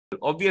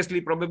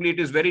obviously, probably it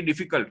is very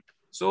difficult.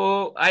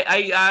 So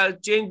I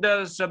changed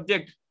the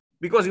subject,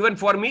 because even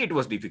for me it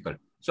was difficult.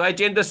 So I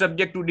changed the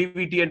subject to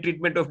DVT and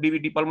treatment of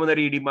DVT,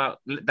 pulmonary edema,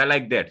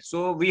 like that.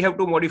 So we have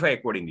to modify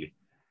accordingly.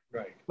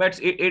 Right. But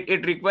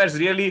it requires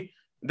really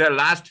the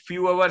last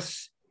few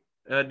hours,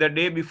 the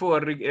day before,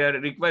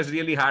 requires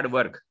really hard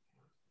work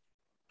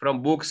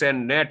from books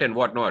and net and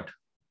whatnot.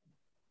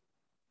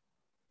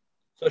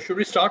 So should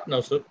we start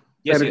now, sir?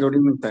 Yes, Sir, yes. good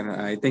evening, sir.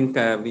 I think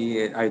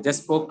I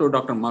just spoke to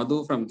Dr.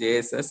 Madhu from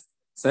JSS.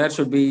 Sir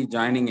should be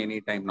joining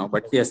anytime now,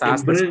 but he has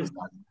asked us to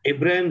start.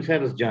 Ibrahim sir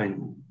has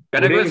joined.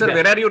 Kanagal sir,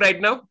 where are you right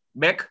now?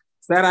 Back?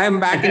 Sir, I am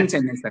back in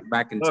Chennai, sir.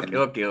 Back in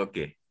Chennai.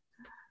 Okay.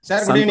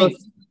 Sir, good evening.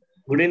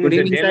 Good evening, Good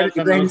evening,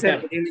 sir. Ibrahim, sir.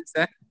 Namaskar. Good evening,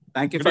 sir.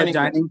 Thank you Good for evening,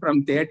 joining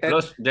from theatre.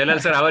 Hello, Jalal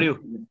sir, how are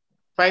you?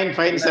 Fine,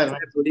 sir.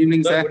 Good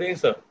evening, sir. Good evening,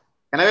 sir.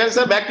 Kanavel,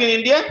 sir, back in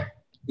India?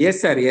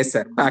 Yes, sir. Yes,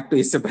 sir. Back to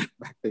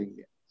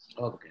India.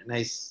 Okay,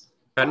 nice.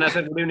 Kanna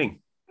sir, good evening.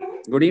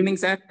 Good evening,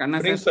 sir. Kanna,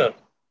 Good evening, sir.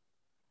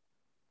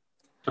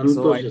 sir.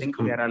 So I think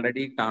we are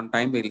already on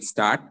time. We'll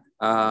start.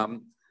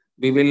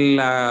 We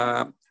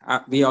will.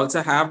 We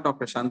also have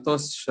Dr.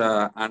 Santosh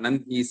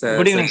Anand. He's a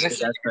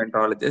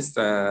gastroenterologist.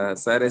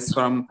 Sir is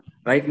from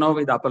right now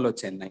with Apollo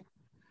Chennai.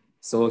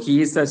 So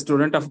he is a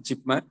student of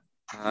JIPMER.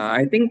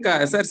 I think,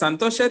 sir,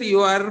 Santosh sir,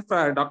 you are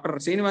Dr.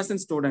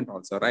 Srinivasan's student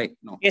also, right?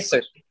 No. Yes,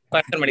 sir.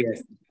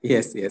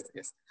 Yes.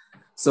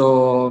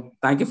 So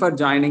thank you for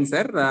joining,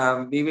 sir.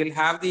 We will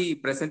have the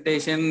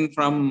presentation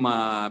from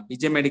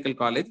BJ Medical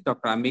College,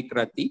 Dr. Amik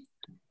Rathi.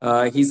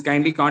 He's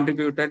kindly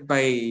contributed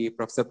by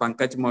Professor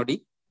Pankaj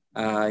Modi.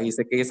 He's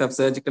a case of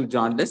surgical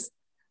jaundice.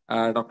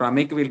 Dr.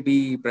 Amik will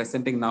be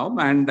presenting now,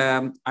 and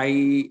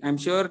I am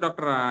sure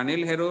Dr.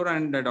 Anil Herur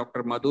and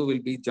Dr. Madhu will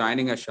be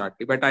joining us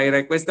shortly, but I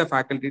request the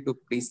faculty to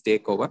please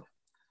take over.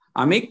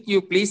 Amik,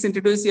 you please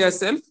introduce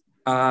yourself,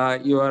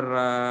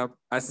 your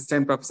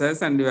assistant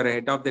professors and your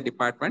head of the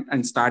department,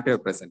 and start your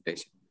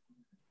presentation.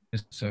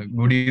 Yes, sir.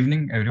 Good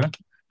evening, everyone.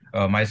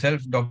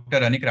 Myself,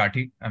 Dr. Anik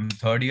Rathi. I'm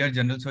third year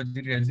general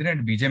surgery resident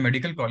at BJ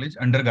Medical College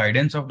under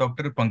guidance of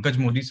Dr. Pankaj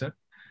Modi, sir.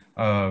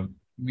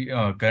 We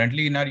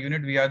currently in our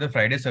unit, we are the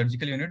Friday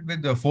surgical unit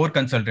with 4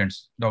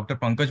 consultants. Dr.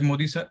 Pankaj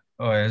Modi, sir,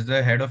 as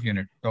the head of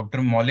unit. Dr.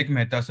 Maulik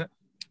Mehta, sir.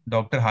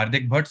 Dr.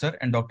 Hardik Bhatt, sir.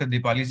 And Dr.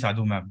 Dipali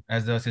Sadhu, ma'am,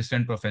 as the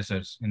assistant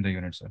professors in the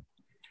unit, sir.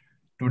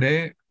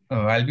 Today,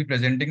 I'll be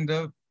presenting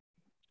the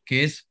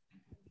case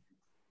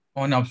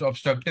on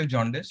obstructive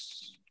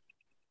jaundice.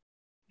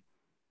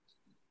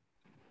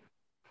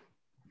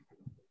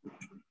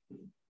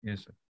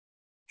 Yes,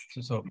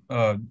 sir. So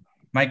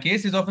my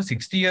case is of a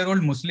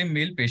 60-year-old Muslim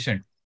male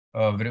patient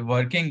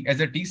working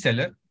as a tea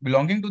seller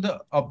belonging to the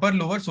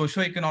upper-lower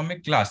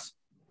socio-economic class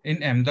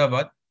in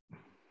Ahmedabad,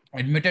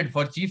 admitted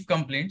for chief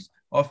complaints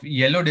of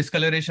yellow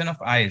discoloration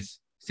of eyes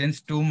since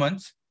 2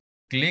 months,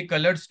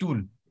 clay-colored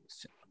stool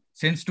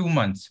since 2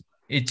 months,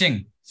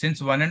 itching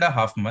since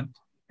 1.5 months,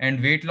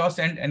 and weight loss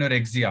and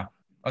anorexia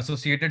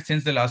associated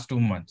since the last 2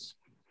 months.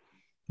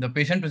 The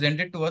patient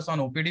presented to us on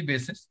OPD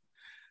basis.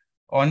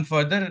 On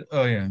further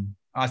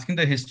asking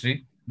the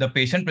history, the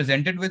patient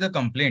presented with a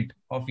complaint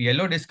of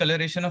yellow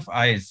discoloration of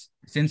eyes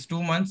since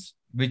 2 months,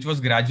 which was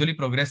gradually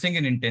progressing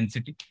in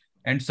intensity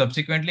and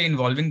subsequently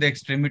involving the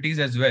extremities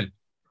as well.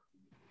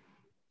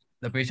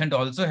 The patient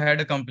also had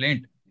a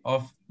complaint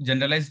of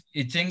generalized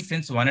itching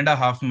since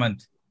 1.5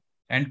 months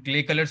and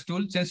clay-colored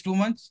stool since 2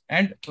 months,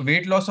 and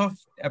weight loss of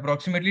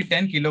approximately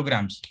 10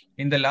 kilograms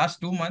in the last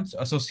 2 months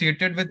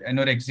associated with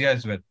anorexia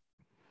as well.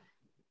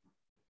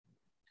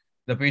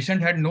 The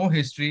patient had no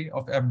history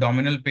of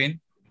abdominal pain,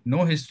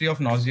 no history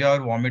of nausea or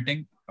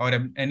vomiting or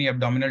any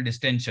abdominal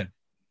distension,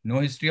 no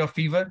history of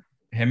fever,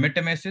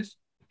 hematemesis,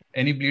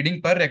 any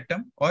bleeding per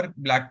rectum, or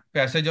black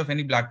passage of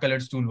any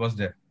black-colored stool was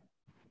there.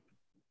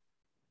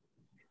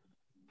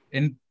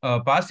 In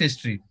past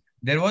history,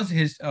 there was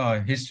his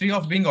history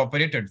of being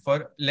operated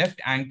for left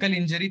ankle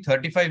injury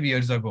 35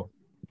 years ago.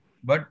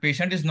 But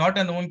patient is not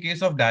a known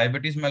case of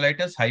diabetes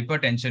mellitus,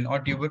 hypertension, or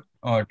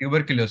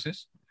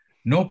tuberculosis.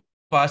 No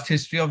past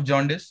history of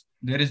jaundice.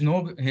 There is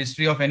no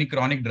history of any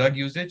chronic drug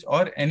usage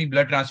or any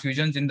blood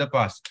transfusions in the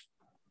past.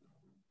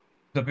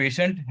 The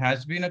patient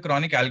has been a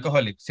chronic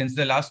alcoholic since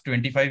the last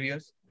 25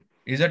 years,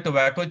 is a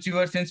tobacco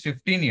chewer since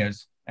 15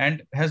 years,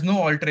 and has no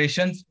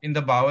alterations in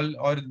the bowel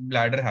or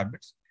bladder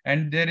habits.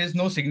 And there is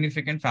no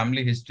significant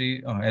family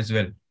history as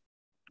well.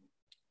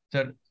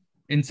 Sir,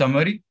 in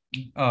summary,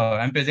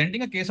 I'm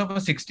presenting a case of a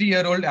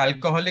 60-year-old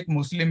alcoholic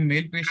Muslim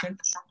male patient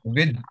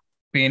with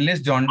painless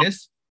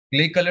jaundice,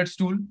 clay-colored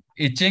stool,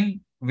 itching,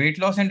 weight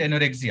loss, and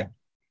anorexia.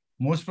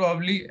 Most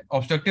probably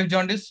obstructive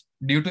jaundice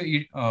due to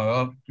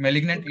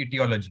malignant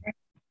etiology.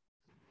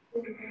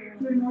 Okay,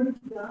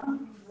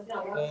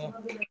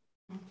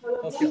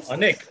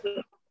 Anik.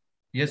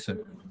 Yes,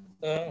 sir.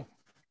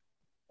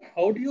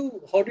 How do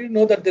you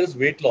know that there is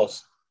weight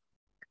loss?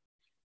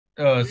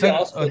 Sir,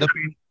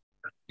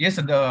 yes,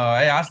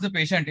 I asked the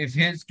patient if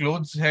his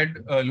clothes had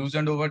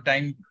loosened over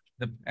time,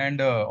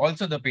 and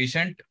also the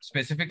patient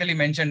specifically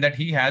mentioned that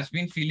he has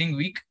been feeling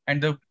weak,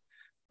 and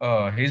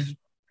his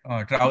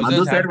trousers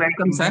Madhu sir, have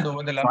welcome sir. loosened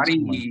over the last 2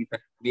 months.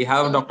 Sorry, we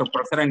have Dr.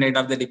 Professor and Head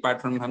of the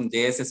Department from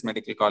JSS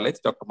Medical College,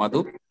 Dr.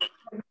 Madhu.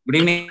 Good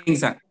evening,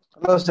 sir.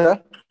 Hello,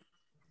 sir.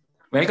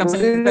 Welcome, Good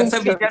sir. evening, Sir,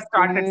 we sir. just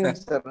started, Good evening,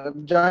 sir.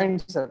 I've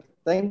joined, sir.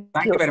 Thank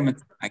Thank you. you very much.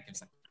 Thank you,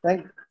 sir.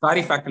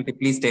 Sorry, faculty,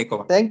 please take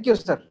over. Thank you,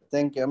 sir.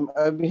 Thank you.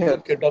 I'll be here.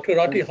 Okay, Dr.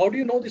 Rati, how do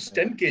you know this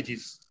 10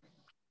 kgs?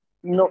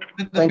 No,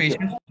 The thank you.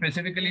 patient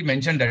specifically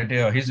mentioned that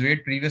his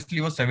weight previously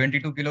was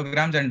 72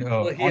 kilograms and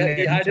So he on had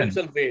admission,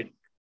 himself weighed.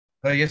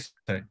 yes,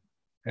 sir.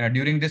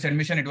 During this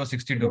admission, it was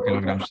 62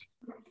 kilograms.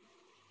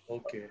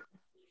 Okay.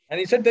 And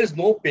he said there is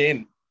no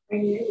pain.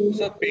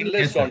 So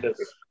painless Yes, sir.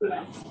 jaundice.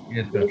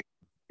 Yes, sir.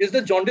 Is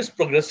the jaundice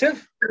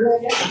progressive?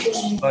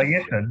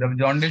 Yes, sir. The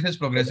jaundice is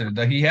progressive.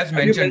 He has Have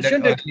you mentioned that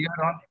mentioned it? earlier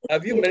on.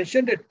 Have you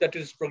mentioned it that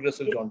it is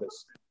progressive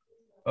jaundice?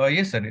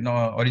 Yes, sir. In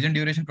origin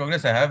duration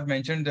progress, I have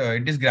mentioned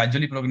it is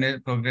gradually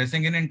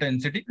progressing in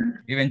intensity,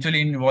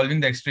 eventually involving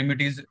the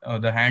extremities,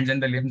 the hands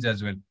and the limbs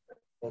as well.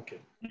 Okay.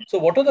 So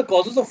what are the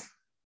causes of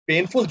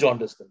painful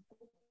jaundice then?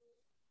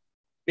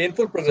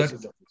 Painful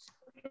progressive jaundice.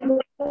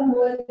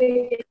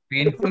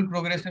 Painful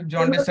progressive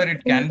jaundice, sir,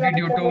 it can be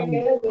due to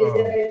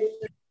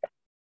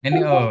any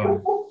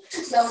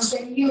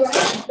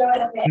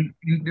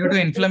due to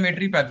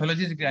inflammatory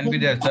pathologies. It can be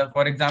there, sir.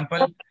 For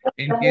example,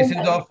 in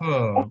cases of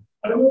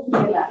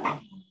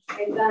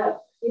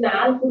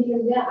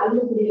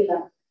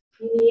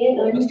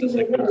Just a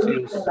second.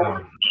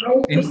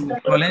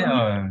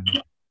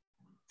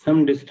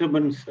 Some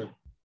disturbance, sir.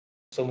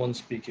 Someone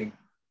speaking.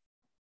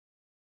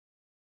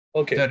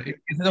 Okay. Sir, in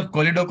cases of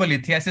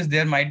choledocholithiasis,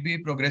 there might be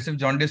progressive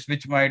jaundice,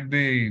 which might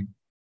be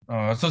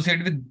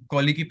associated with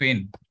colicky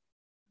pain.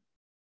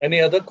 Any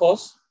other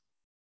cause?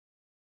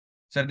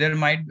 Sir, there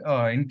might,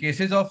 in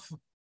cases of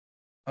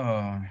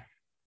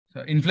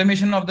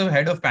inflammation of the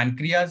head of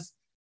pancreas,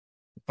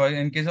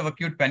 in case of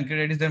acute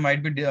pancreatitis, there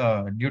might be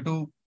due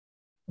to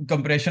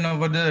compression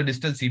over the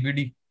distal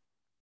CBD.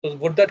 So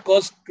would that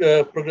cause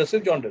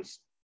progressive jaundice?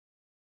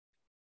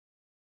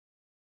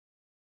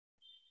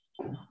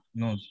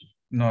 No,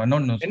 no.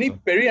 Any Sir.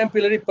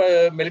 periampullary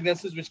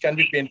malignancies which can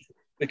be painful,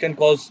 they can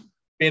cause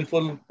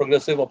painful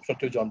progressive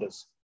obstructive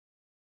jaundice.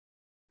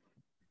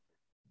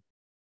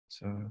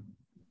 So,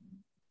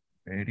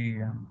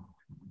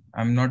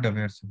 I'm not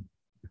aware, sir.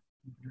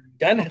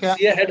 Can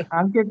see a head.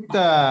 Ankit,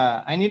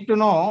 I need to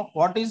know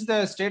what is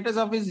the status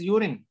of his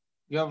urine.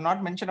 You have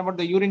not mentioned about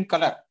the urine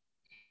color.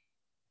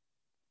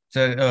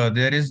 Sir,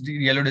 there is the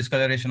yellow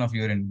discoloration of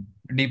urine,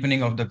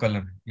 deepening of the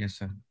color. Yes,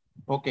 sir.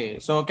 Okay,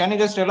 so can you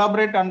just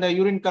elaborate on the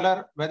urine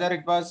color, whether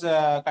it was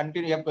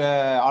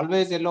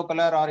always yellow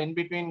color or in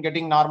between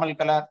getting normal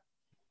color?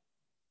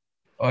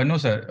 No,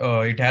 sir.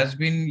 It has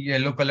been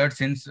yellow colored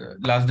since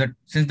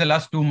the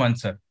last 2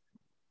 months, sir.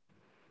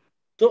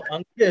 So,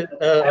 Ankit,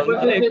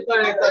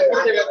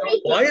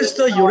 why is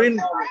the urine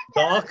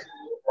dark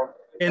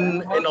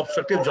in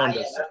obstructive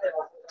jaundice?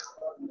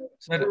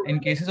 Sir, in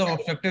cases of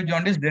obstructive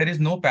jaundice, there is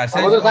no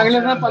passage of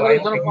bile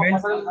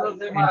pigments into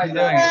the.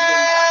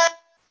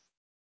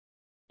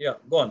 Yeah,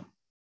 go on.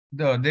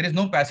 There is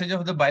no passage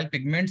of the bile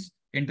pigments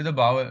into the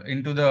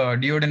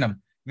duodenum,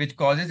 which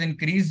causes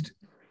increased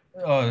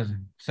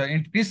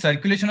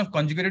circulation of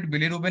conjugated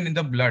bilirubin in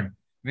the blood,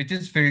 which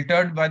is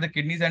filtered by the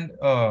kidneys and.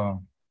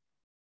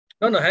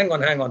 No, hang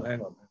on.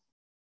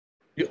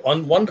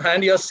 On one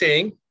hand, you are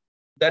saying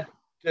that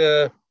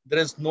there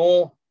is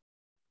no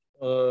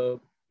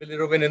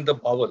bilirubin in the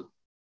bowel.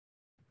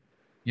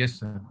 Yes,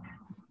 sir.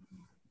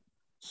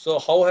 So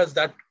how has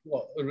that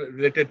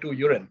related to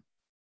urine?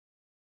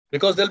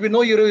 Because there will be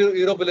no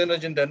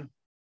urobilinogen then.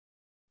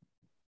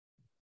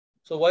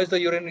 So why is the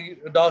urine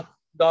dark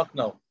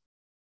now?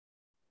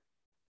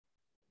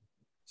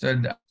 So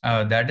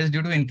that is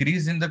due to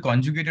increase in the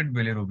conjugated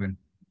bilirubin.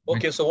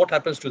 Okay, so what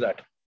happens to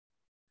that?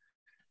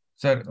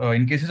 Sir,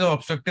 in cases of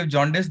obstructive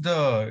jaundice,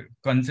 the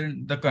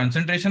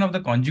concentration of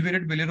the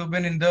conjugated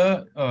bilirubin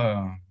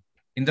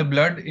in the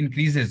blood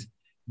increases,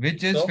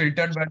 which is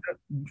filtered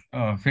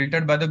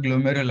by the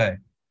glomeruli.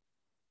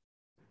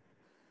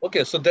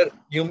 Okay, so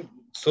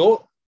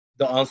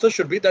the answer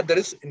should be that there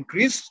is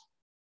increased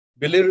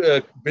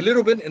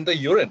bilirubin in the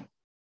urine,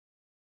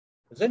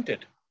 isn't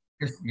it?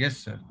 Yes,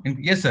 sir.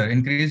 Yes, sir.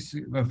 Increased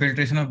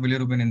filtration of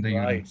bilirubin in the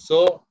urine. Right.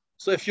 So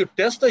if you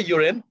test the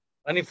urine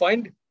and you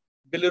find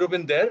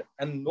bilirubin there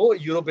and no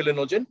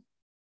urobilinogen,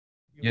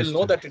 you will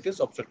know that it is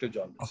obstructive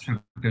jaundice.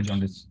 Obstructive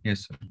jaundice.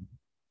 Yes, sir.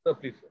 So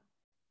please.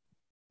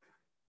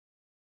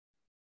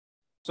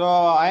 So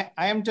I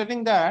am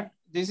telling that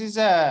this is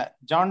a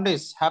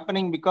jaundice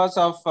happening because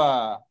of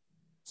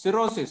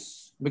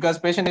cirrhosis, because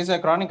patient is a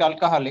chronic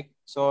alcoholic.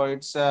 So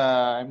it's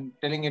I'm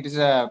telling it is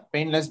a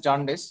painless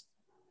jaundice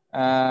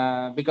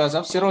because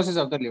of cirrhosis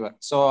of the liver.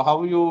 So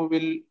how you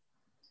will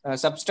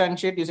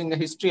substantiate using the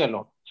history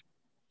alone?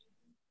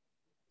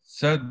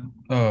 Sir,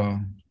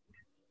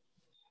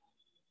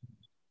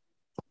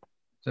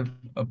 so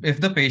if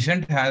the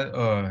patient has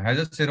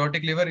a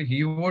cirrhotic liver,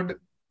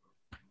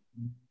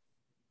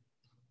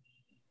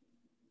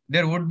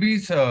 there would be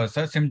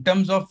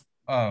symptoms of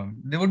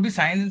there would be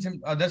signs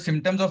and other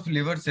symptoms of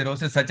liver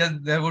cirrhosis, such as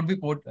there might be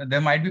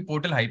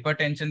portal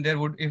hypertension.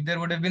 If there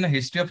would have been a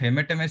history of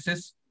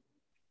hematemesis.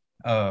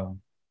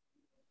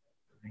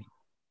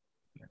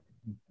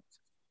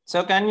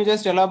 So can you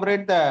just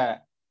elaborate the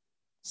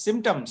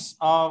symptoms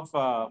of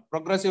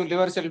progressive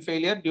liver cell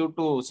failure due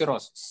to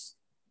cirrhosis?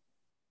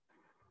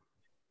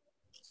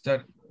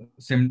 Sir,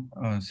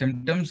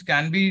 symptoms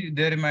can be,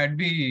 there might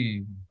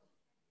be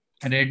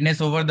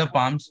redness over the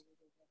palms.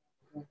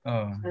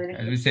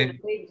 As we said,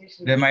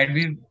 there might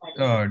be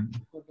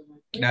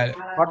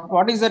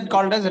what is that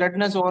called as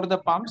redness over the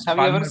palms? Have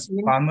you ever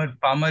seen?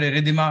 Palmar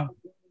erythema.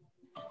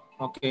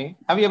 Okay.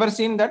 Have you ever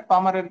seen that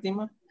palmar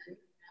erythema?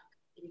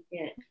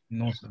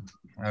 No, sir.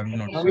 I have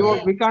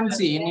not. We can't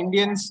see. In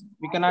Indians,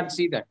 we cannot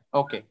see that.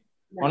 Okay.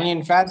 Only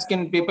in fair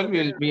skin people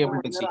we will be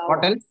able to see.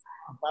 What else?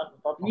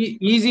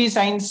 Easy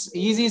signs,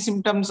 easy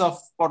symptoms of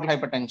portal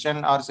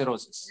hypertension or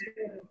cirrhosis.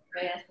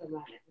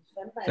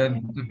 So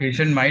the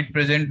patient might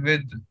present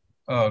with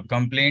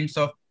complaints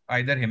of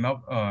either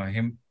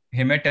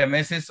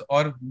hematemesis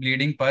or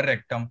bleeding per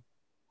rectum.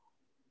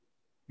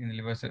 In the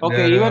liver.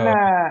 Okay,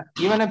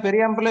 even a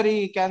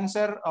periampullary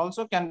cancer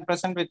also can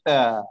present with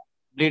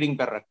bleeding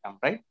per rectum,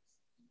 right?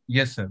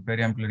 Yes, sir.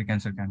 Periampullary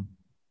cancer can.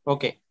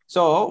 Okay.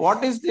 So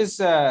what is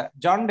this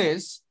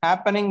jaundice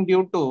happening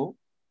due to?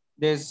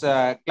 This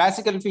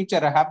classical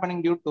feature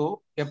happening due to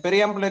a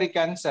periampullary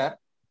cancer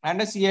and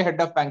a CA head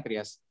of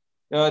pancreas.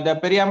 The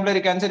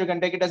periampullary cancer, you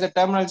can take it as a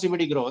terminal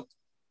CVD growth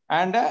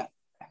and a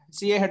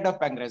CA head of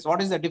pancreas.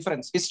 What is the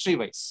difference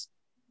history-wise?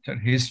 Sir,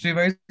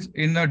 history-wise,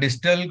 in a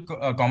distal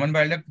common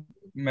bile duct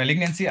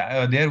malignancy,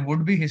 there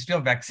would be history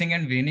of waxing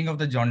and waning of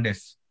the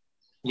jaundice.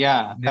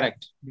 Yeah,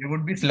 correct. There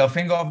would be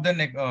sloughing of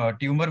the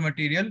tumor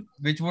material,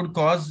 which would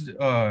cause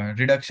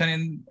reduction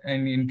in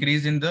and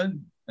increase in the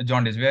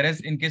jaundice.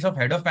 Whereas in case of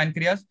head of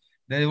pancreas,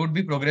 there would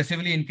be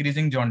progressively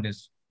increasing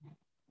jaundice.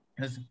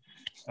 Yes.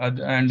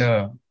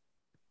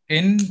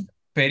 In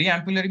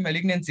periampullary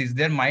malignancies,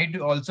 there might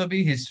also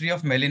be history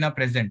of melena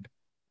present.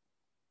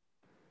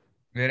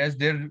 Whereas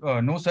there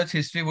no such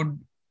history would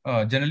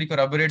generally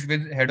corroborate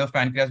with head of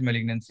pancreas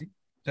malignancy.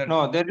 Sir,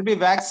 no, there will be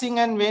waxing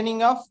and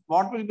waning of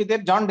what will be there?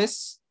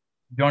 Jaundice.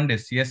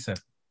 Jaundice, yes, sir.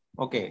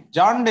 Okay.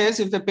 Jaundice,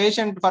 if the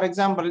patient, for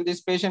example,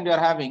 this patient you are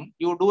having,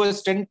 you do a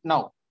stent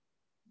now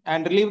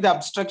and relieve the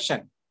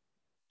obstruction.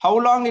 How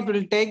long it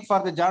will take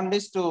for the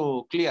jaundice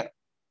to clear?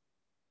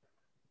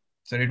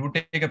 Sir, it would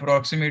take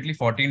approximately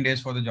 14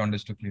 days for the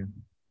jaundice to clear.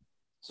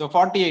 So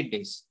 48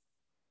 days.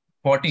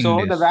 14 so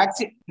days.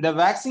 the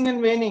waxing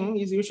and waning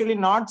is usually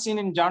not seen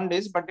in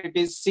jaundice, but it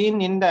is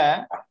seen in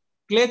the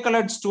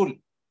clay-colored stool.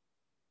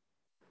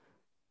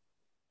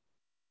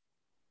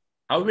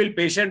 How will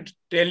patient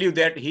tell you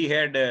that he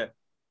had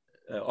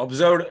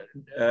observed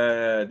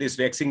this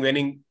waxing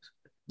waning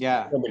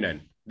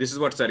phenomenon? This is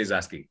what sir is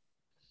asking.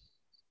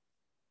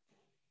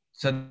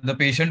 So the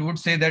patient would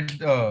say that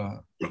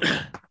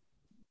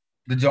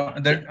the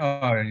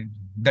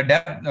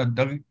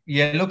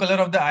yellow color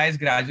of the eyes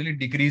gradually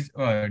decreases.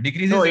 It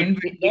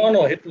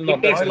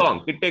takes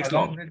long. It takes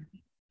long.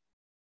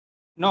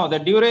 No, the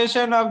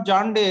duration of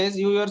jaundice,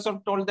 you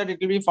yourself told that it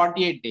will be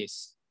 48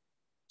 days.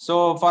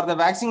 So for the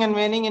waxing and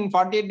waning in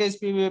 48 days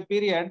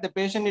period, the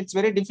patient, it's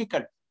very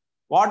difficult.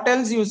 What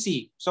else you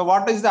see? So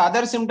what is the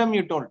other symptom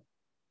you told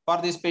for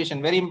this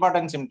patient? Very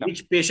important symptom.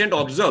 Which patient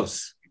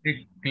observes?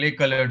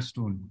 Clay-colored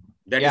stool.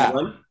 That is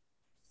one.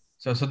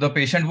 So the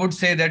patient would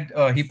say that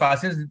he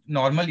passes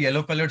normal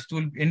yellow-colored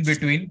stool in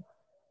between,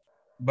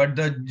 but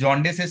the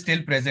jaundice is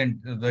still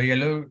present. The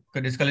yellow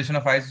discoloration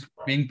of eyes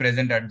being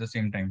present at the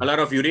same time.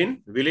 Color of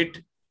urine, will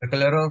it? The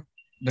color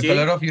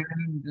of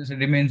urine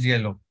remains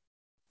yellow.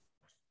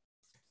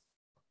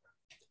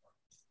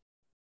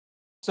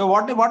 So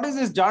what is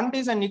this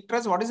jaundice and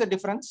icterus? What is the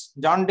difference?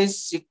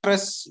 Jaundice,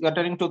 icterus, you are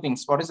telling two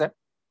things. What is that?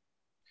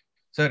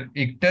 Sir,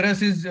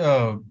 icterus is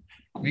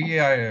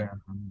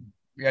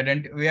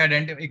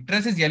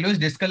icterus is yellowish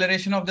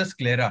discoloration of the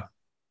sclera.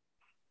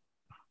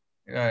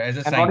 As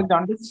a sign. What is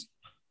jaundice?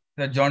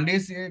 The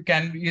jaundice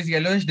is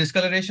yellowish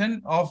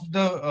discoloration of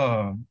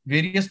the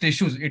various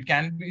tissues. It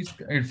can be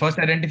first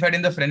identified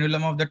in the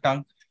frenulum of the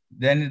tongue,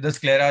 then the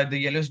sclera. The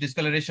yellowish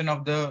discoloration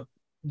of the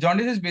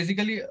jaundice is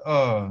basically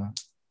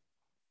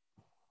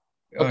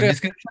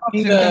description of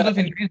symptoms of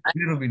increased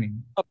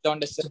bilirubin. Of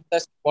jaundice.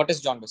 What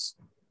is jaundice?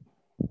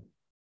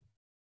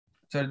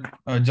 So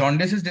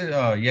jaundice is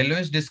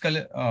yellowish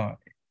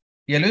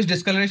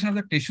discoloration of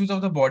the tissues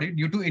of the body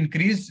due to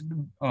increased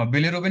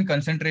bilirubin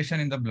concentration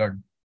in the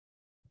blood.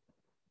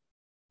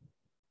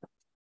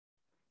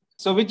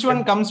 So which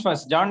one comes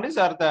first, jaundice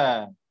or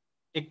the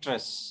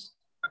icterus?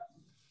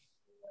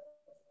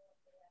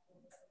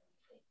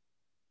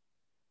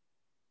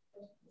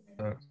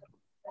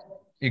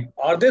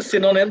 Are they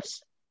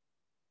synonyms?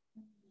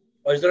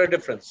 Or is there a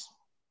difference?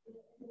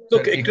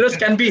 Look, icterus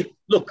can be,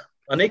 look,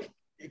 Anik,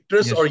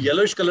 icterus or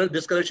yellowish color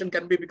discoloration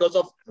can be because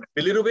of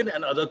bilirubin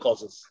and other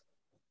causes.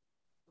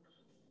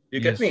 You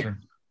get me? Sir.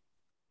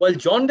 Well,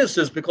 jaundice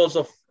is because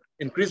of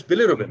increased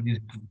bilirubin.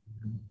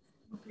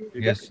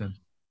 Yes, sir.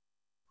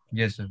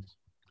 Yes, sir.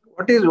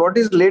 What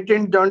is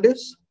latent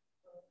jaundice?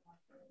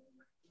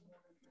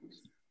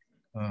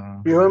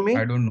 You hear me?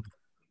 I don't know.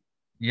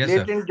 Yes,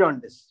 latent sir.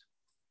 Jaundice.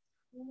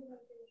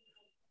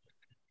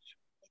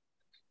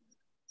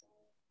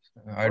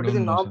 I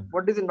don't know, sir.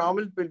 What is the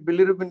normal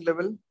bilirubin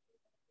level?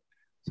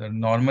 So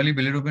normally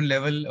bilirubin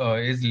level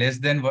is less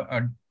than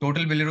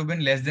total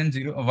bilirubin less than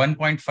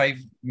 1.5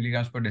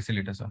 milligrams per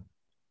deciliter, sir.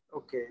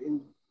 Okay.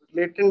 In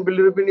latent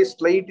bilirubin is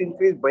slight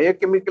increase,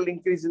 biochemical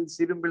increase in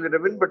serum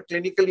bilirubin, but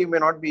clinically you may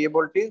not be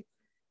able to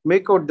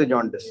make out the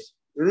jaundice,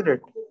 isn't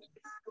it?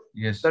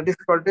 Yes. That is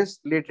called as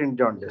latent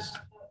jaundice.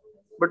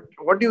 But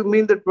what do you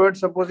mean that word?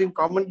 Supposing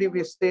commonly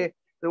we say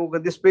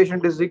this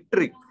patient is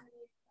icteric,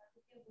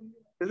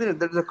 isn't it?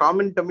 That is a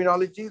common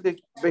terminology. The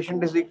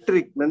patient is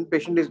icteric, when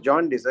patient is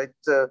jaundice.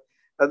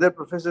 Other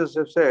professors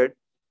have said,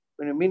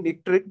 when you mean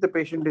icteric, the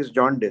patient is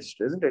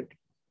jaundiced, isn't it?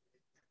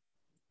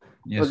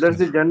 Yes, so that's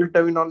the general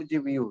terminology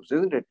we use,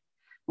 isn't it?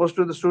 Most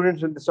of the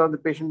students, when they saw the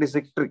patient is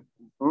icteric.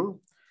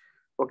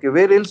 Okay,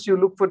 where else you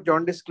look for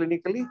jaundice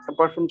clinically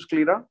apart from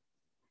sclera?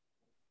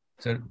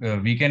 Sir,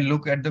 we can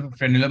look at the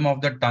frenulum of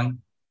the tongue.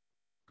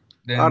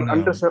 Then, or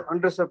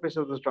undersurface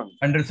of the tongue.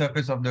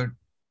 Undersurface of the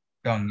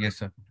tongue, yes,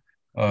 sir.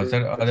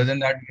 Sir, other than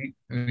that,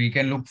 we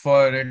can look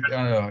for it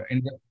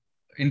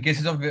in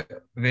cases of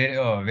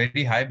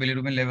very high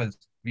bilirubin levels.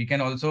 We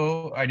can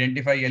also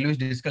identify yellowish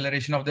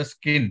discoloration of the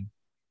skin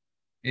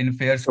in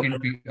fair skin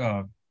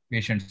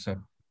patients, sir.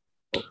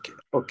 Okay,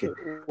 okay.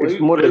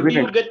 It's more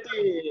evident. You get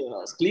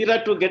the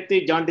sclera to get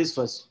the jaundice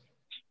first.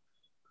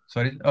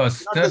 Sorry,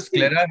 sir,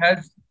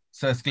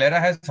 sclera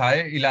has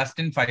high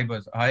elastin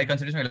fibers, high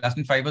concentration of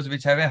elastin fibers,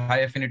 which have a high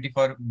affinity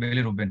for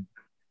bilirubin.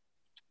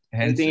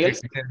 Hence, anything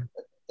else?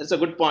 That's a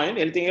good point.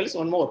 Anything else?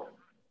 One more.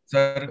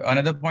 Sir,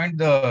 another point,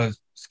 the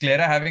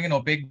sclera having an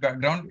opaque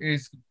background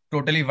is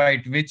totally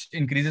white, which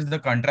increases the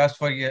contrast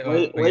for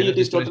why it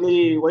is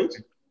totally white?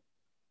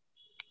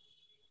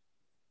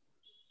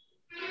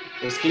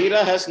 The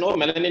sclera has no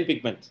melanin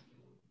pigment.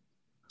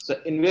 So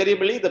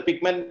invariably, the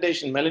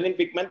pigmentation, melanin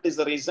pigment is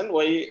the reason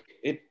why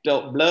it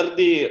blur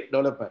the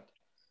development.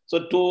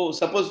 So to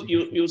suppose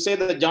you say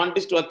that the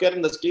jaundice to occur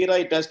in the sclera,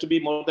 it has to be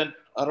more than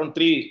around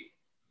 3.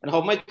 And how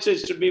much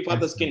it should be for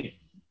the skin?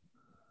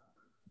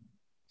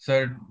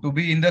 Sir, to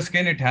be in the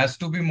skin, it has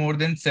to be more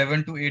than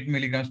 7 to 8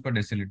 milligrams per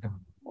deciliter.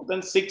 More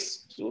than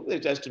 6, so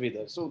it has to be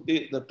there. So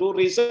the two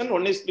reasons,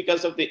 one is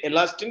because of the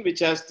elastin, which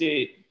has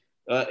the,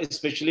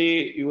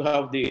 especially you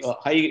have the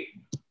high,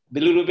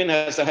 bilirubin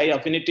has a high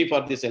affinity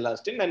for this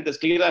elastin, and the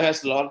sclera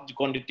has large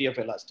quantity of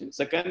elastin.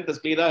 Second, the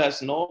sclera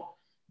has no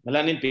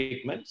melanin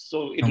pigment,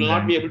 so it will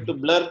not be able to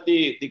blur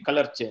the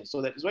color change.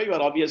 So that is why you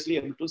are obviously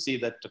able to see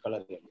that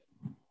color area.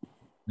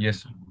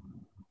 Yes.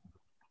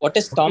 What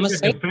is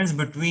Thomas the difference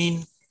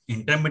between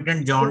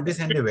intermittent jaundice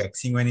and the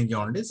waxing waning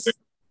jaundice?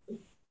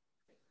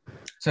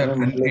 Sir,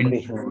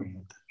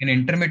 in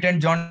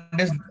intermittent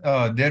jaundice,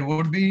 there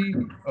would be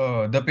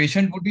the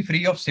patient would be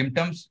free of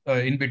symptoms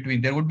in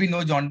between. There would be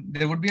no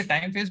there would be a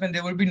time phase when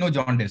there would be no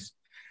jaundice.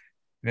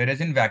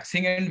 Whereas in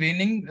waxing and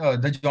waning,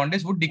 the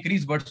jaundice would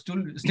decrease, but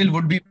still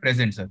would be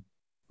present, sir.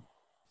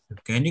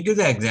 Can you give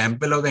the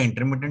example of the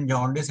intermittent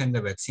jaundice and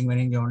the waxing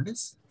waning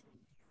jaundice?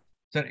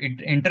 Sir,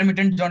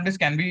 intermittent jaundice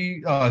can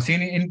be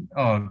seen in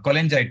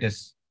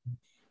cholangitis,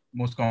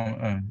 most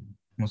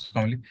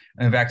commonly.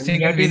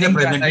 Waxing and waning is a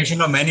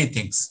presentation of many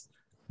things.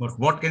 But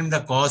what can be the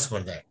cause for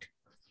that?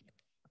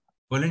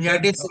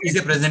 Cholangitis is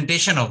a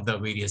presentation of the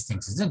various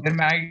things, isn't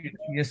it?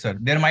 Yes, sir.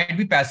 There might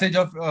be passage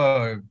of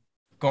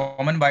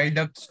common bile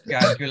duct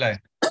calculi.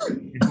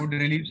 It would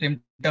relieve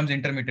symptoms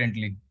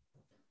intermittently.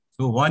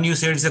 So one you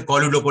said is a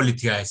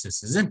choledocholitis,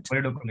 isn't it?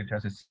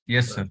 Choledocholitis,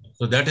 yes, sir.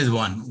 So that is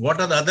one.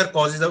 What are the other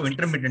causes of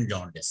intermittent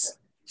jaundice?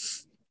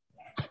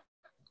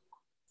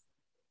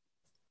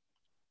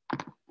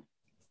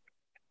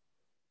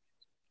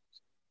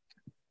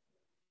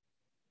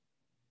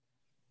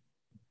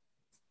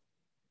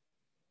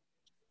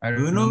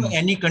 Do you know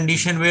any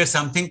condition where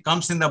something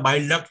comes in the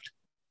bile duct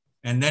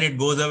and then it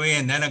goes away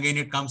and then again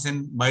it comes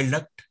in bile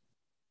duct?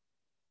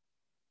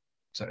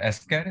 Sir,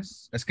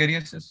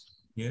 ascariasis?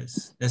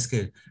 Yes,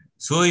 ascariasis.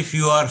 So if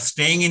you are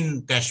staying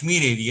in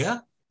Kashmir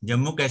area,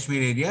 Jammu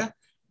Kashmir area,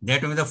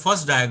 that will be the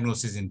first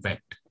diagnosis, in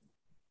fact.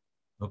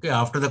 Okay,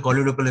 after the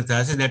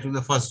choledocholitis, that will be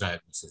the first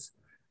diagnosis.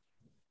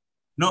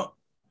 Now,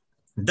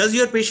 does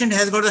your patient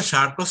has got a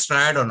Charcot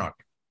triad or not?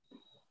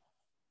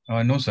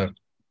 No, sir.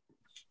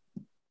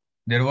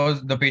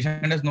 The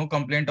patient has no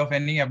complaint of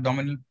any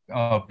abdominal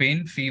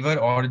pain, fever,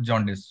 or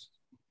jaundice.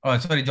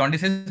 Sorry,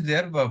 jaundice is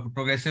there,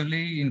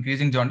 progressively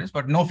increasing jaundice,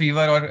 but no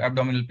fever or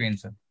abdominal pain,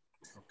 sir.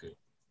 Okay.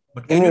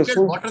 But can you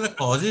tell what are the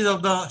causes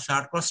of the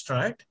Charcot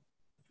triad?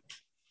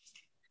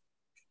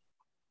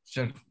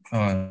 Sure.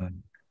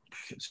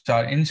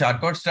 In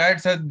Charcot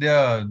triad, sir,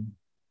 the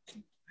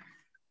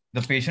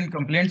patient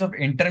complains of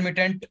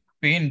intermittent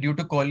pain due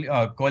to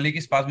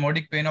colic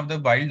spasmodic pain of the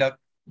bile duct.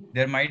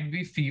 There might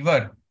be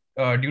fever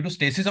due to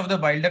stasis of the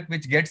bile duct,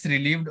 which gets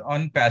relieved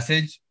on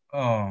passage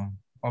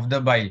of the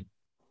bile.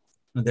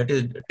 That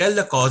is, tell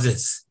the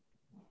causes.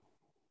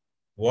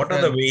 what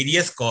are the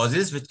various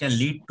causes which can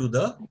lead to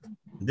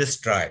this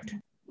triad?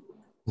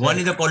 One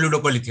is the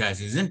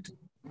choledocholitis, isn't it?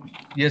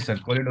 Yes, sir.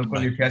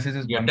 Choledocholitis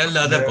is one. Tell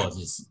the other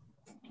causes.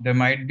 It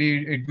might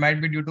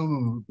be due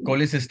to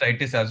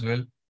cholecystitis as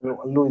well.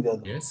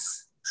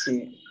 Yes.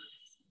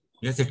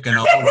 Yes, it can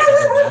occur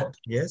because of that.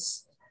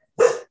 Yes.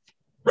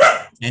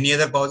 Any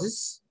other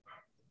causes?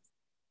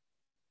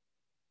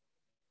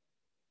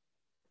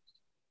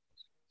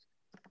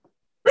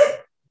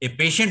 A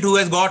patient who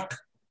has got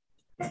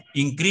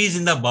increase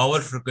in the bowel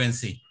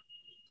frequency,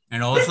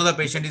 and also the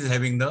patient is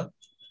having the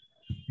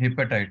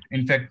hepatitis,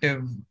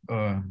 infective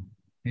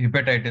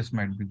hepatitis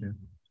might be there.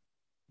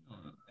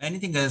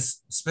 Anything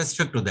else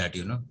specific to that,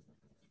 you know?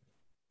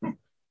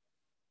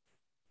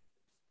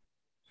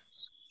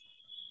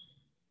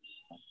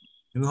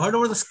 Have you heard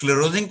about the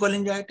sclerosing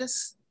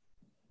cholangitis?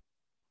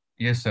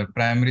 Yes, sir.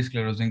 Primary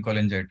sclerosing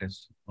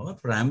cholangitis. Or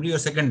primary or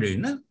secondary,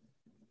 no?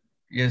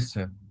 Yes,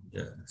 sir.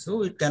 Yeah.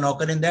 So it can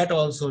occur in that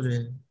also.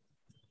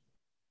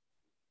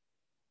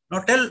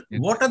 Now tell,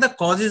 what are the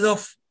causes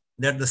of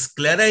that the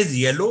sclera is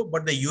yellow,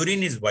 but the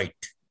urine is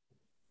white?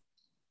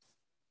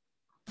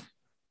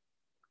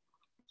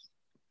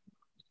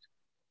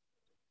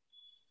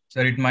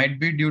 Sir, it might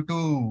be due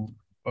to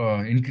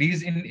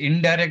increase in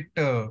indirect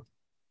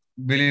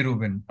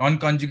bilirubin,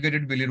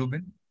 unconjugated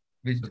bilirubin.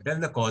 So tell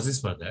the causes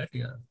for that,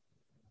 yeah.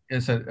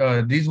 Yes,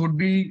 sir. These would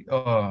be,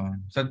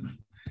 sir,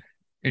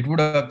 it would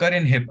occur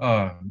in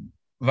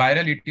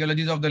viral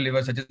etiologies of the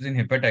liver, such as in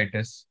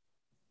hepatitis.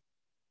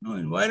 No,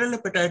 in viral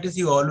hepatitis,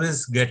 you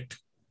always get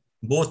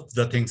both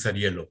the things are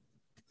yellow.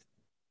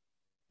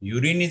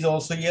 Urine is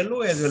also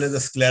yellow as well as the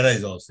sclera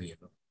is also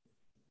yellow.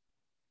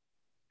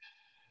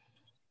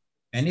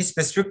 Any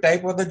specific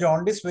type of the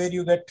jaundice where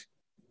you get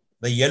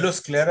the yellow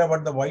sclera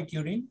but the white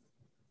urine?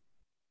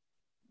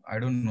 I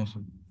don't know,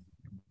 sir.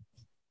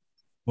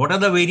 What are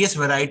the various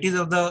varieties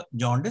of the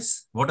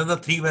jaundice? What are the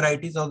 3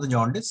 varieties of the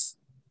jaundice?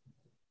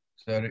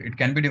 Sir, it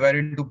can be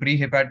divided into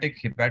pre-hepatic,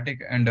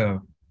 hepatic, and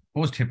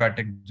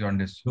post-hepatic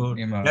jaundice. So,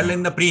 tell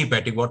in the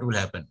pre-hepatic, what will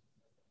happen?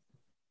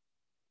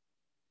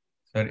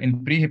 Sir,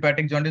 in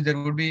pre-hepatic jaundice, there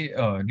would be...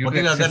 what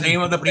is the other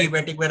name of the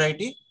pre-hepatic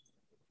variety?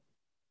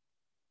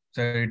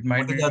 Sir, it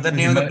might be... What is the other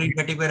name of the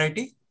pre-hepatic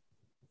variety?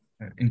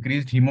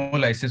 Increased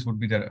hemolysis would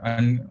be there.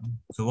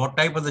 So, what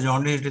type of the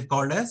jaundice it is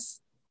called as?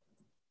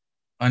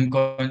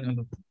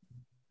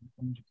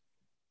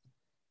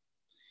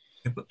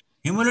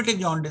 Hemolytic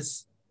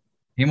jaundice.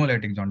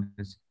 Hemolytic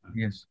jaundice,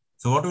 yes.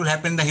 So what will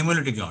happen in the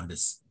hemolytic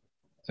jaundice?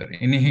 Sir,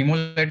 in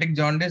hemolytic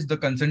jaundice, the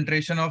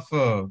concentration of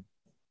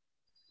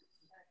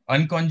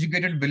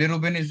unconjugated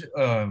bilirubin is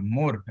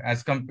more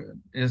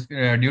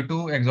due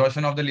to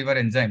exhaustion of the liver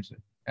enzymes.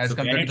 So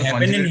can it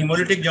happen in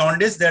hemolytic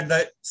jaundice that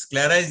the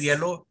sclera is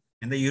yellow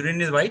and the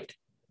urine is white?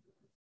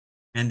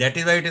 And that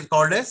is why it is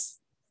called as?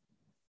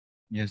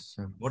 Yes,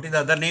 sir. What is the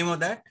other name of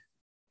that?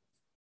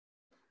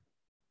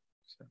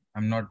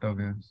 I'm not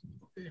aware.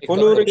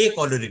 Acholoric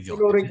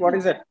jaundice. What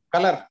is that?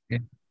 Color?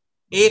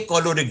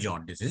 Acholoric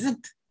jaundice, isn't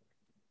it?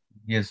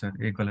 Yes, sir.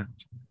 Acholoric.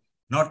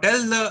 Now tell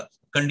the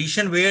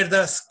condition where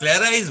the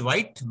sclera is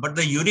white, but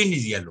the urine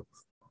is yellow.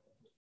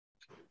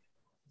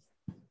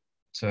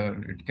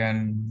 Sir, it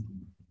can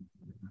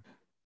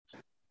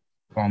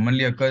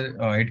commonly occur.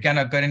 It can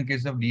occur in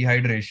case of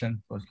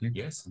dehydration, firstly.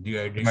 Yes,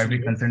 dehydration. It might be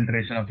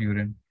concentration of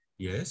urine.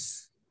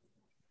 Yes.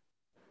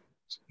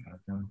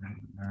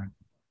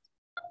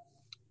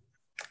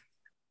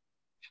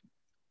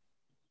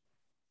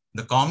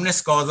 The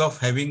commonest cause of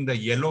having the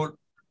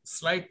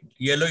slight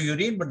yellow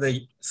urine, but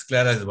the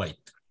sclera is white.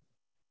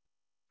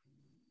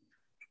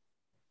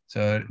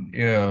 Sir,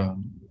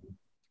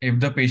 if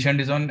the patient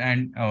is on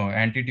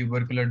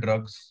anti-tubercular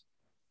drugs.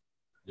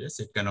 Yes,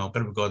 it can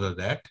occur because of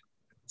that.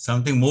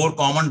 Something more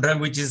common drug,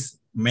 which is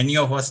many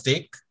of us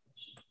take.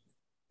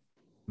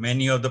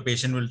 Many of the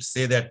patient will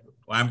say that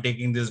I'm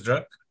taking this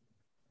drug.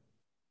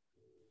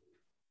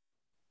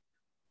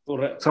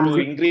 To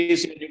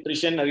increase your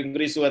nutrition or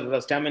increase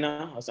your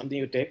stamina or something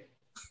you take.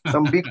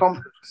 Some B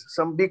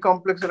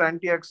complex or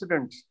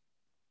antioxidants.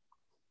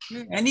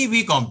 Any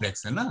B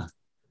complex, na?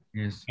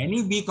 Yes.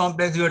 Any B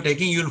complex you are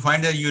taking, you will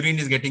find that urine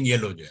is getting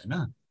yellow.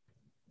 Na?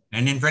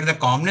 And in fact, the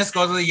commonest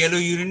cause of the yellow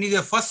urine is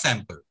the first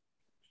sample.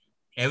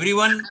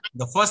 Everyone,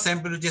 the first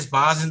sample which is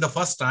passed in the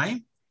first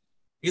time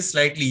is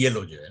slightly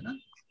yellow. Na?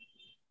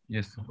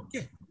 Yes.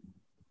 Okay.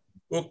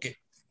 Okay.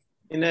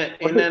 In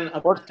an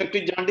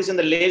obstructive jaundice in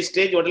the late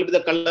stage, what will be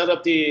the color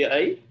of the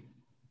eye?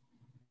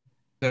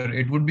 Sir,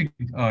 it would be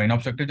in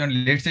obstructive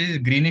jaundice, late stage is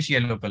greenish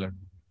yellow color.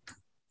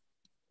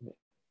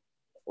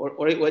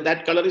 What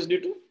that color is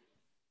due to?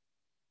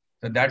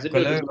 So that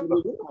color.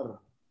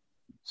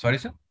 Sorry,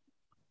 sir.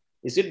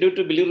 Is it due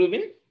to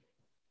bilirubin?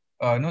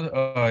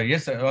 No.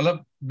 Yes, sir. All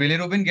of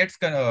bilirubin gets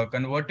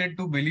converted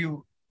to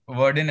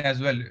biliverdin as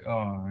well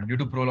due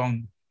to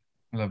prolonged.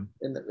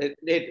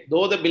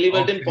 Though the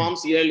biliverdin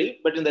forms yearly,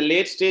 but in the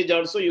late stage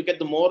also you get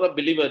the more of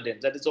biliverdin.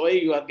 That is why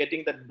you are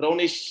getting that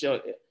brownish,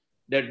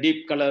 that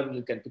deep color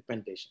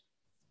pigmentation.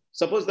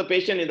 Suppose the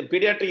patient in the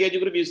pediatric age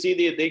group, you see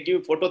they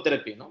give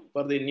phototherapy,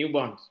 for the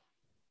newborns.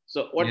 So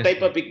what Yes, type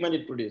sir. of pigment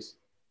it produces?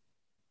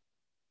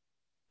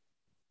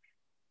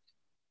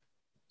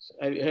 So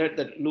I heard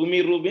that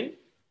lumirubin.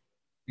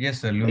 Yes,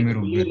 sir. Like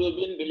Lumirubin.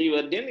 bilirubin,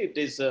 biliverdin, it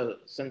is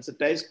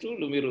sensitized to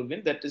lumirubin.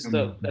 That is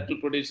that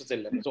will produce a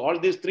cell level. So all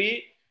these three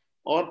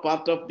are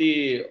part of the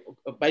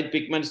white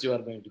pigments you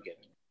are going to get.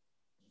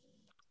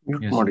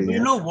 Yes, Do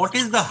you know what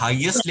is the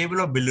highest level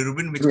of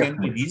bilirubin which can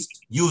be reached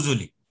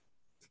usually?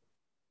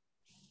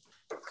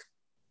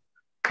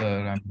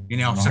 Sir,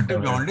 In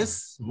obstructive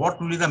jaundice, what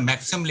will be the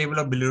maximum level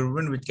of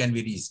bilirubin which can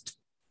be reached?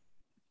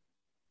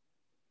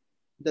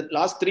 The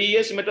last 3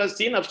 years you might have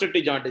seen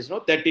obstructive jaundice, no?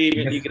 30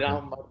 Yes,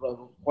 milligram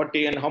or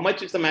 40, and how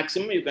much is the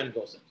maximum you can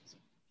go, sir?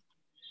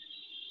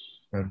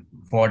 sir.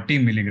 40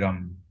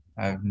 milligram.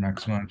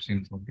 Maximum I've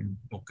seen 40.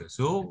 Okay,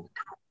 so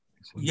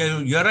yeah,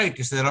 you're right.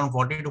 It's around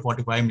 40 to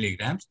 45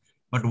 milligrams.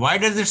 But why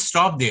does it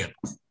stop there?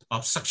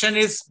 Obstruction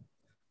is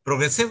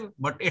progressive,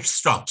 but it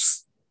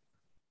stops.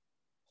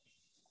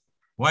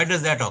 Why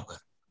does that occur?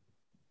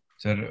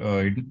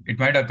 Sir, it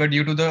might occur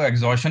due to the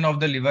exhaustion of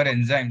the liver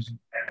enzymes.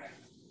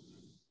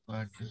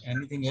 But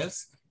anything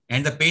else?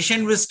 And the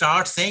patient will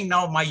start saying,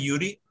 now my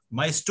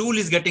stool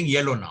is getting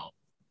yellow now.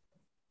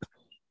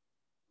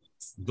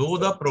 Though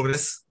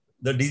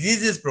the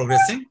disease is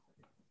progressing,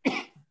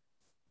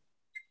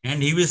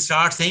 and he will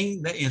start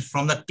saying that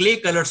from the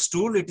clay colored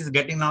stool, it is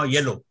getting now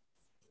yellow.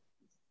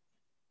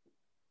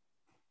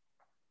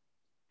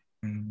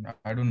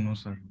 I don't know,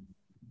 sir.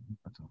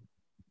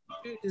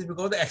 It is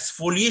because the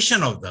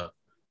exfoliation of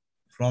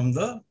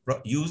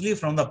usually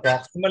from the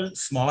proximal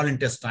small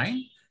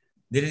intestine,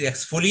 there is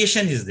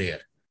exfoliation is there.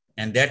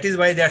 And that is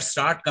why that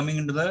start coming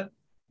into the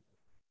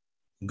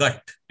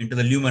gut, into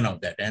the lumen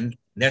of that. And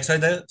that's why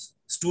the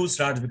stool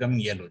starts becoming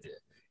yellow there.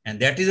 And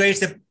that is why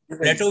it's a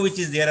plateau which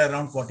is there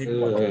around 40 to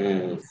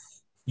 40.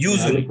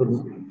 Usually.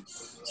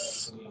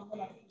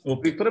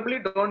 Preferably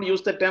don't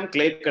use the term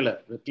clay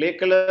color. The clay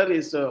color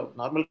is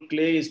normal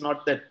clay is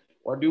not that.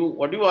 What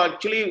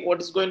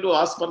is going to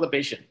ask for the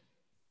patient?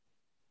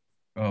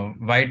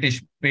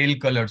 Whitish, pale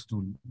colored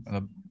stool.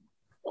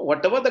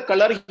 Whatever the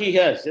color he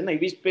has, in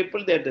which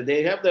people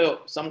they have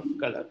some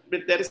color,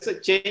 but there is a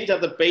change of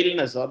the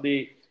paleness or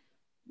the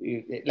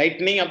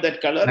lightening of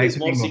that color is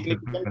more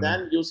significant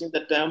than using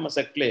the term as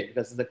a clay,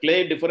 because the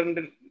clay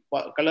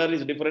color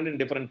is different in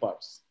different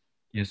parts.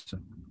 Yes, sir.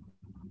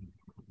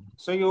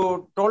 So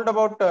you told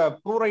about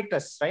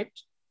pruritus, right?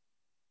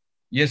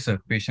 Yes, sir.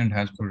 Patient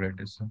has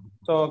pruritus, sir.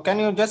 So can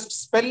you just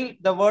spell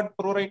the word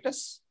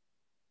pruritus?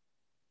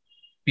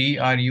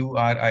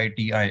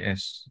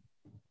 Pruritis.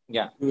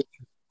 Yeah.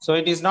 So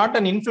it is not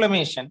an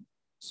inflammation.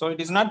 So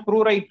it is not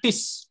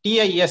pruritus,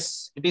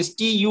 TIS. It is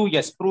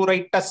TUS,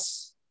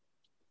 pruritus.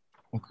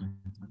 Okay.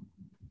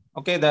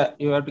 Okay,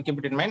 you have to keep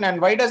it in mind.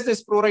 And why does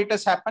this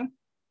pruritus happen?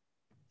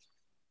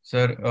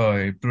 Sir,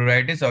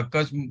 pruritus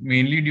occurs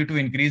mainly due to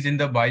increase in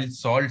the bile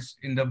salts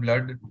in the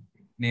blood,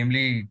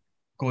 namely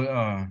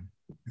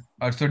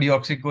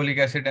ursodeoxycholic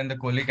acid and the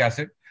cholic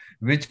acid,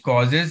 which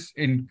causes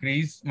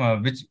increase,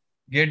 which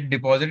get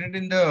deposited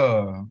in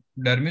the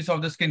dermis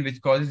of the skin,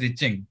 which causes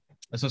itching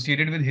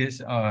associated with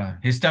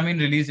histamine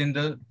release in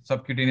the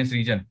subcutaneous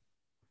region.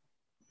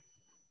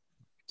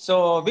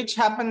 So which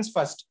happens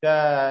first,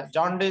 the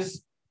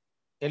jaundice,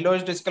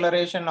 yellowish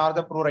discoloration, or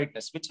the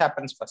pruritus? Which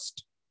happens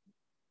first?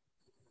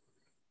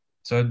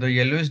 So the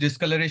yellowish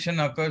discoloration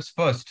occurs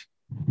first,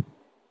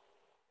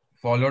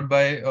 followed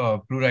by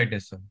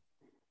pruritus, sir.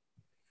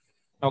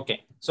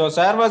 Okay. So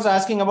sir was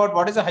asking about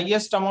what is the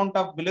highest amount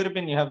of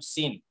bilirubin you have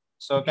seen.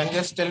 So can you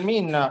just tell me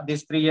in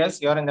these 3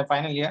 years, you are in the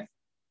final year?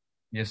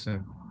 Yes,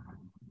 sir.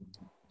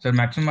 Sir,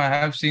 maximum I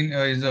have seen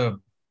is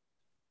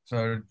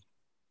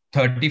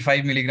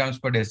 35 milligrams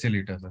per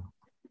deciliter, sir.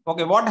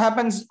 Okay, what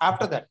happens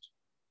after that?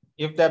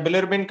 If the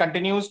bilirubin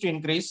continues to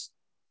increase,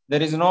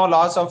 there is no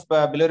loss of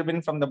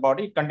bilirubin from the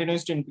body, it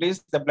continues to increase,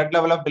 the blood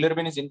level of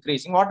bilirubin is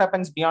increasing. What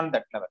happens beyond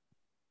that level?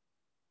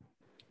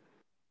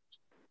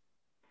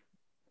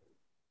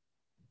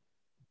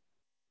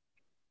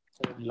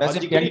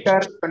 Logically,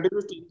 it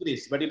continues to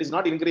increase, but it is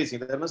not increasing.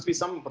 There must be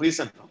some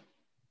reason. No?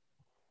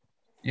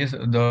 Yes,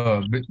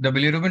 the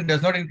bilirubin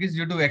does not increase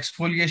due to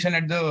exfoliation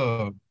at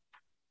the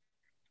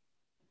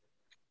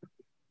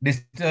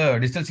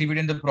distal CVD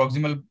in the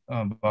proximal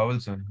bowel,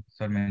 sir.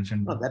 Sir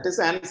mentioned. No, that is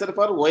the answer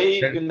for why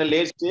in the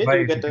late stage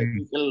you get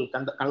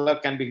a color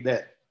can be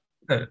there.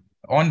 Sir,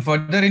 on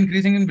further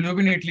increasing in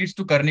bilirubin, it leads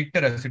to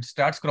kernicterus. It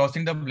starts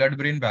crossing the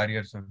blood-brain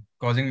barrier, sir,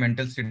 causing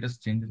mental status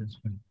changes as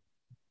well.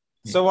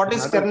 So what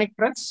is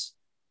kernicterus?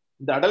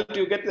 The adult,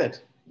 you get that?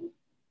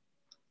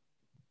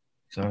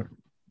 Sir,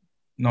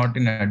 not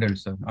in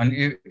adults, sir. And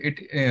it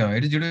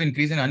is due to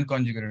increase in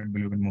unconjugated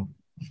bilirubin more.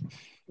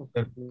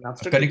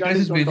 Kernicterus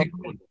is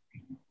basically...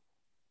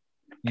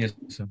 Yes,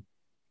 sir.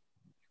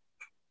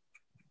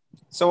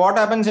 So what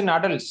happens in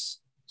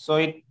adults? So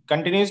it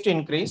continues to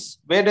increase.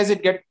 Where does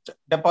it get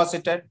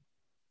deposited?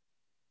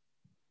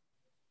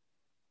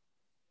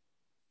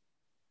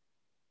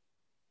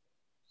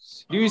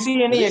 Do you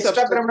see any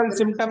extrapyramidal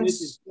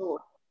symptoms?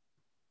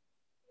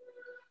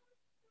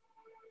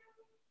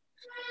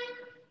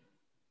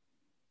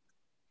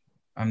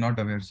 I'm not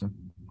aware, sir.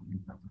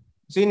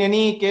 Seen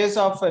any case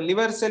of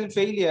liver cell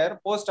failure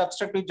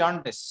post-obstructive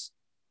jaundice,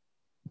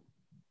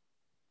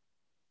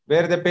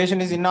 where the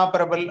patient is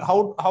inoperable?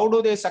 How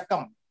do they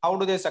succumb? How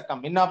do they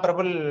succumb?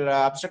 Inoperable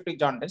obstructive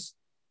jaundice.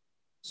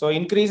 So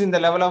increase in the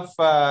level of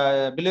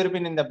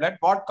bilirubin in the blood.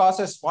 What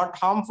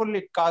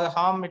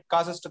harm it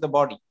causes to the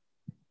body?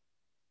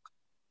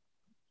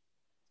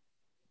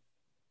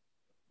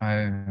 I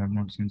have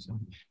not seen, sir.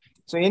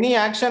 So any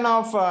action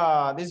of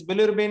this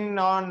bilirubin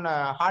on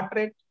heart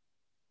rate?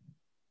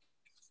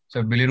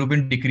 So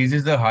bilirubin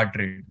decreases the heart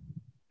rate.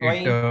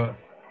 Why?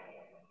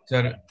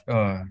 Sir,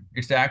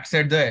 it acts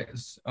at the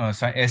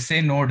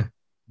SA node,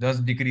 thus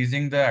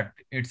decreasing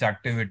its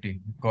activity,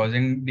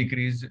 causing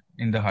decrease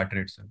in the heart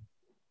rate, sir.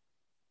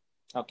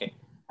 Okay.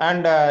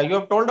 And you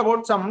have told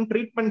about some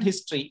treatment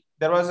history.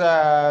 There was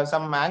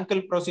some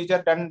ankle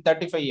procedure done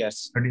 35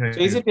 years. 35 so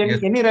is it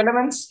any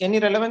relevance? Any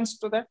relevance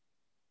to that?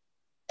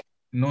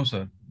 No,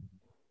 sir.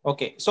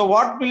 Okay. So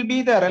what will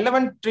be the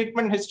relevant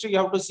treatment history you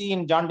have to see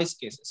in jaundice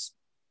cases?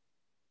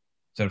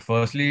 Sir,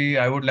 firstly,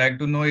 I would like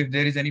to know if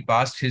there is any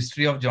past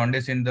history of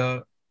jaundice in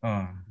the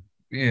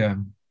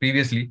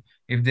previously,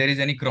 if there is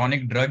any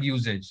chronic drug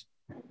usage.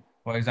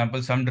 For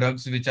example, some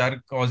drugs which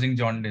are causing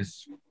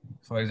jaundice.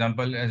 For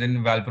example, as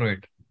in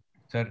valproate,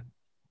 sir.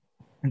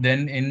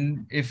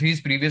 Then if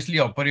he's previously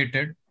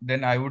operated,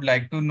 then I would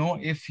like to know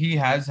if he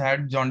has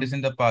had jaundice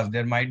in the past.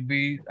 There might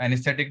be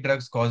anesthetic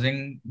drugs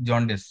causing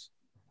jaundice,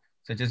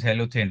 such as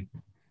halothane.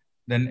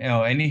 Then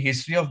any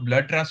history of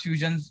blood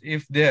transfusions,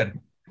 if there,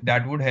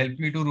 that would help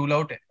me to rule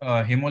out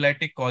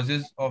hemolytic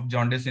causes of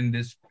jaundice in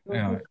this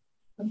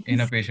in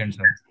a patient,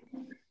 sir.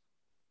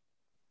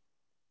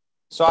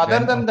 So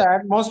other than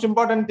that, most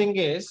important thing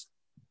is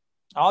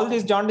all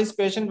these jaundice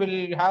patients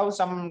will have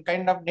some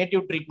kind of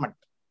native treatment.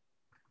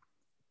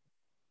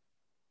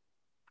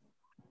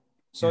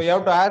 So yes, you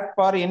have to ask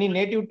for any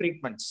native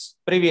treatments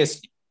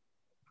previously.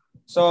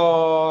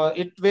 So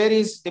it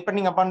varies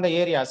depending upon the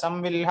area.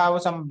 Some will have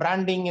some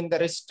branding in the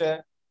wrist,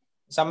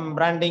 some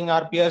branding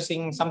or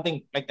piercing,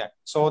 something like that.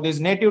 So this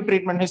native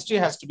treatment history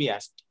has to be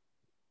asked.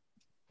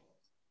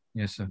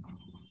 Yes, sir.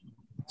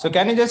 So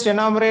can you just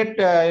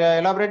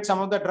elaborate some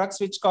of the drugs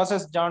which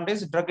causes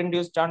jaundice,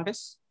 drug-induced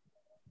jaundice?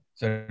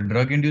 So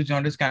drug-induced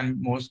jaundice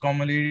can most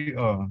commonly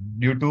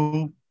due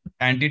to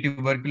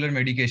anti-tubercular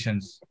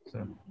medications.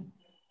 So,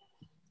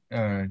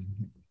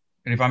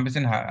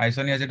 rifampicin,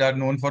 isoniazid are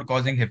known for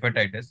causing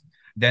hepatitis.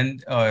 Then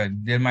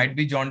there might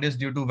be jaundice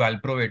due to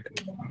valproate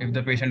if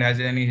the patient has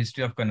any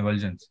history of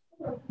convulsions.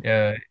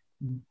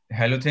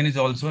 Halothane is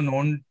also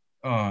known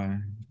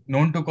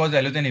to cause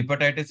halothane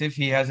hepatitis if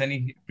he has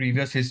any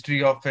previous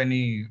history of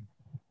any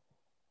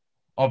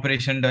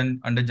operation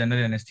done under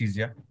general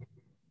anesthesia.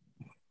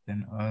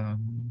 Then,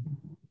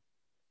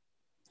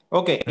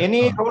 okay.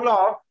 Any role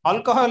of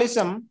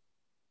alcoholism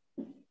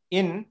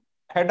in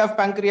head of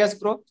pancreas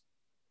growth?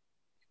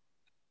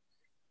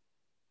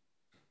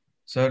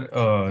 Sir,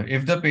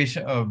 if the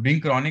patient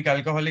being chronic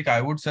alcoholic, I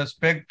would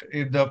suspect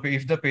if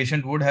the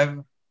patient would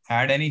have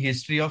had any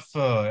history of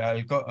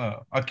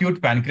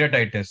acute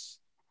pancreatitis,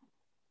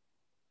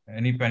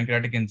 any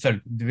pancreatic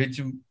insult,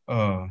 which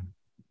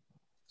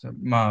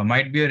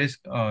might be a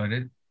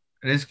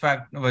risk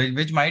factor,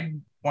 which might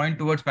point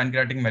towards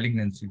pancreatic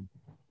malignancy.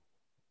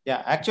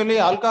 Yeah, actually,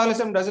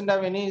 alcoholism doesn't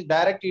have any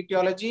direct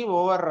etiology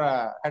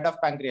over head of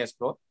pancreas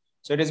growth.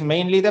 So it is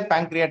mainly the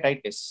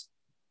pancreatitis.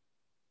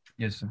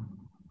 Yes, sir.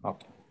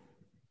 Okay.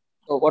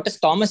 So what is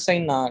Thomas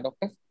sign,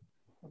 doctor?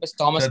 What is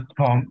Thomas? Sir,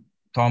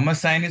 Thomas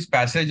sign is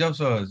passage of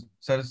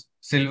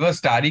silver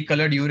starry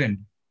colored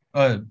urine,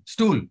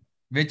 stool,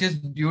 which is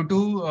due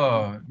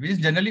to which is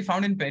generally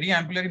found in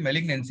periampullary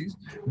malignancies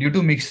due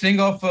to mixing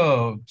of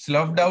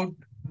sloughed out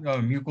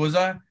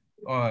mucosa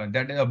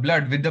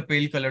blood with the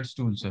pale colored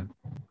stool, sir.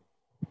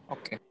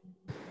 Okay.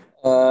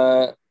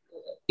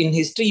 In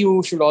history,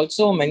 you should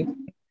also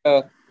mention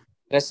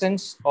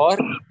presence or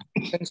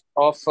absence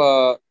of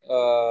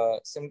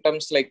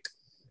symptoms like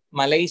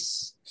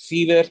malaise,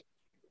 fever,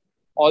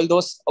 all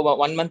those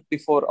 1 month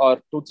before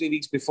or 2-3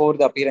 weeks before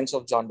the appearance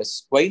of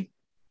jaundice. Why?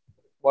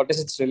 What is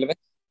its relevance?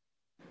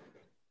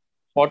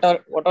 What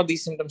are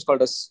these symptoms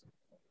called as?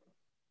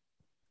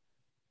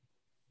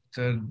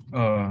 Sir,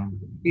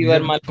 fever,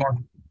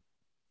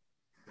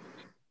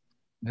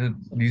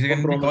 these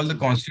can be called the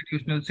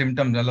constitutional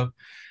symptoms.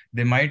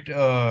 They might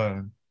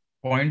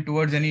point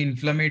towards any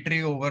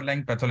inflammatory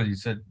overlying pathology,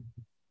 sir.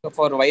 So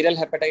for viral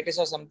hepatitis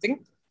or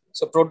something,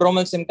 so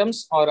prodromal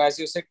symptoms, or as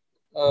you said,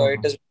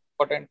 it is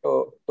important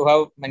to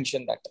have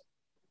mentioned that.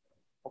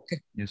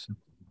 Okay. Yes, sir.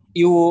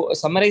 You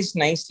summarized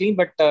nicely,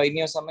 but in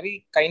your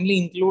summary, kindly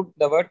include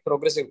the word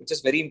progressive, which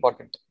is very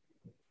important.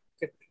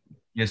 Okay.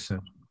 Yes, sir.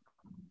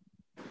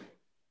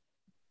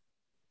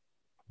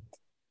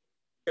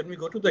 Can we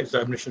go to the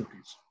examination,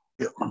 please?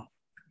 Yeah.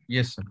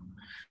 Yes, sir.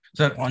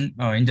 Sir,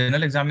 in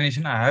general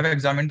examination, I have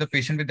examined the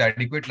patient with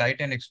adequate light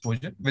and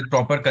exposure with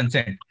proper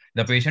consent.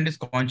 The patient is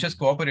conscious,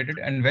 cooperated,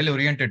 and well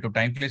oriented to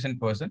time, place, and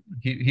person.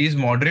 He is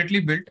moderately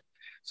built.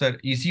 Sir,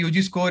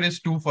 ECUG score is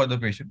 2 for the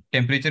patient.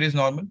 Temperature is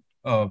normal.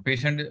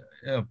 Patient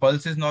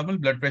pulse is normal.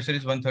 Blood pressure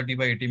is 130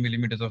 by 80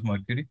 millimeters of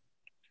mercury.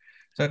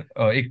 Sir,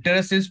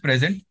 icterus is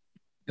present,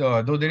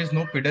 though there is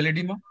no pedal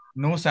edema,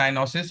 no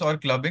cyanosis or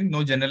clubbing,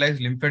 no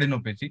generalized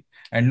lymphadenopathy,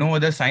 and no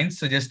other signs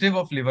suggestive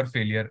of liver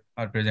failure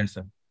are present,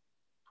 sir.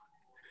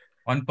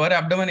 On per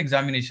abdomen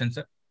examination,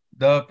 sir,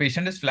 the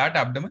patient is flat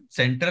abdomen,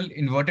 central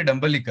inverted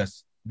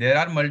umbilicus. There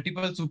are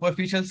multiple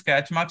superficial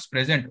scratch marks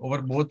present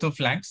over both the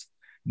flanks.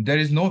 There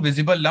is no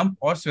visible lump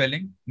or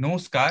swelling, no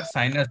scar,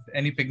 sinus,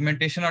 any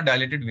pigmentation or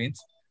dilated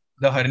veins.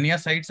 The hernia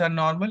sites are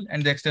normal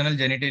and the external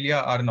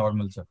genitalia are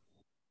normal, sir.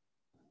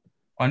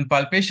 On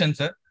palpation,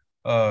 sir,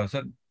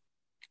 the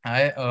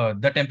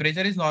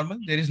temperature is normal.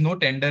 There is no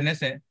tenderness.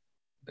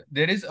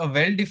 There is a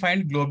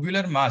well-defined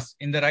globular mass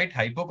in the right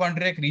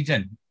hypochondriac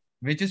region,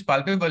 which is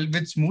palpable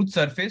with smooth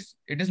surface.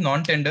 It is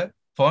non-tender,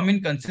 firm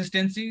in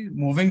consistency,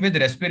 moving with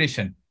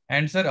respiration.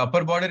 And sir,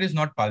 upper border is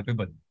not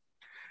palpable.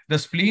 The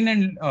spleen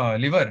and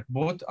liver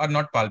both are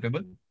not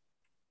palpable.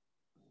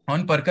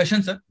 On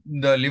percussion, sir,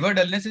 the liver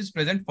dullness is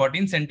present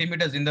 14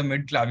 centimeters in the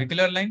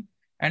mid-clavicular line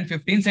and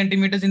 15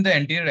 centimeters in the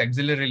anterior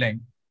axillary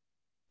line.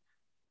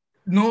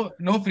 No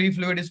free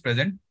fluid is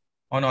present.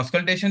 On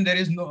auscultation, there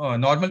is no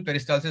normal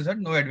peristalsis, sir.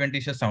 No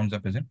adventitious sounds are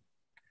present.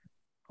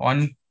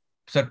 On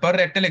per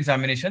rectal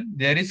examination,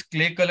 there is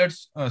clay-colored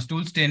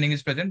stool staining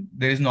is present.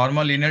 There is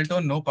normal renal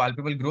tone, no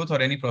palpable growth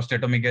or any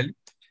prostatomegaly.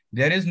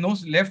 There is no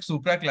left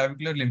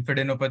supraclavicular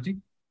lymphadenopathy.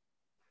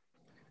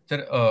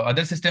 Sir,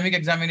 other systemic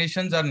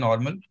examinations are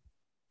normal.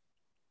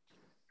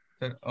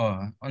 Sir,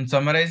 on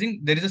summarizing,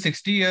 there is a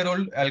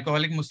 60-year-old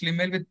alcoholic Muslim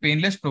male with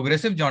painless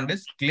progressive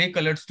jaundice,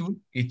 clay-colored stool,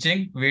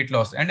 itching, weight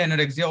loss, and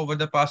anorexia over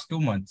the past 2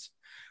 months.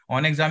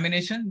 On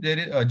examination, there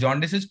is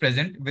jaundice is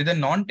present with a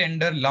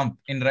non-tender lump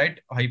in right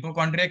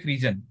hypochondriac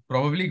region,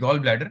 probably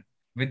gallbladder,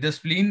 with the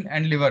spleen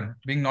and liver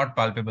being not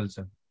palpable,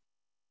 sir.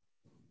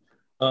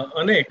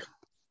 Anik,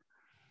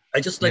 I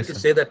just like to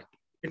say that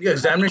in your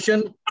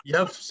examination, you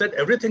have said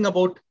everything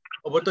about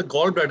the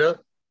gallbladder.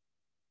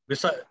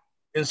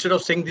 Instead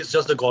of saying this is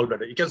just the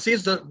gallbladder, you can see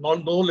it's the no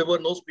liver,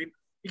 no spleen.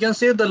 You can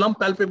say the lump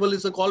palpable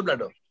is the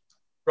gallbladder,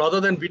 rather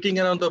than beating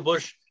around the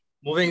bush,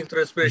 moving with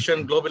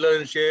respiration, globular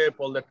in shape,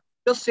 all that.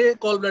 Just say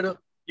gallbladder.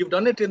 You've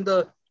done it in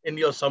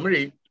your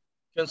summary. You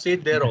can say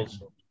it there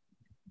also.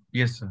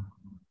 Yes, sir.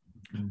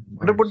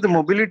 What about the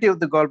mobility of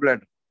the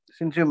gallbladder?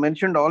 Since you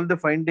mentioned all the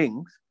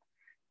findings,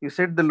 you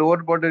said the lower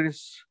border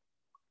is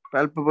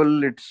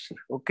palpable, it's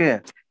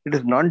okay. It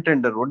is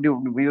non-tender.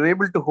 We are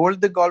able to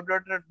hold the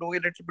gallbladder and know a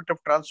little bit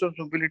of transverse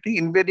mobility.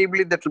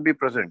 Invariably, that will be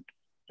present,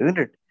 isn't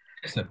it?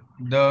 Yes, sir.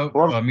 The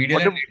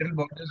medial and lateral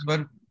borders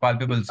were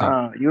palpable,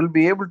 sir. You will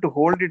be able to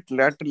hold it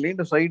laterally,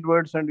 the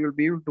sidewards, and you will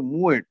be able to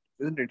move it,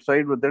 isn't it?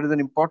 Sideways. That is an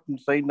important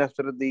sign as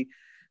far as the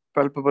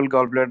palpable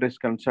gallbladder is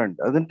concerned.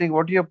 Other thing,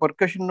 what your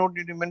percussion note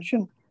did you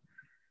mention?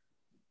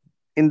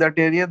 In that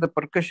area, the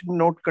percussion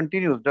note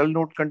continues, dull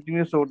note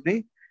continues over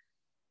the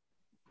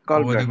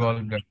gallbladder. Over the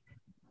gallbladder.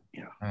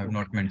 Yeah. I have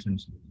not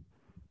mentioned.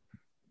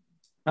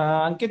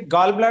 Ankit,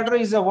 gallbladder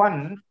is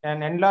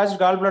an enlarged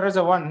gallbladder is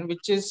one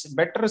which is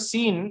better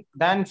seen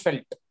than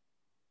felt.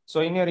 So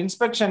in your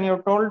inspection, you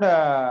told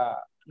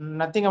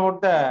nothing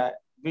about the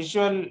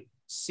visual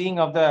seeing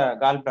of the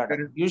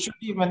gallbladder.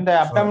 Usually when the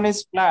abdomen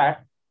is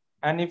flat,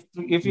 and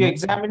if you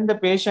examine the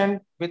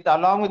patient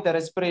along with the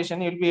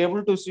respiration, you'll be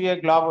able to see a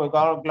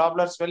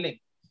globular swelling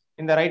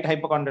in the right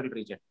hypochondrial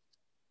region.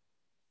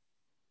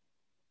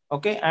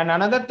 Okay, and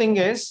another thing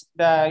is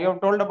you have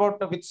told about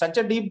with such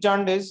a deep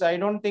jaundice, I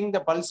don't think the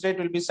pulse rate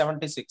will be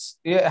 76.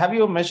 Have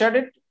you measured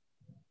it?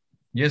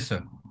 Yes,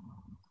 sir.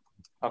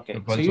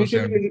 Okay, so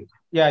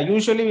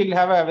usually we'll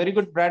have a very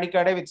good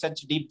bradycardia with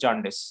such deep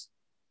jaundice.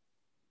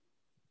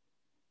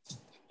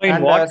 So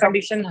in what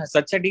condition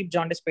such a deep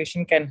jaundice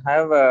patient can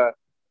have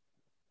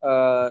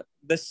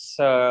this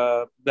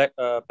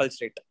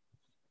pulse rate?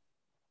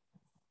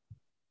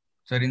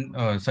 Sir,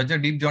 in such a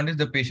deep jaundice,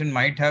 the patient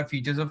might have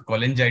features of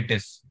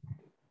cholangitis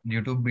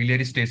due to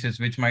biliary stasis,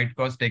 which might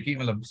cause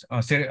relative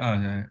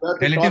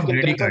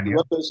bradycardia.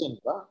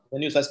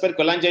 When you suspect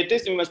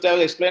cholangitis, you must have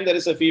explained there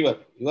is a fever.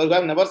 You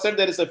have never said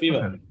there is a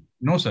fever.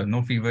 No, sir.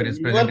 No fever is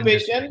present. Your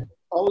patient,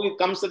 how it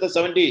comes to the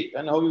 70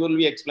 and how will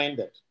we explain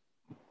that?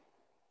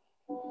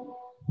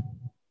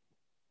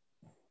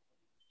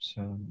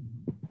 So,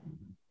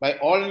 by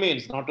all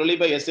means, not only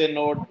by SA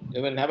node,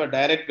 you will have a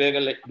direct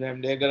vagal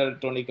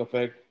electronic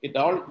effect. It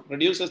all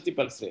reduces the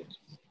pulse rate.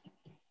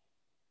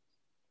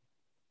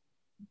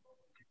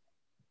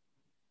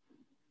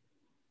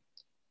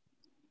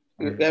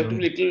 You have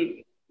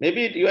to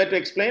maybe you have to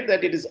explain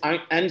that it is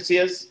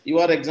anxious. You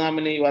are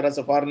examining, you are as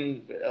a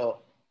foreign,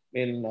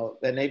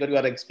 the neighbor you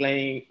are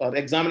explaining or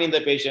examining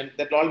the patient.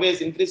 That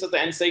always increases the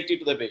anxiety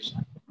to the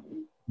patient.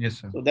 Yes,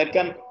 sir. So that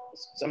can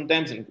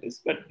sometimes increase,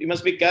 but you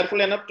must be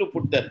careful enough to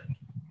put that.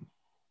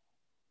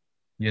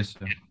 Yes,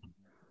 sir.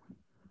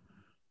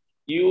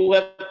 You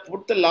have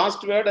put the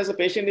last word as a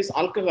patient is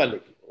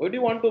alcoholic. Why do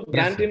you want to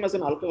brand him as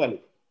an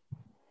alcoholic?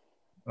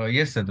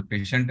 Yes, sir. The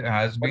patient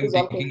has been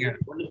taking.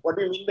 What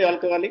do you mean by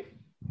alcoholic?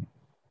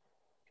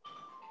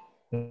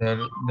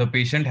 The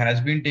patient has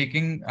been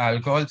taking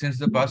alcohol since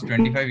the past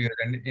 25 years.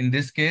 And in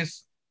this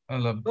case,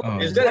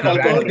 Is there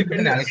alcohol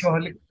dependence?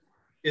 alcoholic.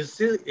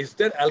 Is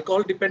there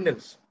alcohol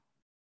dependence?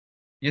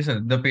 Yes, sir.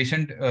 The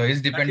patient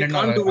is dependent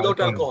on can't do without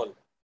alcohol.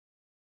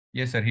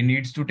 Yes, sir. He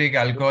needs to take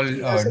alcohol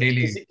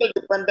daily. Physical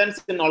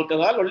dependence in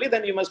alcohol, only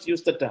then you must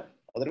use the term.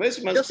 Otherwise,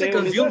 you must Just say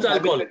consumes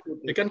alcohol.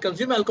 You can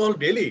consume alcohol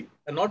daily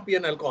and not be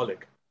an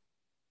alcoholic.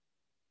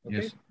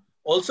 Okay? Yes.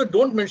 Also,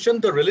 don't mention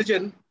the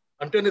religion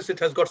until it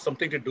has got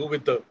something to do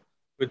with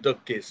the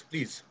case,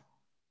 please.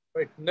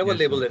 Right? Never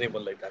label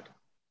anyone like that.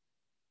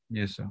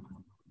 Yes, sir.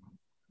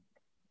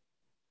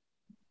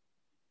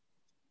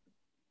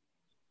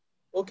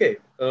 Okay.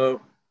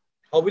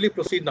 How will you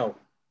proceed now?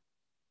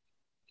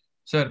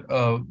 Sir,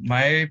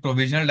 my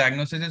provisional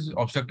diagnosis is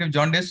obstructive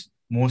jaundice,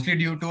 mostly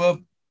due to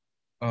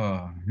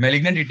a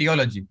malignant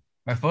etiology.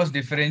 My first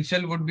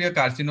differential would be a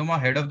carcinoma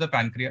head of the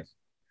pancreas,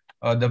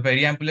 the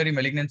periampullary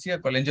malignancy, a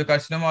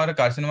cholangiocarcinoma, or a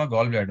carcinoma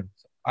gallbladder.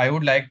 I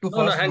would like to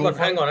first hang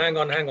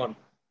on.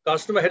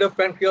 Carcinoma head of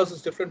pancreas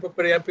is different from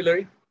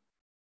periampullary?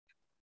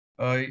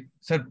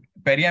 Sir,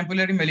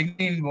 periampullary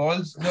malignancy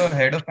involves the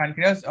head of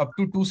pancreas up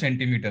to 2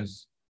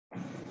 centimeters.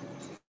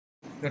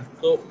 Sir,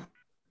 so,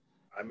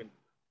 I mean,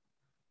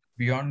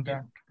 beyond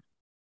that.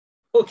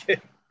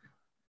 Okay.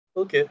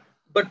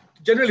 But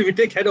generally, we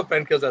take head of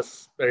pancreas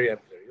as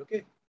periampullary.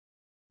 Okay.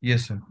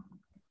 Yes, sir.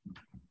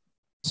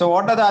 So,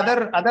 what are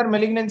the other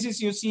malignancies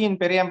you see in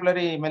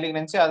periampullary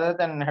malignancy other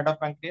than head of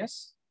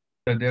pancreas?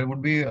 There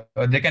would be,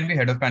 there can be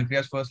head of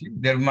pancreas firstly.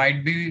 There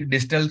might be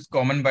distal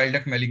common bile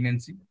duct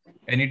malignancy.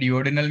 Any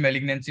duodenal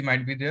malignancy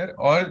might be there,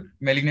 or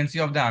malignancy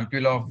of the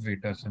ampulla of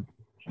Vater. Sir.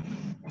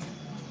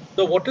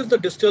 So, what is the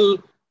distal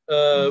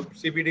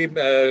CBD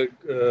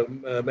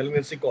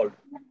malignancy called?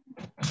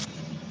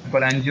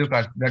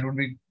 Cholangiocarcinoma. That would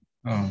be.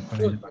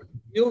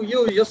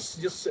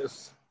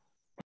 Yes.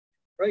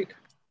 Right.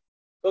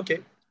 Okay.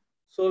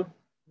 So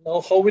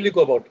now, how will you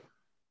go about it?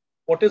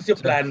 What is your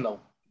plan now?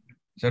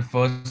 Sir,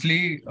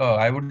 firstly,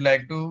 I would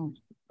like to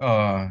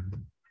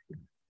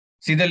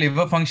see the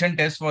liver function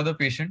test for the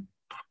patient.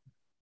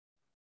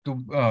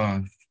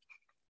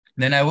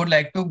 Then I would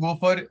like to go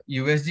for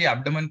USG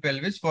abdomen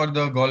pelvis for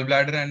the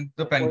gallbladder and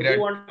the pancreatic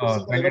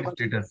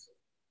status.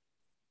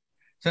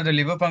 So the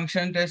liver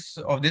function tests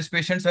of this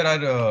patient, sir,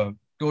 are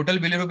total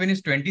bilirubin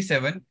is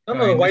 27.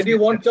 No. Why do you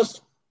want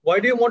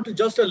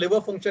just a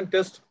liver function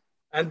test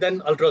and then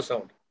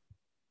ultrasound?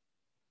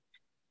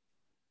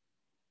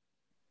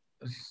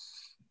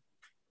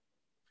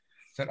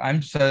 Sir,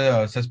 I'm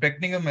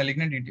suspecting a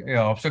malignant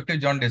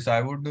obstructive jaundice.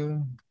 I would.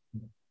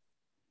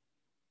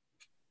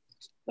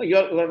 You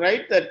are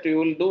right that you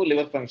will do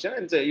liver function,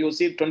 and you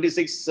see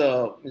 26.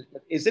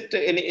 Is it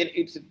any?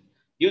 It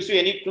gives you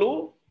any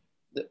clue?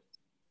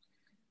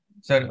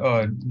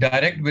 Sir,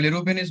 direct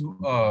bilirubin is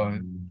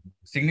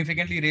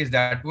significantly raised.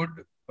 That would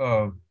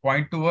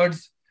point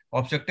towards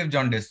obstructive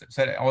jaundice.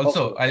 Sir,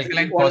 also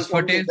alkaline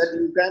phosphatase.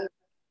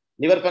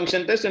 Liver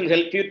function test will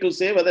help you to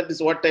say whether it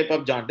is what type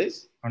of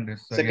jaundice.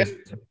 Second, yes,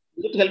 it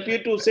will help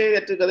you to say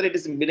that whether it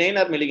is benign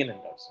or malignant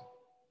also.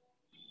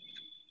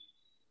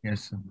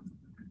 Yes, sir.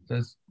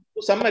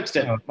 To some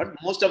extent, but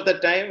most of the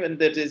time when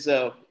there is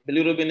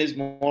bilirubin is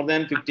more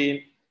than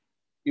 15,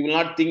 you will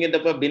not think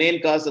of a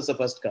benign cause as a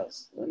first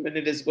cause. When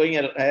it is going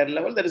at a higher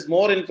level, there is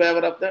more in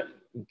favor of the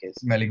case.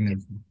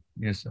 Malignancy.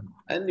 Yes, sir.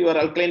 And your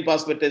alkaline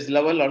phosphatase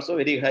level also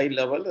very high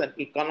level, that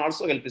can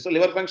also help you. So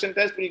liver function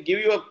test will give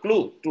you a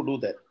clue to do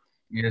that.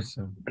 Yes,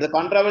 sir. But the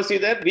controversy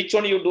there, which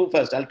one you do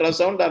first,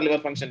 ultrasound or liver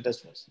function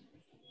test first?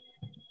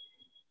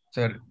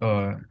 Sir,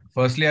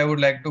 firstly, I would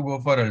like to go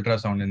for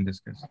ultrasound in this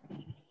case.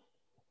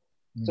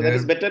 So that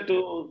is better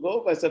to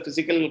go as a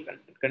physical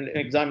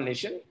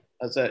examination,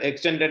 as an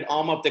extended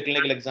arm of the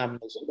clinical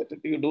examination. But if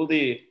you do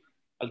the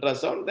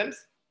ultrasound, then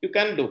you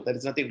can do. There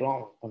is nothing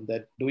wrong on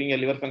that. Doing a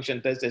liver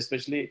function test,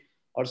 especially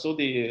also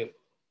the.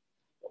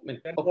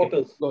 Go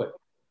ahead.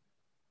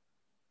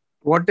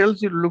 What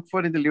else you look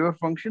for in the liver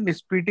function?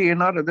 Is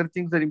PT-NR, other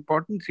things are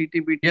important?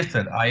 CTBT? Yes,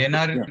 sir.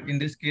 INR in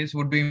this case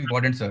would be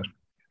important, sir,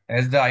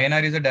 as the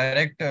INR is a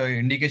direct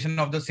indication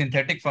of the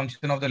synthetic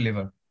function of the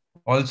liver.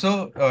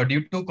 Also,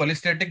 due to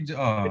cholestatic,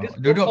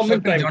 due to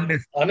obstructive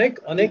jaundice. Anik,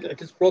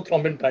 it is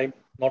prothrombin time,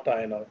 not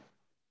INR.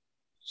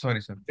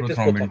 Sorry, sir.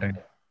 Prothrombin time.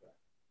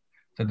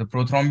 So the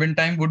prothrombin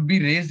time would be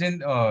raised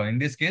in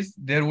this case.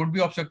 There would be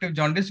obstructive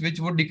jaundice, which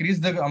would decrease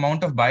the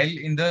amount of bile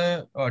in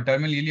the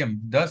terminal ileum,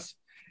 thus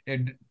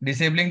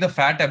disabling the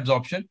fat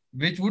absorption,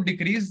 which would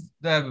decrease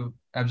the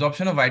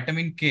absorption of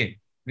vitamin K,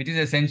 which is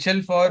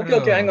essential for.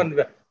 Okay, hang on.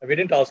 We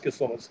didn't ask you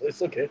so much. So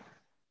it's okay.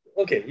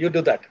 Okay, you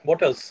do that.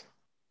 What else?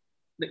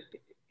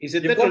 Is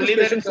it that only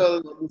that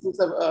this is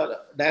a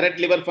direct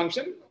liver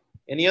function?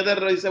 Any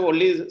other is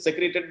only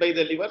secreted by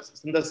the liver,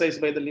 synthesized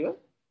by the liver?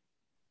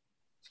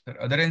 Sir,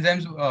 other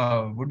enzymes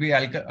would be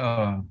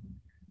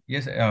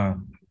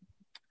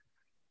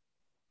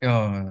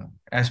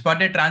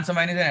aspartate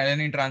transaminase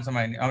and alanine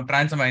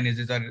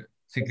transaminases are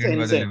secreted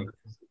by the liver.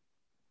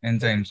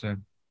 Enzymes, sir.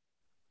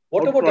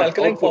 What about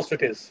alkaline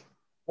phosphatase?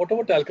 What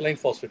about alkaline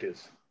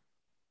phosphatase?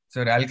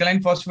 Sir,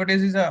 alkaline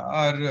phosphatases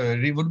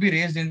would be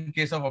raised in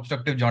case of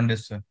obstructive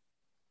jaundice, sir.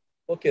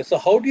 Okay, so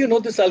how do you know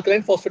this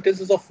alkaline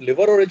phosphatase is of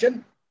liver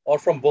origin or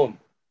from bone?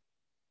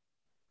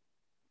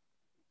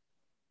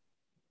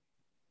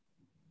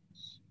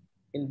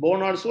 In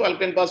bone also,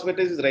 alkaline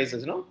phosphatase is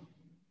rises, no?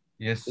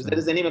 Yes. If there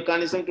is any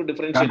mechanism to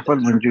differentiate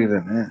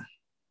that.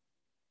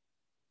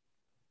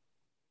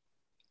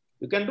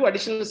 You can do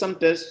additional some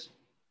tests.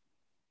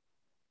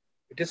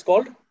 It is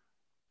called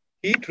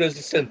heat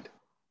resistant.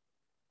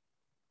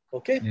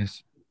 Okay?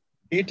 Yes.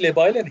 Heat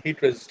labile and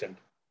heat resistant.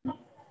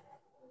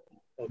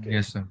 Okay.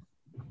 Yes, sir.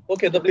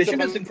 Okay, the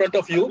patient is in front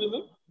of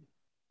you.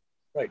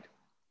 Right.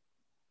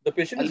 The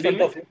patient is in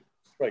front of you.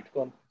 Right,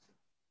 go on.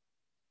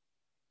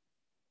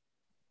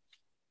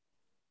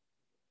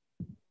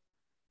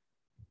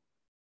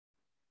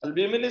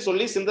 Albumin is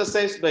only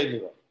synthesized by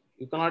liver.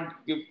 You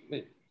cannot give.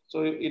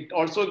 So it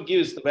also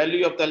gives the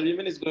value of the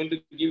albumin is going to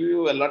give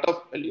you a lot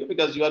of value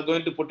because you are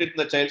going to put it in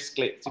the child's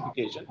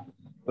classification.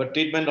 But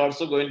treatment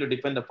also going to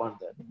depend upon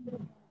that.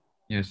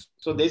 Yes.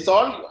 So this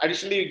all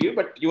additionally you give,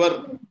 but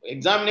your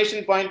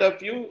examination point of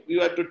view, you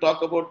have to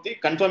talk about the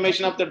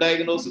confirmation of the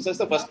diagnosis as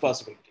the first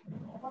possibility.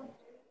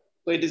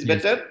 So it is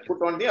better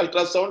put on the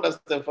ultrasound as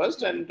the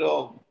first and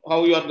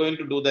how you are going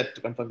to do that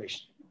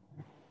confirmation.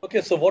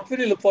 Okay, so what will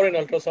you look for in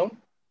ultrasound?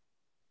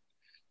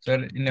 Sir,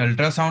 in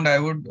ultrasound, I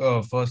would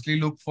firstly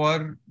look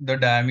for the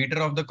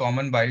diameter of the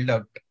common bile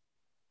duct.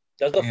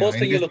 That's the first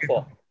thing you look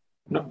for.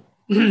 No.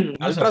 No,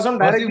 Ultrasound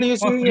directly you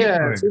see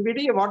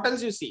CBD. What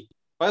else you see?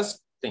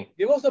 First thing.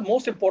 Give us the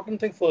most important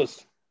thing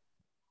first.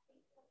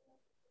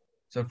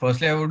 So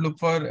firstly, I would look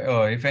for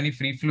if any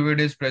free fluid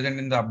is present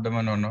in the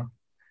abdomen or not.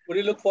 Would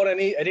you look for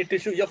any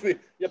tissue?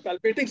 You're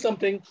palpating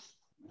something.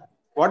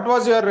 What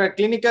was your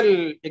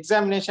clinical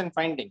examination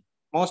finding?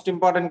 Most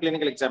important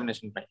clinical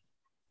examination finding?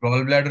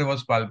 Gallbladder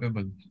was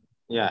palpable.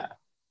 Yeah.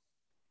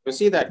 You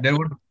see that? There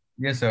would,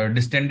 yes, sir,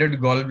 distended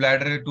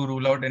gallbladder to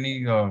rule out any,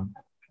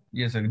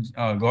 yes, sir,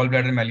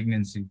 gallbladder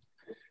malignancy.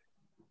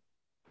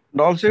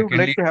 And also, you would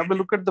like to have a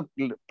look at the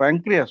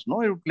pancreas,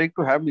 no? You would like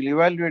to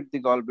evaluate the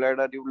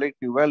gallbladder. You would like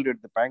to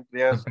evaluate the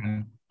pancreas.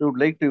 You would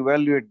like to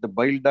evaluate the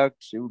bile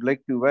ducts. You would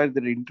like to evaluate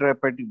the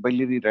intrahepatic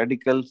biliary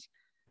radicals.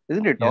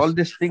 Isn't it? Yes. All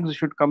these things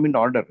should come in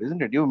order,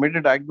 isn't it? You made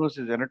a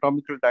diagnosis,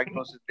 anatomical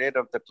diagnosis there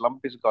of that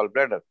lump is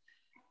gallbladder.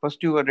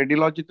 First, you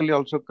radiologically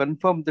also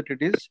confirm that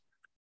it is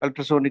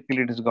ultrasonically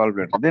it is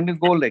gallbladder. Then you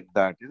go like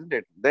that, isn't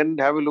it? Then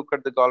have a look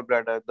at the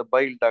gallbladder, the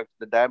bile ducts,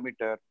 the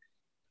diameter,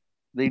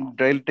 the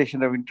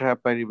dilatation of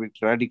intrahepatic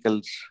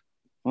radicals.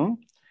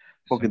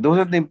 Okay, those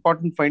are the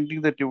important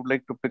findings that you would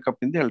like to pick up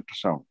in the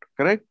ultrasound,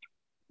 correct?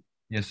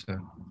 Yes,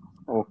 sir.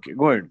 Okay,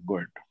 go ahead.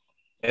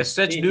 As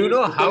such, do you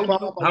know how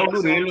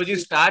do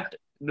radiologists start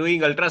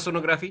doing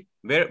ultrasonography?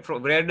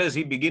 Where does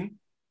he begin?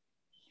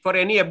 For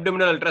any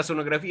abdominal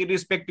ultrasonography,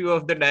 irrespective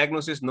of the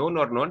diagnosis known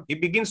or not, he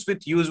begins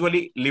with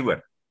usually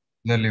liver.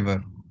 The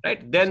liver.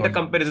 Right? Then the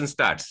comparison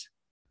starts.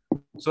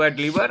 So at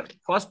liver,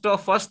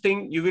 first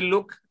thing you will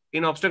look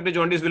in obstructive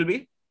jaundice will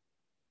be,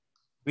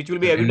 which will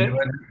be evident?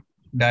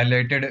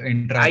 Dilated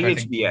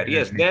intrahepatic. IHBR,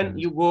 yes. Then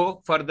you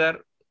go further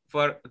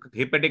for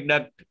hepatic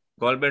duct,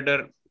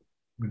 gallbladder,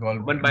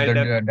 common bile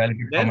duct.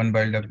 Common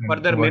bile duct.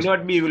 Further may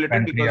not be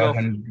evaluated because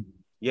of,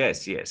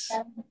 yes.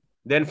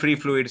 Then free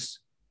fluids,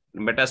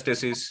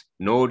 metastasis,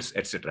 nodes,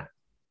 etc.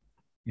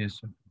 Yes,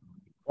 sir.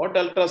 What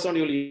ultrasound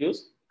you will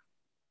use?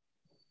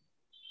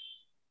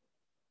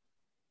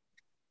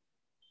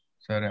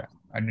 Sir,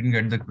 I didn't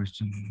get the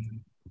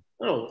question.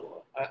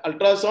 No,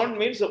 ultrasound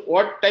means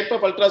what type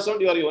of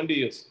ultrasound you are going to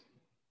use?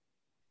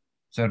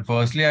 Sir,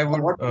 firstly, I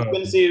would... What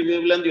frequency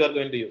wavelength you are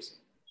going to use?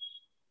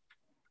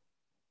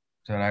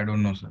 Sir, I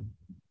don't know, sir.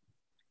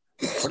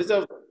 What is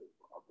the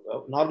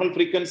normal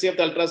frequency of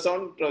the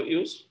ultrasound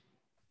used?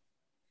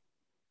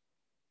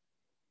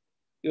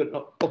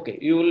 Okay,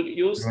 you will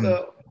use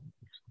the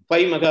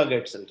 5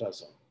 megahertz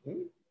ultrasound.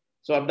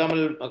 So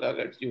abdominal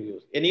megahertz you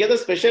use. Any other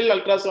special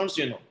ultrasounds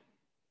you know?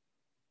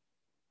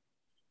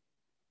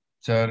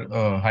 Sir,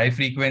 high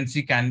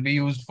frequency can be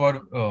used for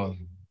Dopplers.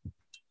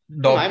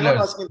 No, I'm not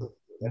asking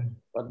this.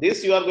 For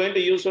this, you are going to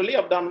use only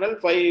abdominal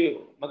 5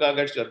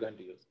 megahertz you are going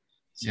to use.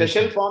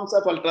 Special forms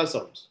of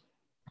ultrasounds.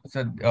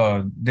 Sir,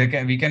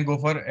 we can go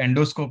for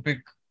endoscopic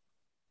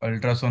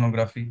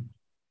ultrasonography.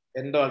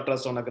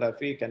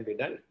 Endo-ultrasonography can be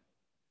done.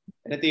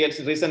 Anything else?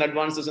 Recent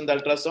advances in the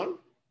ultrasound?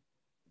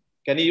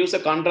 Can you use a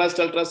contrast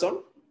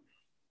ultrasound?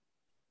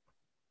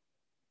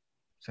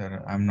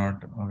 Sir, I'm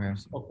not aware.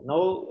 Okay.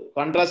 Now,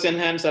 contrast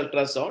enhanced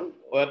ultrasound,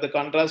 where the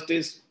contrast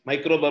is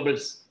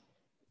microbubbles,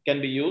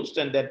 can be used,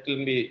 and that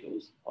will be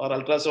used. Or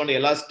ultrasound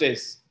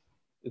elastase.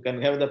 You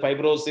can have the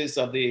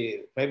fibrosis or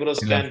the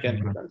fibroscan can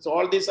be done. So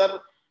all these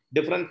are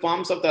different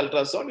forms of the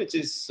ultrasound, which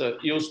is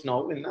used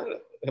now in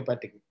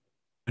hepatic.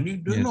 And you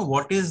do know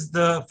what is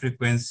the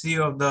frequency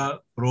of the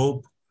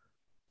probe,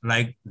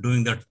 like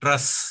doing the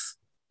truss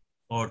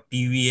or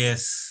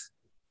TVS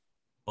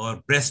or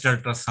breast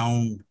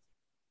ultrasound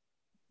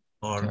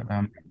or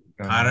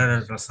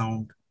thyroid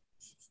ultrasound?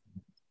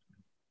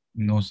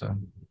 No, sir.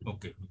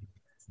 Okay.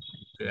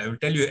 Okay, I will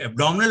tell you,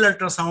 abdominal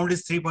ultrasound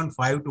is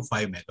 3.5 to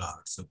 5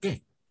 megahertz.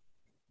 Okay.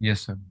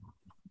 Yes, sir.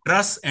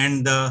 TRUS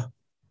and the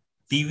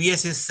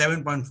TVS is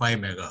 7.5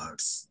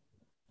 megahertz.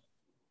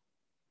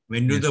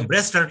 When you do the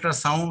breast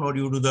ultrasound or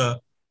you do the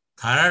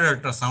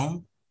thyroid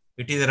ultrasound,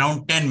 it is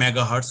around 10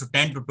 megahertz, so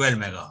 10 to 12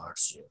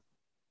 megahertz.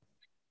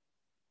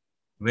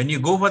 When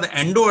you go for the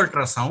endo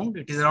ultrasound,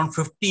 it is around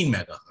 15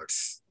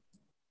 megahertz.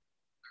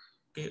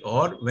 Okay,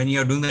 or when you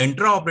are doing the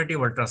intraoperative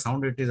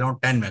ultrasound, it is around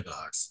 10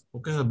 megahertz.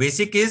 Okay, so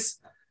basic is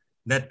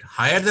that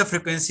higher the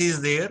frequency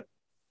is there,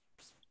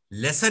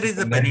 lesser is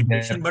the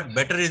penetration, but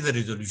better is the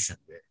resolution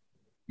there.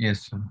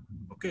 Yes, sir.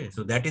 Okay,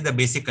 so that is the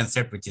basic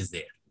concept which is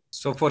there.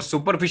 So for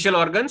superficial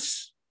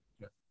organs,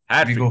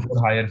 we go for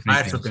higher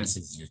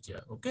frequencies.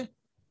 Yeah. Okay.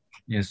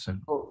 Yes, sir.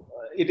 So,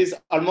 it is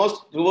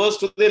almost reverse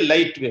to the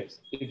light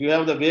waves. If you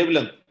have the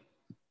wavelength,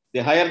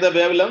 the higher the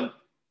wavelength,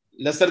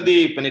 lesser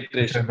the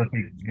penetration.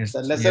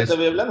 The lesser the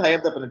wavelength,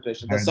 higher the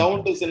penetration. The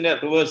sound is in a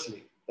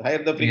reversely. The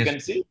higher the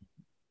frequency,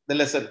 the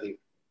lesser the.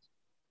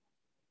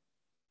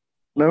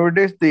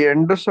 Nowadays, the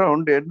endo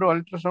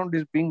ultrasound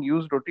is being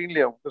used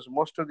routinely because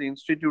most of the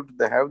institutes,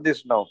 they have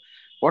this now.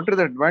 What are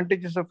the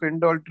advantages of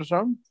endo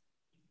ultrasound?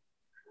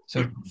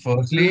 So,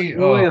 firstly,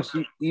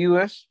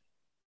 US.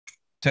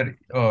 Sir,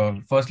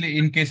 firstly,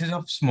 in cases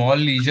of small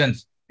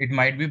lesions, it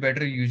might be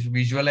better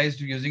visualized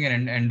using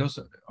an endo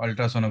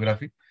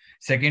ultrasonography.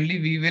 Secondly,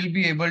 we will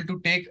be able to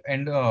take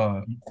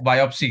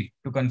biopsy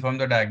to confirm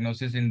the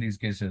diagnosis in these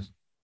cases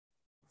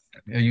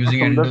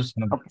using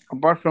endosonography.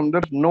 Apart from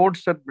that,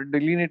 nodes are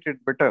delineated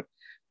better.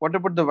 What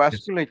about the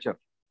vasculature?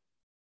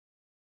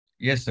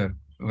 Yes, sir.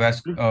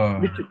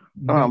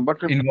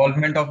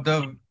 Involvement of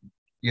the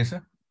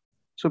sir.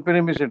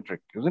 Superhemicentric,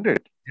 isn't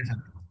it? Yes, sir.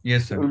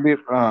 Yes, sir. Will be,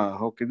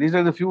 okay. These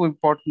are the few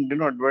important,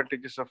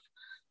 advantages of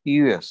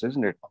EUS,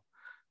 isn't it?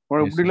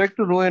 Well, would you like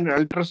to know an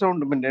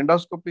ultrasound,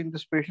 endoscopy in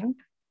this patient?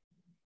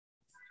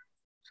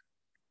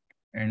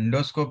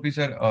 Endoscopy,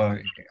 sir.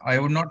 I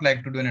would not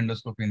like to do an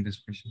endoscopy in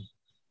this patient.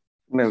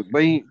 No,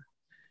 by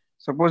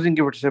supposing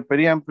if it's a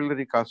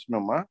periampullary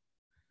carcinoma.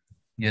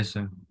 Yes,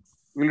 sir.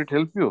 Will it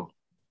help you?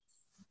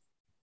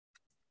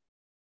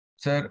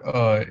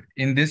 Sir,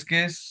 in this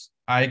case,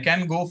 I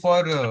can go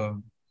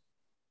for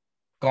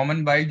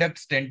common bile duct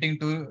stenting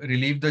to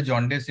relieve the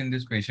jaundice in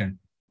this patient.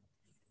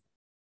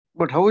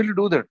 But how will you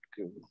do that?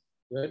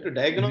 You have to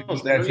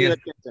diagnose. You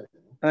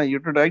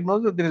have to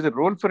diagnose that there is a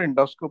role for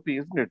endoscopy,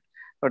 isn't it?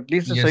 At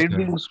least a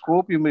side-beam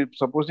scope,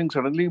 supposing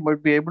suddenly you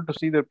might be able to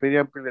see the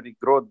periampullary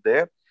growth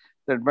there.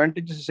 The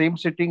advantage is the same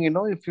setting,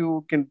 if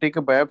you can take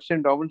a biopsy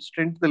and down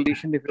stent the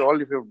lesion if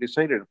you have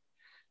decided,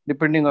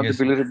 depending on the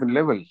bilirubin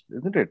level,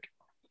 isn't it?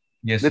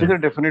 Yes, there is a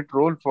definite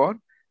role for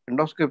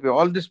endoscopy.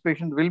 All these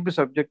patients will be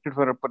subjected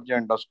for upper GI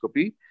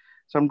endoscopy.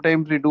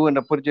 Sometimes we do an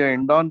upper GI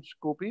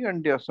endoscopy,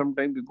 and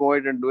sometimes we go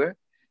ahead and do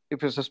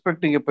if you're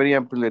suspecting a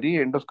periampullary,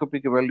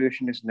 endoscopic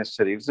evaluation is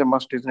necessary. It's a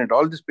must, isn't it?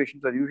 All these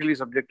patients are usually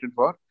subjected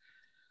for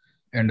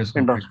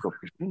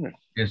endoscopy.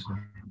 Yes, sir.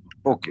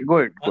 Okay, go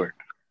ahead.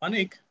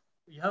 Anik,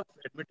 you have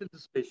admitted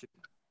this patient,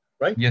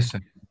 right? Yes, sir.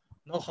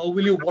 Now, how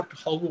will you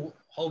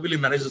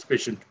manage this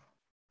patient?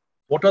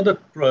 What are the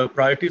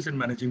priorities in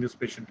managing this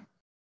patient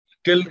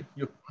till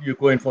you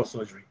go in for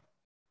surgery?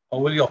 How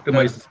will you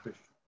optimize this patient?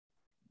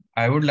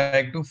 I would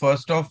like to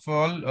first of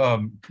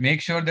all make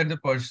sure that the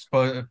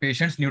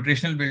patient's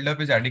nutritional buildup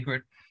is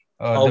adequate.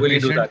 How will you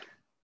do that?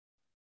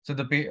 So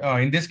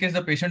in this case,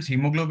 the patient's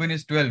hemoglobin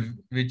is 12,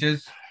 which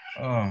is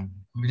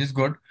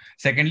good.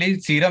 Secondly,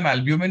 serum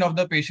albumin of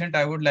the patient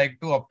I would like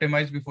to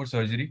optimize before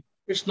surgery.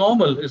 It's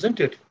normal, isn't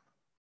it?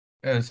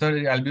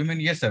 Sir, albumin,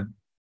 yes, sir.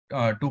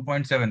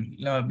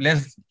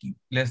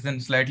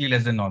 2.7, slightly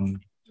less than normal.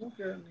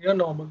 Okay, yeah,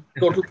 normal.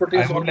 Total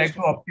protein. I would like to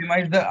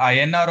optimize the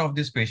INR of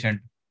this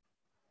patient.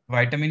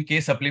 Vitamin K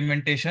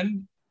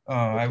supplementation,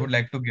 I would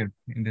like to give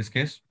in this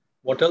case.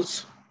 What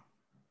else?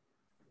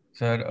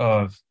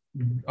 Sir,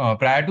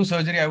 prior to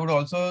surgery, I would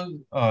also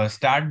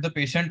start the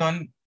patient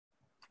on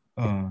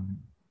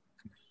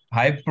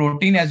high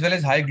protein as well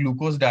as high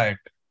glucose diet.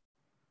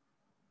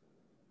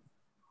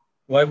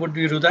 Why would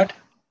you do that?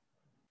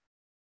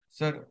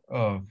 Sir,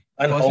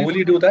 and how will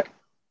you do that?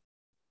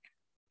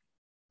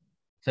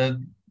 Sir,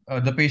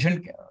 the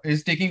patient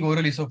is taking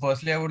orally. So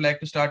firstly, I would like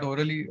to start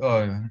orally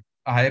a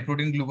high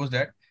protein glucose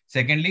diet.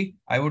 Secondly,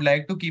 I would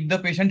like to keep the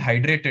patient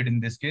hydrated in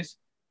this case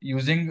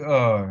using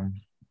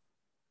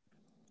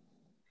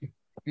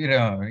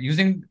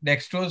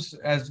dextrose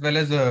as well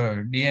as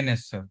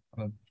DNS,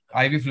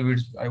 IV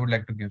fluids. I would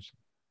like to give.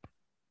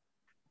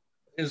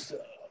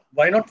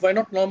 Why not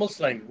normal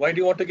saline? Why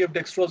do you want to give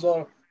dextrose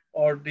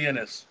or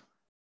DNS?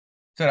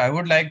 Sir, I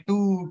would like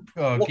to.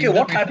 Okay,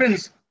 what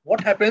happens?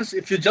 What happens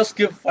if you just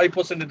give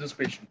 5% in this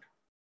patient?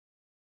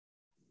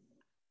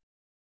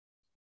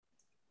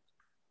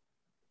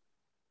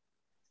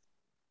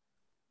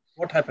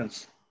 What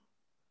happens?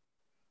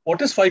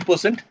 What is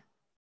 5%?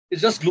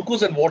 It's just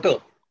glucose and water.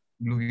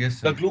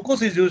 Yes, sir. The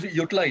glucose is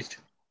utilized.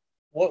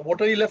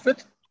 What are you left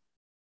with?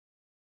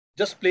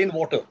 Just plain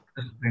water.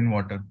 Just plain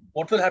water.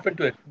 What will happen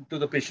to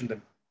the patient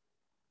then?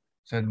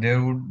 So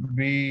there would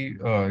be,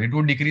 it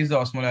would decrease the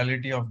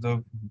osmolality of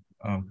the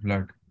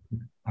blood.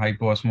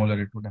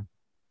 Hypoosmolar it would have.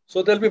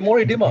 So there'll be more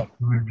edema.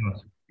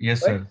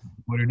 Yes, right? sir.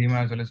 More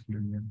edema as well as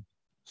fluid.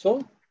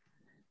 So?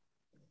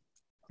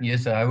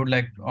 Yes, sir. I would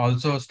like to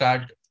also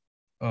start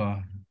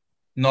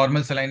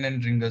normal saline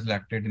and Ringer's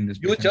lactate in this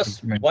You patient.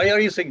 just, why are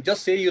you saying,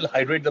 just say you'll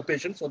hydrate the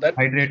patient so that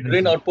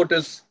urine output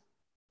is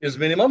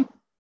minimum?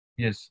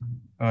 Yes.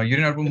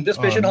 Urine output. In this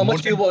patient, how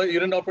much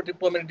urine output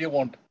per minute do you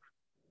want?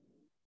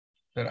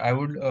 Sir, I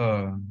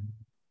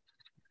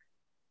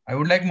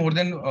would like more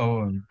than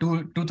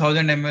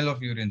 2,000 ml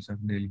of urine, sir,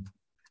 daily.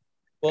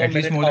 Per At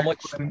minute,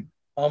 least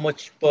how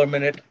much per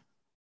minute?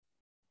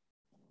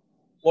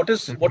 What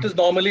is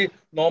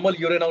normal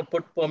urine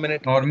output per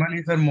minute?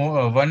 Normally, sir,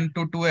 1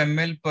 to 2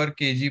 ml per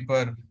kg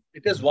per.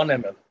 It is 1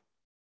 ml.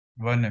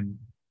 1 ml.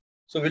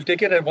 So we'll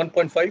take it at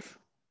 1.5,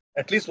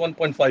 at least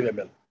 1.5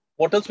 ml.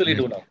 What else will you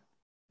do now?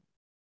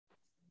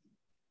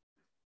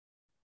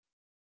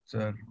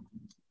 Sir.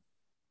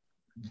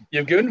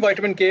 You've given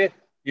vitamin K,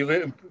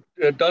 you've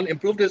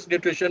improved his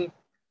nutrition,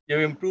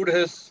 you've improved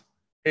his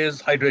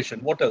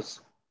hydration. What else?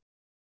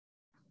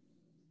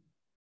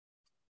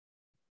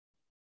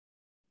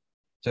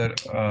 Sir,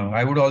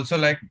 I would also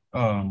like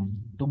to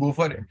go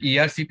for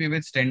ERCP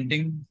with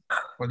stenting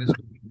for this.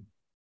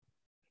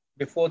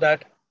 Before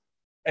that,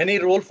 any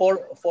role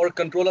for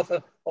control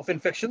of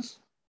infections?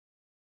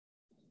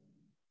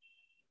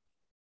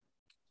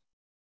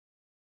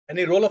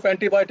 Any role of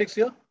antibiotics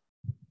here?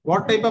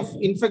 What type of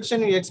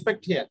infection you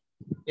expect here?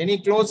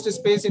 Any closed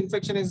space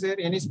infection is there?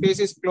 Any space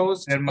is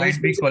closed? There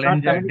might be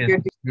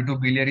cholangitis due to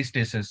biliary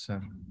stasis, sir.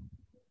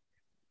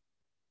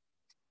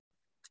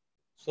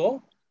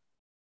 So,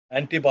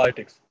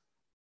 antibiotics,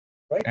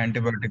 right?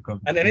 Antibiotic.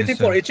 And anything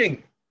for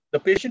itching. The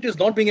patient is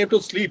not being able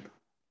to sleep,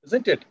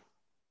 isn't it?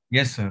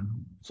 Yes, sir.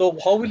 So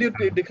how will you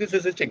decrease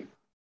his itching?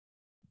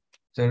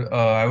 Sir,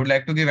 I would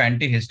like to give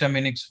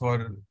antihistaminics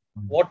for...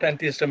 What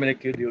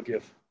antihistaminic do you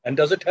give? And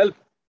does it help?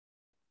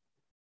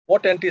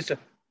 What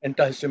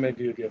antihistaminic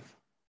do you give?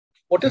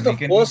 What is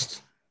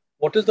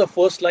the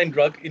first line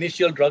drug,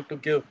 initial drug to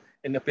give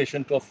in a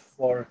patient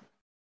for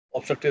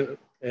obstructive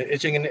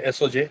itching in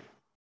SOJ?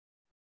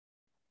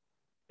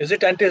 Is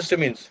it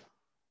antihistamines?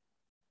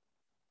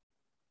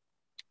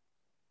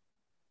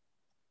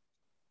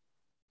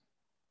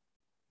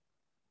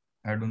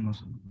 I don't know,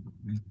 sir.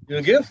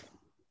 You give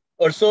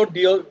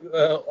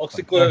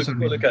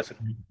oxychloroquine acid,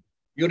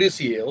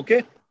 UDCA,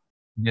 okay?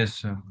 Yes,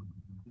 sir.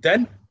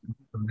 Then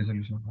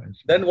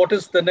what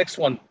is the next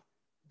one?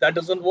 That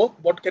doesn't work.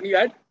 What can you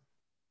add?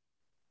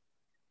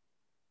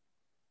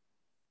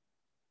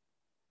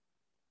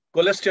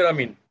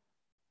 Cholestyramine.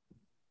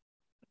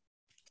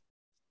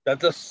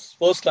 That's the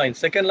first line.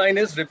 Second line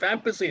is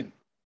rifampicin.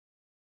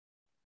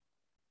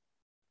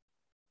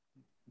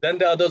 Then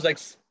the others like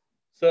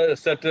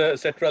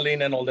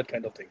sertraline and all that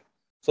kind of thing.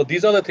 So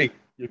these are the three.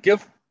 You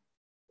give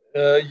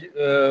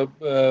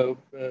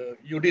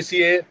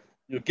UDCA,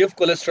 you give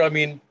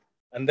cholestyramine,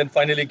 and then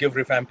finally give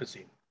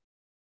rifampicin.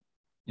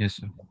 Yes,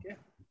 sir. Okay.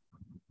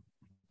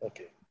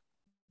 Okay.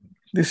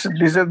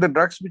 These are the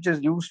drugs which is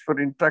used for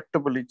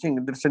intractable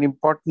itching. That's an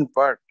important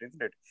part,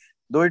 isn't it?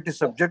 Though it is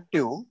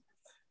subjective,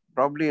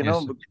 probably,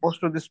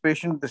 most of this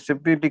patient, the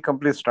severely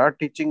complete start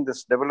itching,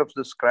 this develops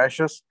this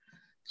crashes.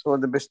 So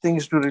the best thing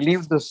is to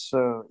relieve this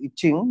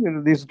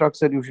itching. These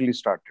drugs are usually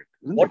started.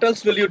 What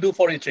else will you do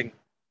for itching?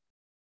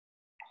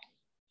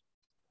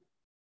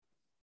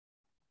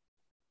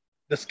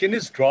 The skin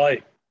is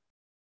dry.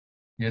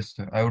 Yes,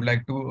 sir. I would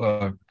like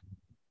to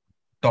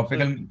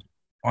topical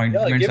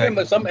ointment. Yeah, give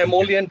him some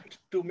emollient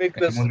to make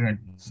this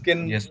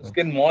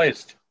skin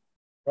moist,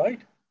 right?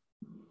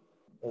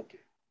 Okay.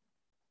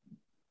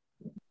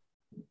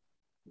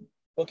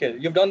 Okay,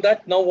 you've done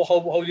that. Now, how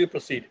will you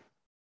proceed?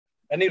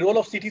 Any role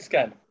of CT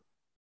scan?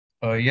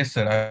 Yes,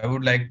 sir. I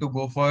would like to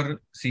go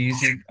for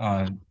CEC,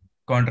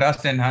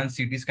 contrast enhanced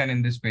CT scan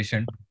in this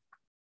patient.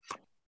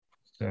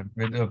 Sir,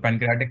 with a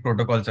pancreatic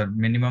protocol, sir.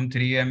 Minimum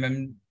 3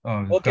 mm.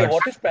 Okay,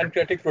 what is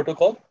pancreatic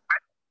protocol?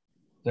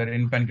 Sir,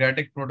 in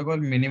pancreatic protocol,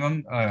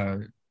 minimum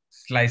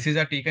slices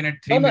are taken at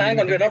 3 No, hang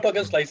on. We're not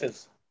talking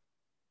slices.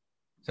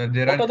 Sir,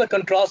 what are the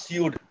contrasts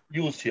you'd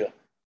used here?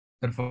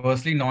 Sir,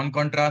 firstly,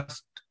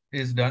 non-contrast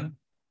is done,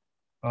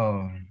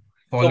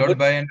 followed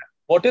by an...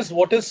 What is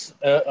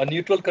a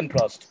neutral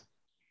contrast?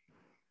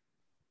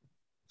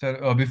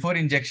 Sir, before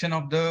injection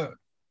of the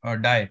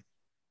dye,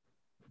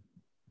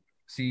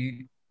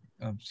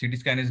 CT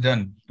scan is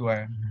done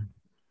to...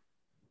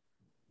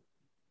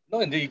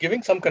 No, you're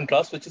giving some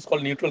contrast, which is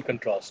called neutral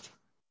contrast.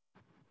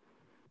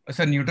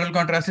 Sir, neutral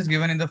contrast is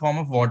given in the form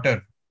of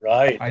water.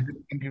 Right. I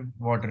can give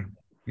water.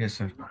 Yes,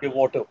 sir. Give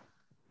water,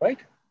 right?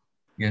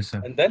 Yes,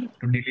 sir. And then?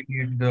 To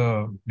delineate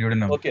the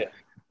duodenum. Okay.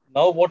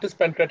 Now, what is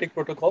pancreatic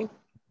protocol?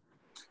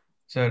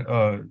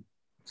 Sir,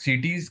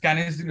 CT scan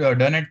is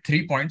done at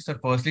 3 points. Sir,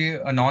 firstly,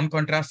 a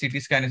non-contrast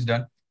CT scan is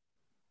done.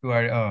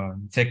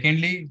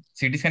 Secondly,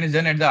 CT scan is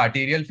done at the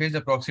arterial phase,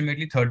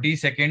 approximately 30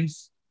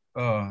 seconds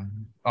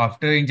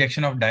after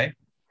injection of dye.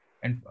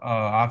 And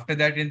after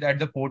that, at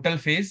the portal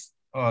phase,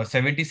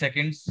 70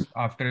 seconds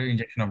after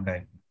injection of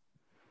dye.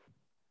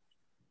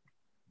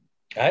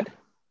 And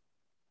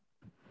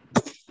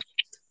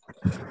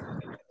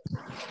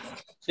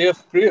so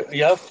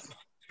you have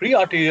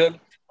pre-arterial,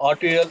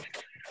 arterial,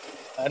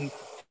 and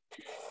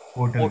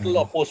portal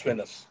or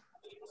post-venous.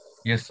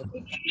 Yes, sir.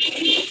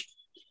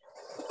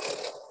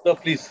 So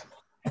please.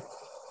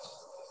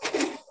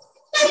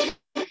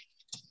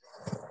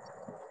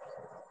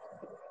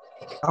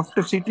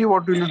 After CT,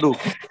 what will you do?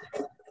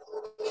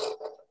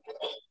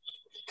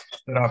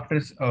 Sir, after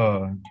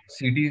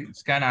CT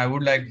scan, I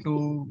would like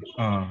to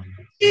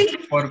go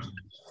for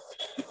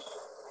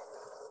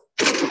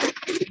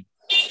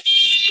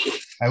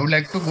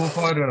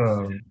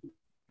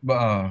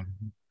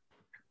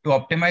to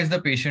optimize the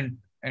patient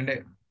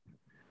and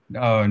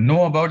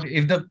know about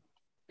if the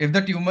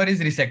tumor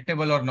is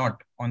resectable or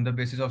not on the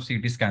basis of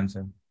CT scan,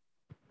 sir.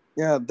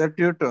 Yeah, that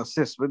you have to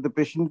assess whether the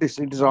patient is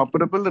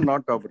operable or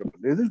not operable.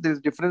 Isn't there a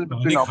difference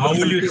between how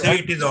will you operability say and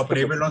it is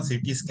operable on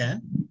CT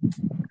scan?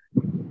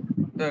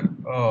 Sir,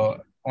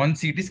 on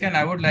CT scan,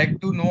 I would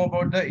like to know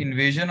about the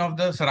invasion of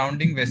the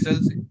surrounding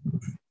vessels.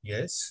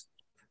 Yes.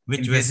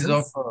 Which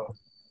vessels?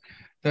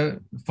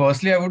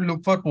 Firstly, I would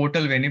look for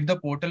portal vein. If the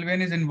portal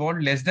vein is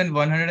involved less than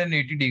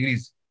 180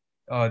 degrees,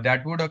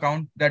 that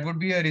would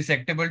be a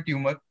resectable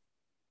tumor.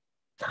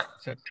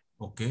 Sir.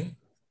 Okay.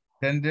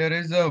 Then there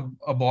is a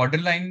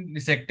borderline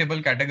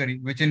resectable category,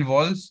 which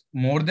involves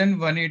more than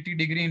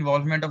 180-degree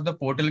involvement of the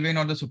portal vein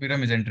or the superior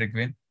mesenteric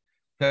vein.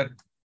 Sir,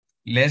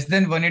 less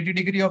than 180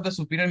 degree of the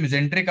superior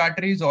mesenteric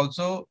artery is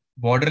also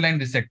borderline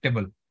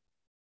resectable.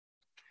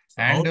 So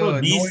and out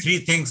of these three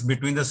things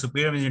between the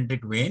superior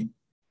mesenteric vein,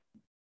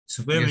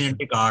 superior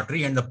mesenteric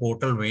artery, and the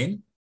portal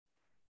vein,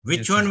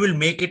 which one will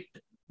make it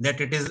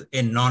that it is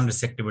a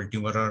non-resectable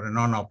tumor or a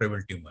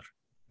non-operable tumor?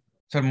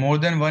 Sir, more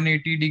than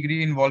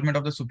 180-degree involvement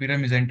of the superior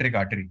mesenteric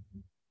artery.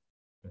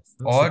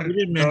 So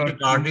superior mesenteric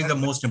artery is the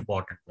most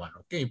important one.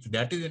 Okay, if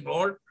that is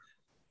involved,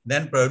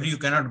 then probably you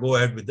cannot go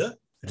ahead with the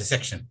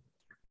resection.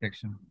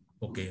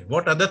 Okay,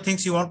 what other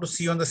things you want to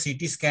see on the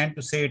CT scan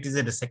to say it is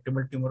a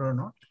resectable tumor or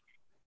not?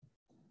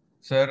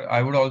 Sir,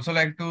 I would also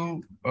like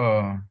to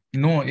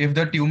know if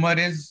the tumor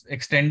is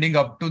extending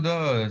up to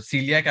the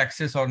celiac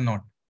axis or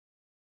not.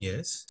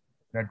 Yes.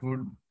 That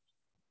would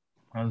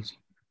also.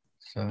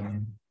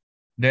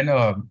 Then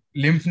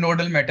lymph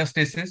nodal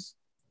metastasis.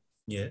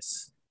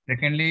 Yes.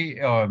 Secondly,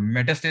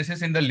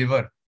 metastasis in the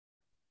liver.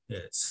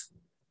 Yes.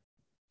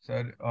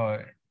 Sir,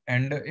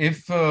 and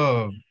if...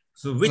 so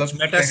which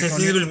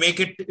metastasis will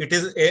make it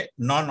is a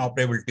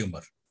non-operable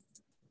tumor?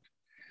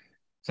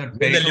 Sir,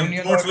 the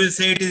lymph nodes will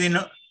say it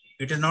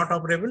is not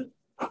operable?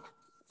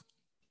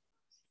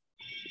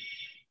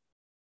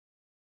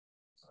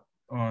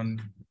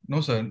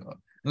 No, sir.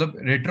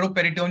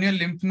 Retroperitoneal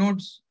lymph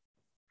nodes,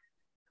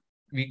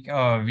 we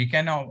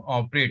can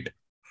operate.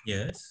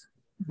 Yes.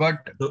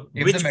 But so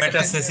which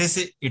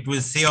metastasis it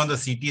will say on the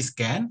CT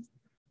scan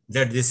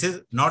that this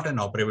is not an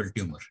operable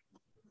tumor?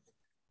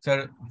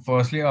 Sir,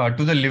 firstly,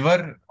 to the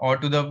liver or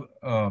to the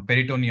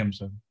peritoneum,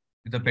 sir.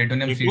 The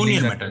peritoneum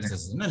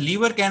metastasis. No,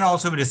 liver can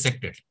also be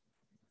resected.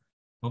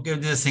 Okay,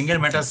 if there's a single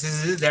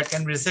metastasis that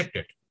can be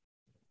resected,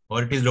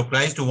 or it is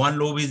localized to one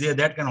lobe is there,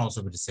 that can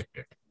also be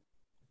resected.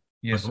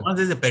 Yes, but once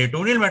there's a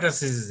peritoneal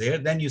metastasis there,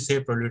 then you say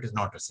probably it is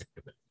not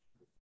resectable.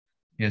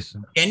 Yes, sir.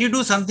 Can you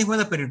do something for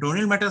the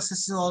peritoneal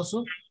metastasis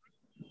also?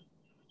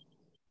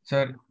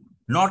 Sir,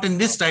 not in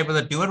this type of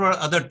the tumor, but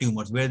other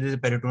tumors where there is a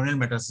peritoneal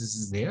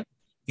metastasis there.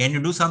 Can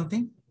you do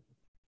something?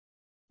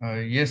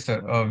 Yes,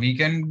 sir. We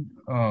can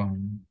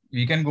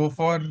go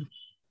for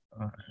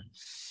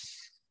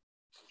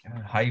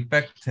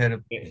HIPEC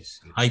therapy. Yes,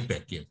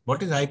 HIPEC. Yes.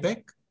 What is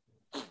HIPEC?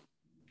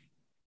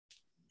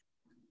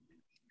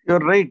 You're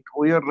right.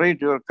 You're right.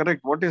 You're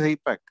correct. What is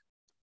HIPEC?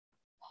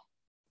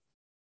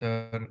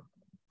 Sir.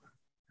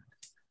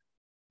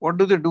 What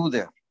do they do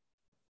there?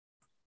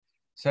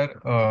 Sir,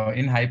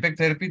 in HIPEC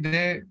therapy,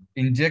 they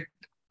inject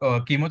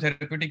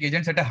chemotherapeutic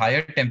agents at a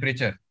higher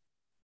temperature.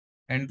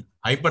 And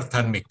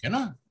hyperthermic, you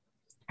know?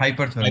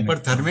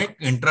 Hyperthermic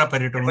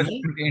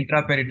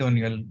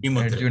intraperitoneal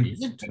chemotherapy,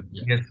 is it?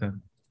 Yeah. Yes, sir.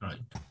 Right.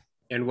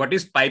 And what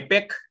is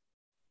PIPEC?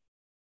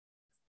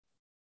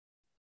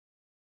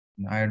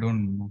 I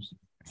don't know.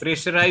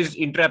 Pressurized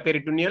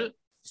intraperitoneal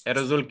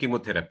aerosol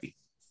chemotherapy.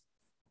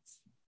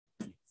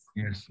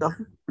 Yes.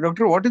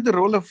 Doctor, what is the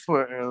role of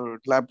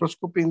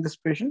laparoscopy in this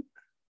patient?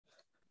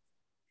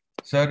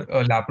 Sir,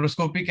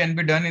 laparoscopy can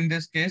be done in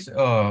this case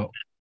to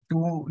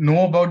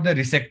know about the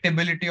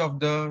resectability of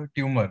the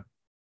tumor.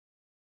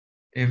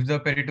 If the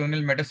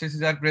peritoneal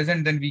metastases are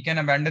present, then we can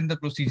abandon the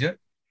procedure.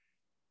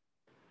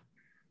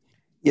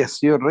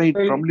 Yes, you're right.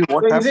 Probably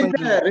what happens is it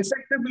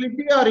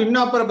resectability or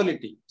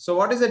inoperability? So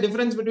what is the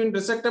difference between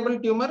resectable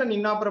tumor and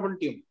inoperable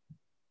tumor?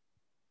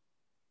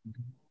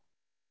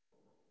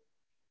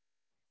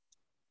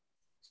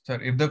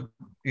 Sir, if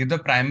the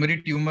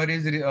primary tumor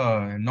is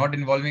not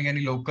involving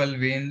any local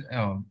vein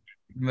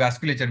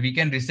vasculature, we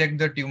can resect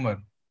the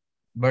tumor.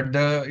 But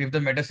if the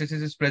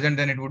metastasis is present,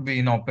 then it would be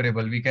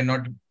inoperable. We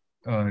cannot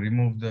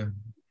remove the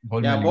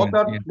Whole Yeah,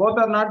 malignancy. Yes. both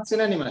are not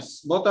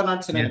synonymous. Both are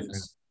not synonymous.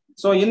 Yes,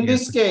 So in Yes,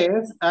 this sir.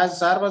 case, as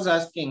sir was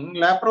asking,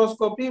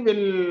 laparoscopy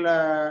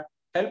will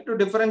help to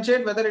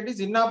differentiate whether it is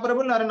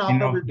inoperable or an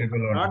operable tumor,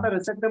 Inoperable or not not. a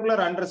resectable or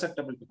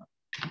unresectable tumor.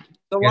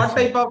 So Yes, what sir.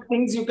 type of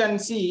things you can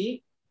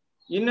see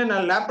in a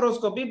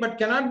laparoscopy but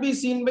cannot be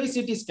seen by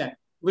CT scan,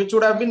 which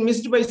would have been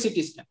missed by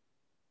CT scan?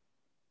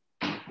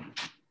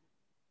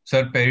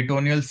 Sir,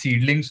 peritoneal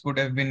seedlings could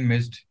have been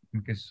missed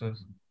in case of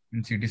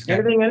in CT scan.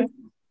 Anything else?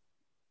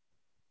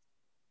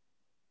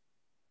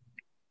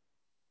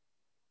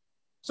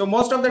 So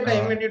most of the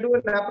time when you do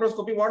a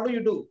laparoscopy, what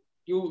do?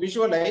 You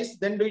visualize,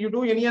 then do you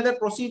do any other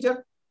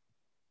procedure?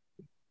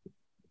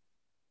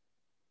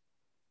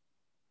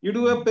 You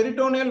do a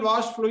peritoneal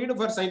wash fluid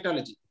for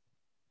cytology.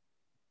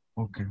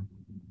 Okay.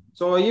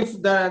 So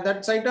if that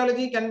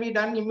cytology can be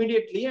done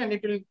immediately and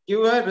it will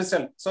give a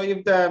result. So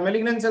if the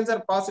malignant cells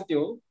are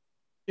positive,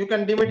 you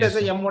can deem it as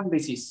a M1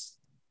 disease.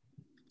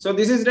 So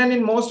this is done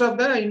in most of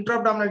the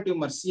intra-abdominal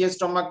tumors, CA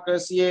stomach,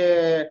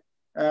 CA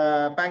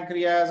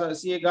pancreas, or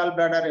CA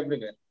gallbladder,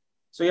 everywhere.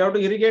 So you have to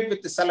irrigate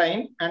with the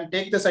saline and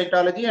take the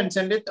cytology and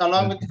send it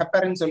along with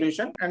heparin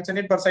solution and send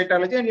it for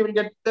cytology, and you will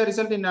get the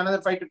result in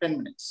another 5 to 10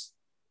 minutes.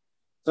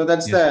 So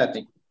that's the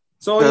thing.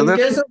 So in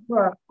case of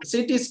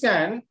CT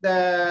scan,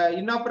 the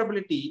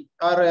inoperability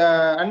or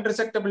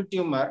unresectable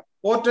tumor,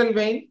 portal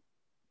vein,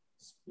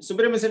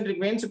 supramesenteric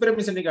vein,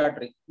 supramesenteric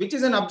artery, which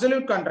is an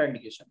absolute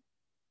contraindication.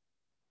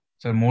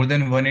 So more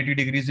than 180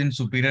 degrees in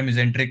superior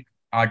mesenteric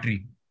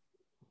artery.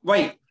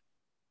 Why?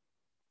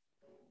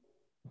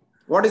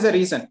 What is the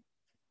reason?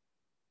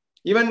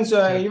 Even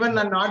even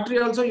an artery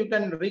also you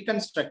can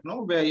reconstruct,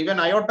 no? Even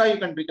aorta you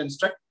can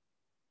reconstruct.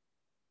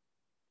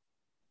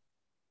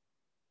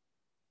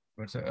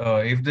 But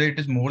if it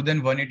is more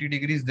than 180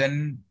 degrees,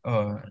 then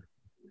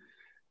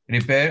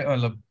repair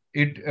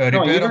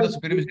repair of the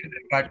superior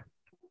mesenteric artery.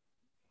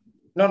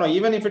 No.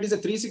 Even if it is a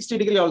 360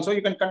 degree also,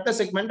 you can cut the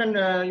segment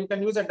and you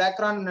can use a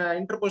Dacron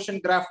interposition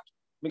graft,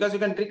 because you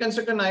can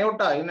reconstruct an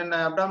aorta in an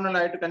abdominal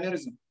aortic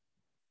aneurysm.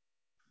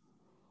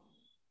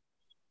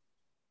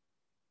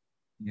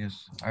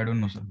 Yes, I don't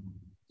know, sir.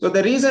 So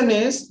the reason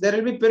is there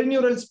will be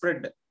perineural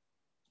spread.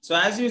 So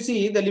as you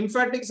see, the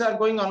lymphatics are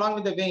going along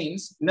with the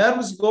veins,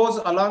 nerves goes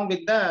along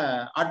with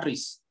the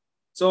arteries.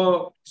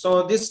 So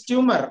this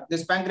tumor,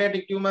 this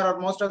pancreatic tumor or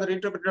most of the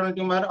retroperitoneal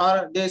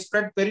tumor, they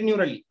spread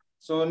perineurally.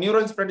 So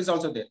neural spread is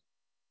also there.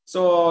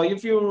 So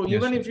if you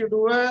even if you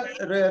do a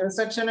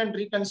resection and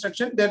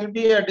reconstruction, there will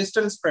be a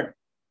distal spread.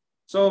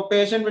 So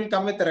patient will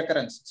come with a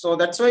recurrence. So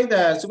that's why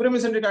the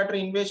supramesenteric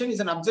artery invasion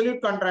is an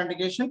absolute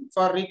contraindication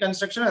for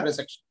reconstruction or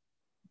resection.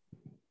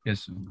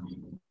 Yes, sir.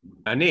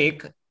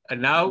 Anik,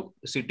 now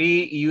CT,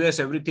 US,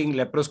 everything,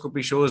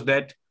 laparoscopy shows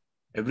that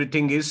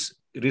everything is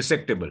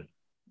resectable.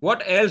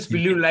 What else will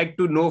you like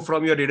to know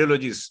from your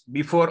radiologist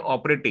before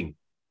operating?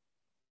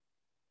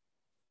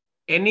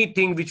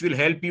 Anything which will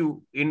help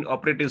you in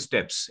operative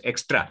steps,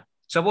 extra.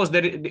 Suppose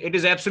that it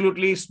is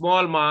absolutely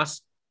small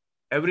mass,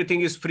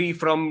 everything is free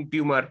from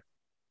tumor.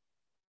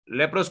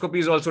 Laparoscopy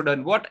is also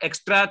done. What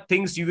extra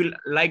things you will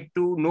like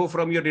to know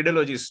from your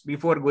radiologist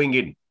before going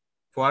in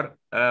for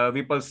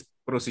Whipple's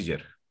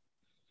procedure?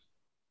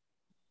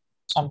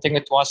 Something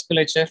with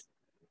vasculature?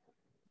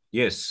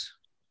 Yes.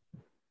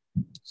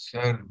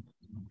 Sir,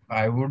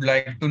 I would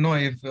like to know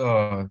if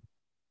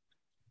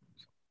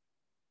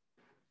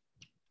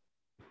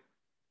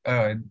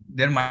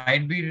there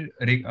might be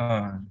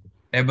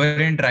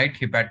aberrant right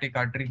hepatic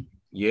artery.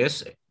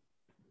 Yes.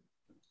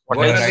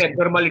 What are the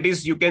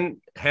abnormalities you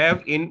can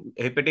have in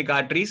hepatic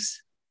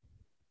arteries?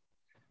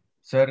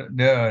 Sir,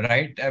 the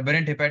right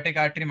aberrant hepatic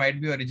artery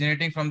might be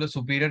originating from the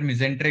superior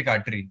mesenteric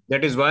artery.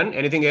 That is one.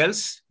 Anything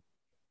else?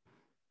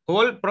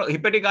 Whole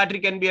hepatic artery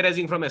can be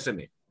arising from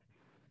SMA.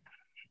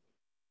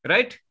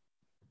 Right?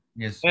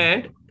 Yes.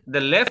 And the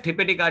left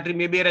hepatic artery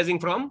may be arising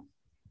from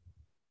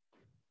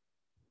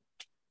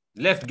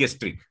left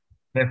gastric.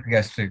 Left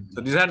gastric.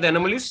 So these are the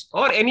anomalies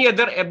or any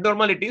other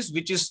abnormalities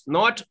which is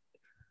not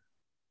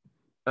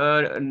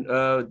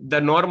the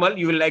normal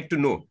you will like to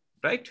know,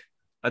 right?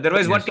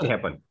 Otherwise, what can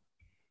happen?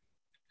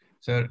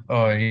 Sir,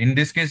 in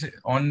this case,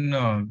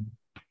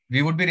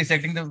 we would be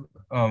resecting the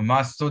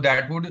mass, so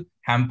that would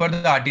hamper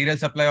the arterial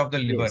supply of the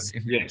liver.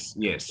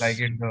 Yes. Like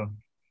in the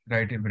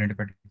right hepatic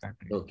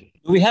artery. Okay.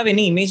 Do we have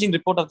any imaging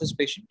report of this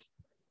patient?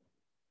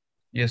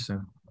 Yes,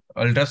 sir.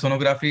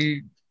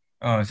 Ultrasonography,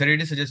 sir,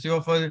 it is suggestive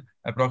of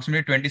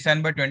approximately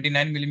 27 by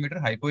 29 millimeter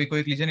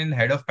hypoechoic lesion in the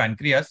head of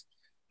pancreas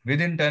with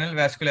internal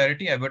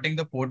vascularity averting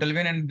the portal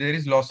vein, and there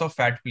is loss of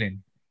fat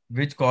plane,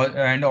 which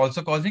and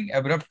also causing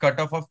abrupt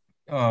cutoff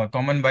of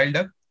common bile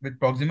duct with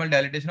proximal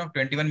dilatation of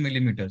 21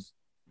 millimeters.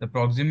 The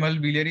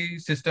proximal biliary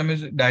system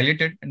is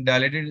dilated, and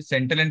dilated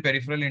central and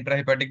peripheral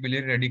intrahepatic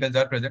biliary radicals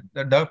are present.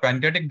 The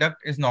pancreatic duct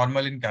is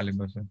normal in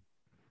caliber, sir.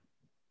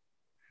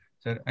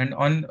 Sir, and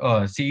on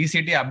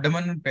CECT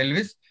abdomen and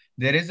pelvis,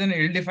 there is an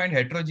ill-defined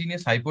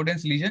heterogeneous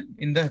hypodense lesion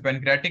in the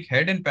pancreatic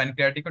head and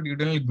pancreatic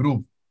duodenal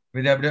groove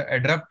with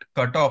abrupt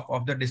cutoff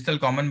of the distal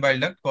common bile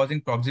duct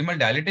causing proximal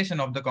dilatation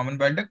of the common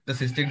bile duct, the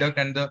cystic duct,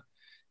 and the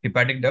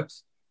hepatic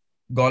ducts.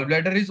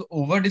 gallbladder is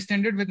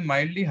over-distended with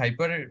mildly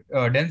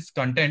hyper-dense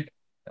content,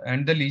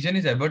 and the lesion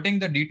is averting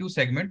the D2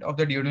 segment of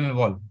the duodenal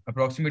wall,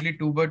 approximately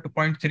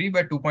 2.3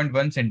 by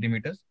 2.1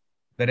 centimeters.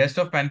 The rest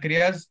of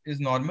pancreas is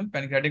normal.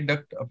 Pancreatic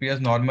duct appears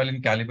normal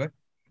in caliber,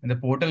 and the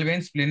portal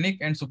vein, splenic,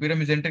 and superior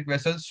mesenteric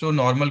vessels show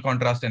normal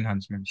contrast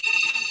enhancement.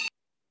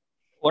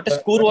 What is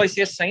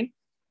Courvoisier's sign?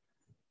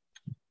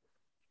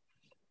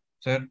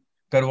 Sir,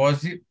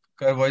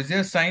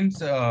 Courvoisier's signs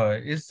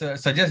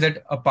suggests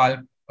that a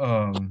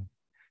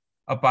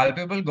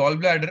palpable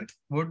gallbladder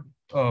would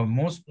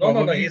most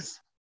probably. Is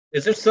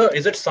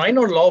it sign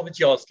or law which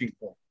you're asking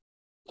for?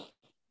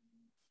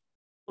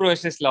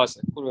 Courvoisier's law,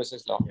 sir.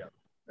 Courvoisier's law. Yeah.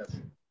 That's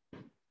it.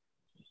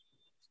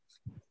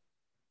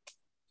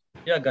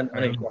 Yeah,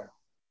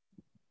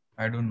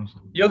 I don't know, sir.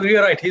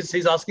 You're right.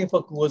 He's asking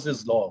for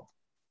Courvoisier's law.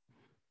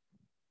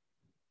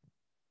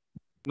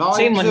 Law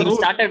Same is one. a You rule.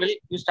 started. Will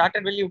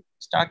you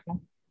start now?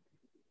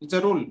 It's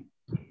a rule.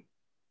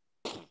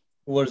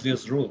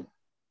 Courvoisier's rule.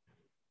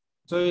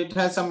 So it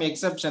has some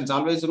exceptions.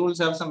 Always rules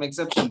have some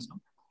exceptions. No?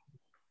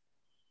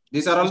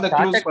 These are all You the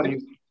started clues for with-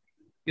 you.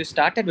 You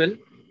started, Will.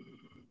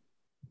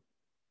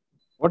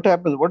 What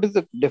happens? What is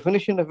the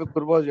definition of a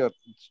Courvoisier?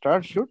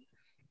 Start should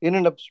in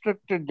an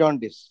obstructed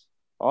jaundice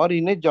or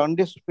in a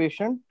jaundice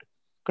patient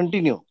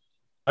continue.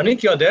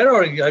 Anik, you're there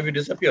or have you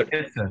disappeared?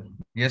 Yes, sir.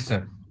 Yes,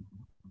 sir.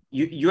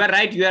 You are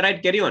right. You are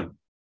right. Carry on.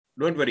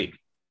 Don't worry.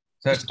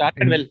 Sir, You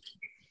started well.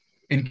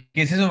 in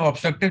cases of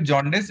obstructive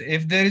jaundice,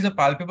 if there is a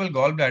palpable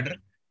gallbladder,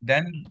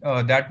 then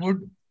that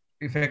would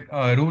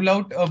rule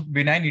out a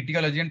benign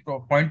etiology and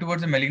point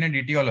towards a malignant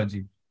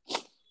etiology.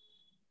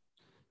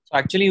 So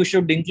actually, you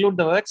should include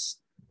the words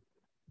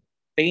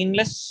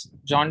painless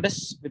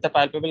jaundice with a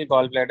palpable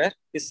gallbladder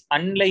is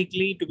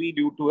unlikely to be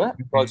due to a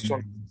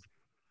gallstone.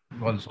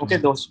 Okay,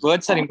 those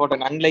words are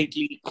important.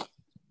 Unlikely.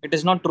 It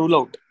is not rule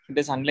out. It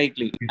is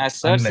unlikely. As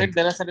sir said,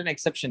 there are certain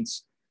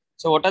exceptions.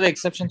 So what are the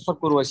exceptions for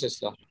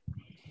Courvoisier's law?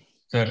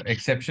 Sir,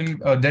 exception,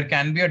 there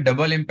can be a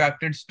double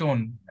impacted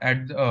stone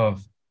at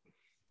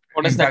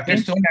what does that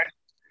mean?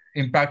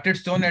 Impacted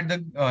stone at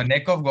the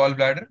neck of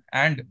gallbladder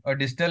and a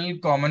distal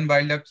common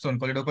bile duct stone,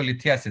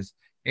 choledocholithiasis.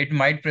 It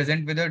might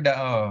present with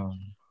a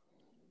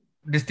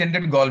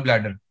distended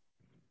gallbladder.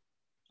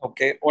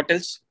 Okay, what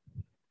else?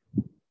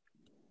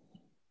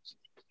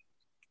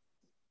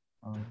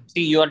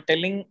 See, you are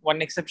telling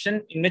one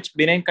exception in which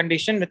benign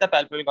condition with a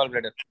palpable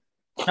gallbladder.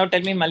 Now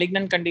tell me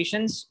malignant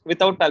conditions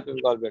without palpable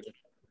gallbladder.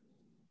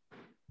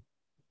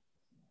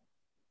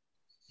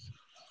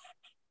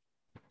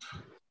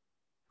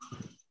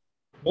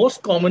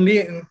 Most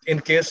commonly in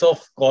case of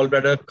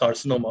gallbladder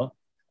carcinoma,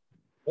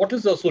 what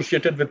is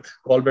associated with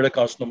gallbladder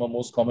carcinoma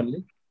most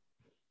commonly?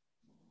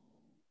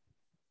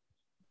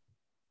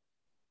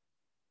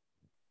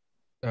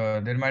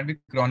 There might be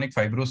chronic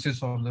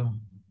fibrosis of the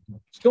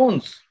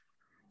stones.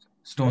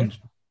 Stones.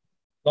 Right?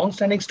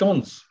 Long-standing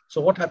stones.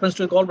 So what happens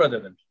to the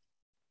gallbladder then?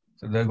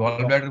 So the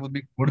gallbladder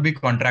would be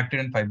contracted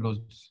and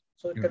fibrosis.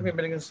 So it can be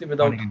malignancy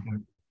without.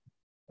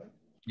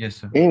 Yes,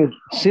 sir.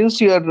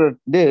 Since you are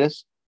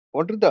this,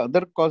 what are the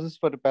other causes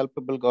for a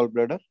palpable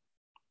gallbladder?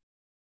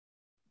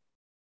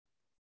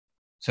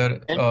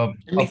 Sir, a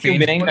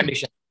benign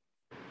condition.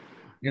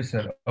 Yes,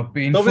 sir. A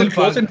painful. So we'll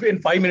close in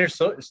 5 minutes,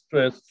 sir. It's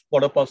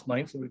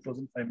 9:15, so we'll close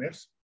in 5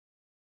 minutes.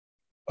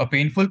 A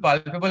painful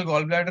palpable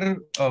gallbladder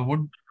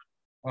would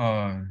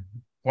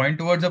point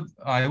towards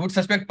I would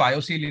suspect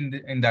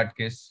pyocele in that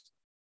case.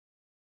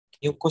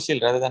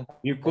 Mucocele rather than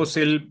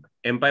mucocele,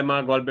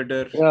 empyema,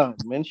 gallbladder. Yeah,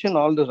 mention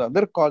all those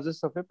other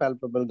causes of a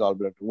palpable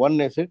gallbladder. One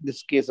is it,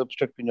 this case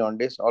obstructive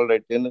jaundice. All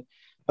right, then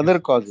other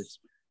causes.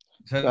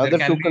 Sir, the other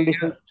two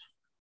conditions.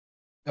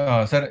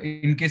 Sir,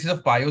 in cases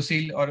of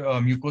pyocele or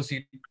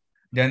mucocele,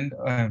 then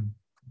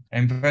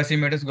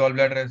emphysematous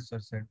gallbladder, as sir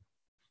said.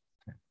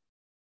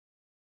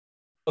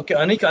 Okay,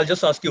 Anik, I'll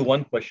just ask you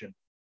one question.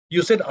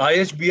 You said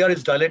IHBR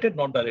is dilated,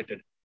 not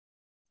dilated?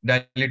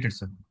 Dilated,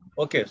 sir.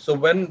 Okay, so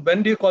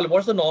when do you call,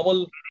 what's the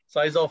normal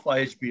size of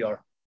IHBR?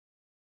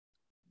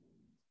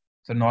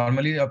 So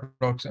normally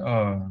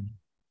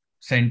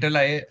central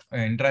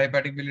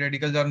intrahepatic biliary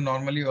radicals are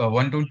normally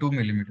 1 to 2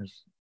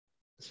 millimeters.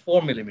 It's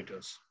 4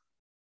 millimeters.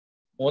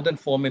 More than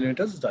 4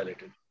 millimeters is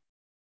dilated.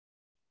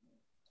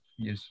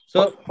 Yes.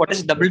 So what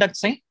is double duct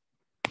sign?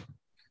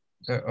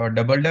 So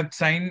double duct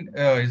sign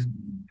is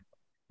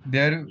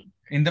there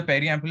in the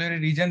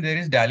periampullary region. There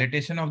is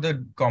dilatation of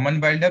the common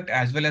bile duct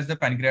as well as the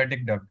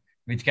pancreatic duct,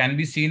 which can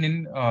be seen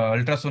in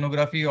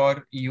ultrasonography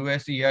or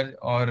EUS, ER,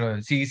 or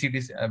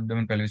CECT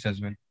abdomen pelvis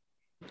as well.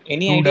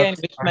 Any idea in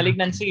which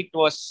malignancy it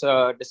was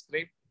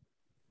described?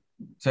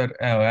 Sir,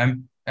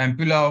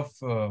 ampulla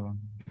of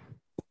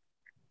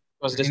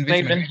was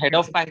described in head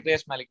of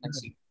pancreas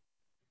malignancy.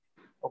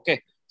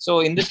 Okay, so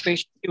in this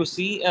patient, you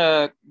see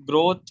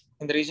growth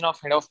in the region of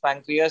head of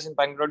pancreas and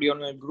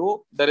pancreadural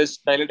groove. There is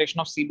dilatation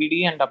of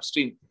CBD and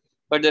upstream,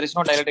 but there is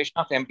no dilatation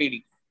of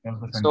MPD.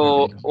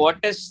 So, what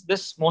is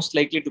this most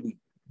likely to be?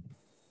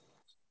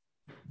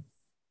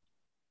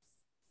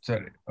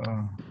 Sorry,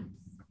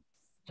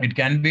 it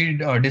can be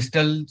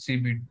distal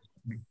CBD.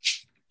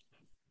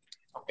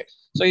 Okay.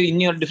 So in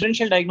your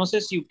differential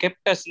diagnosis, you kept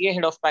a CA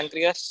head of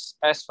pancreas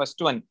as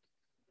first one.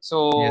 So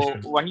Yes,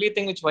 sir. only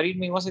thing which worried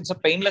me was it's a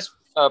painless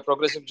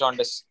progressive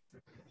jaundice.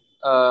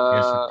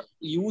 Yes, sir.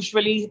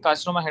 Usually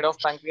carcinoma head of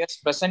pancreas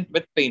present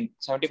with pain,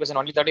 70%,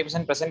 only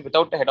 30% present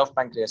without the head of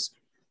pancreas.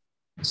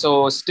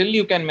 So still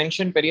you can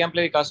mention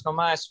periampullary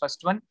carcinoma as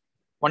first one.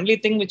 Only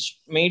thing which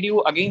made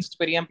you against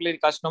periampullary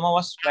carcinoma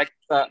was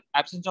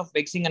absence of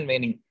waxing and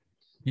waning.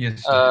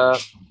 Yes, sir.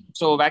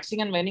 So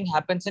waxing and waning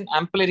happens in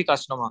ampullary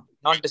carcinoma,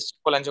 not distal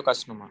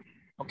cholangiocarcinoma.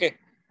 Okay,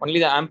 only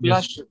the ampulla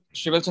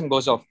shrivels and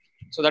goes off.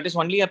 So that is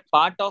only a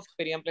part of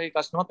periampullary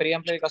carcinoma.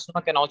 Periampullary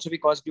carcinoma can also be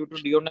caused due to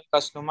duodenal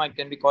carcinoma. It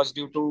can be caused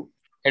due to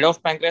head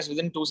of pancreas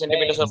within 2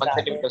 centimeters or 1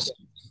 centimeters.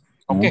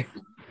 Okay.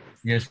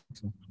 Yes,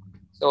 sir.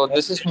 So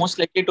this is most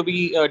likely to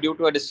be due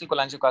to a distal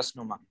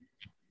cholangiocarcinoma.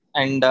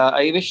 And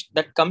I wish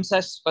that comes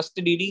as first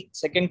DD,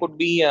 second could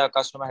be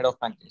carcinoma head of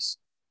pancreas.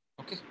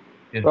 Okay.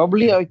 Yes.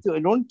 Probably, I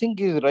don't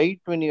think is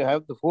right when you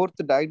have the fourth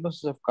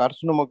diagnosis of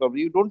carcinoma.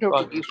 You don't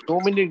have to give so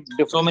many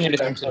different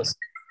diagnosis.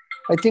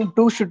 I think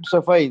 2 should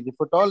suffice. If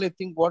at all, I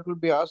think what will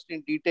be asked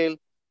in detail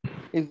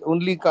is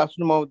only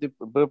carcinoma of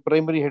the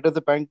primary head of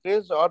the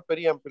pancreas or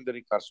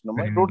periampullary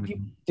carcinoma. Don't keep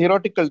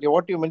theoretical.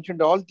 What you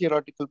mentioned, all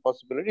theoretical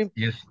possibilities.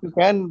 Yes. You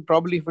can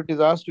probably, if it is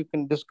asked, you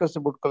can discuss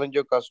about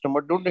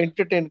cholangiocarcinoma. Don't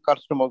entertain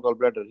carcinoma of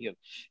gallbladder here.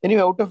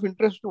 Anyway, out of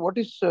interest, what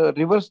is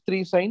reverse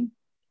 3 sign?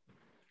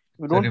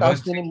 You don't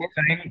ask any more.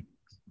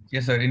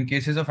 Yes, sir. In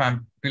cases of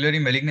ampullary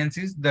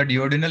malignancies, the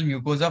duodenal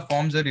mucosa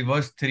forms a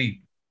reverse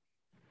 3.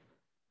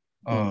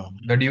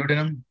 The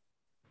duodenum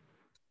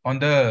on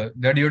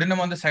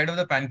the side of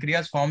the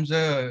pancreas forms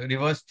a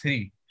reverse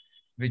 3,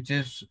 which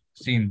is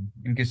seen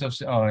in case of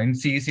in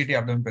CECT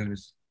abdomen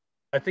pelvis.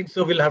 I think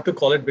so. We'll have to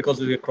call it because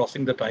we are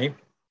crossing the time.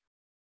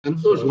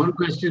 Santosh, one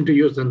question to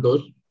you,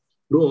 Santosh.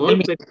 Do all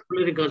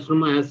periampullary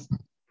carcinoma has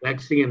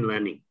waxing and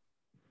waning?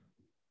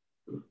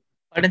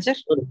 Pardon, sir?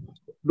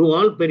 Do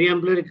all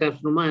periampullary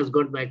carcinoma has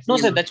got waxing? No,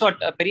 sir. That's what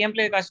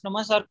periampullary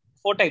carcinomas are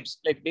 4 types,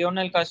 like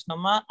duodenal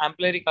carcinoma,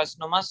 ampullary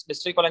carcinomas,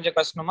 distal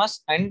cholangiocarcinomas,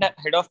 and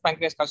head of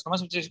pancreas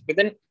carcinomas, which is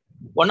within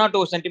 1 or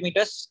 2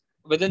 centimeters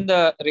within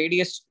the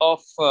radius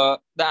of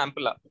the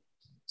ampulla.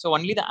 So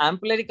only the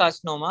ampullary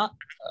carcinoma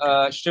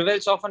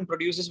shrivels off and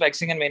produces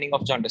waxing and waning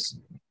of jaundice.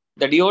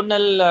 The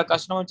duodenal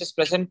carcinoma, which is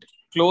present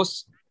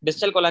close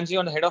distal cholangio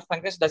on the head of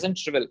pancreas, doesn't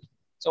shrivel.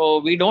 So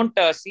we don't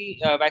see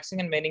waxing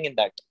and waning in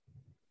that.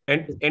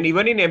 And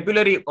even in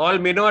ampullary, all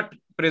may not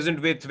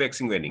present with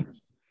waxing waning.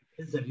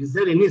 Is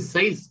there any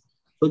size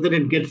so that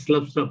it gets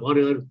sloughed up? Or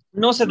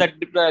no, sir, that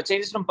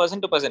changes from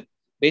person to person.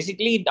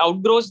 Basically, it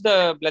outgrows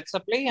the blood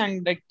supply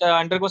and it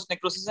undergoes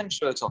necrosis and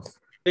shrivels off.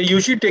 They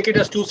usually take it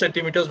as 2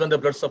 centimeters when the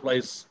blood supply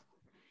is.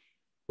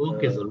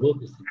 Okay, sir.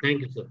 Okay, sir.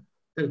 Thank you, sir.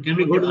 Sir, can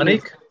we go to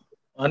Anik?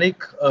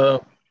 Anik.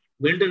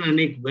 Well done,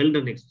 Anik. Well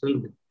done.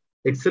 Excellent.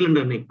 Excellent,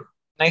 Anik.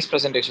 Nice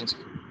presentations.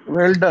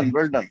 Well done.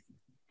 Well done.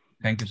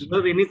 Thank you, sir. Do you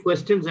have any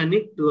questions,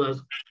 Anik, to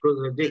ask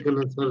Ajay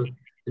Khanna, sir?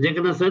 Ajay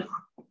Khanna, sir?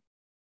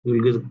 You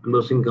will give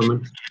closing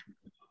comments.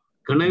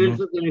 Khanna,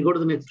 sir, can we go to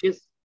the next case?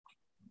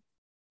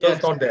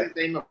 Yes, not there.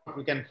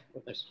 We can.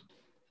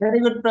 Very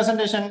good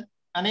presentation,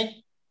 Anik.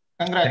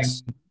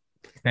 Congrats.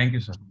 Thank you,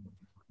 sir.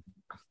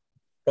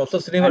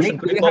 Professor Srinivasan,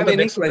 Do you have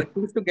any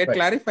questions to get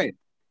clarified?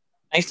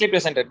 Nicely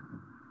presented.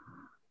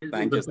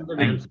 Thank you, sir.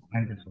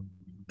 Thank you, sir.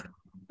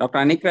 Dr.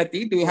 Anik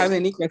Rathi, do you have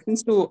any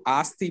questions to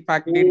ask the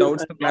faculty,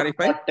 doubts to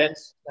clarify? Not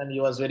tense, and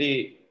he was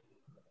very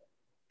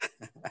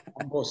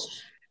composed.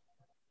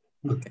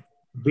 Okay.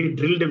 We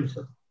drilled him,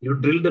 sir. You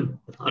drilled him.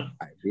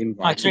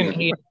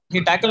 Actually,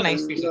 he tackled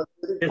nicely, sir.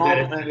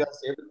 Yes,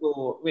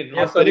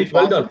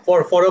 well done.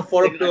 For a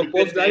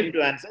post guy,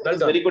 to answer. Well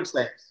done. Very good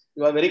slides.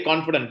 You are very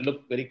confident.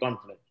 Look very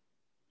confident.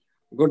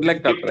 Good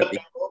luck, Dr. Rathi.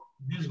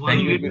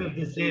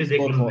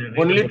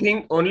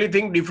 Only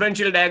thing,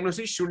 differential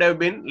diagnosis should have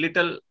been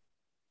little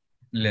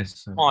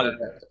less, sir. Small,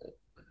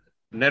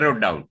 narrowed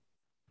down.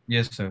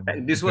 Yes, sir.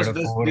 And this was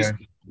this.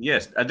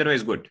 Yes,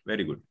 otherwise good.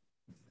 Very good.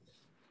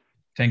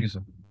 Thank you,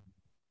 sir.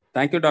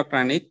 Thank you, Dr.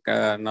 Anik.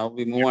 Now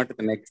we move on to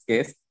the next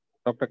case.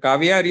 Dr.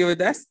 Kavya, are you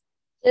with us?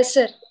 Yes,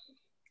 sir.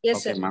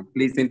 Yes, okay, sir. ma'am.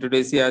 Please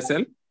introduce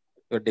yourself,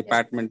 your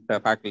department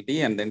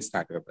faculty, and then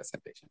start your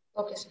presentation.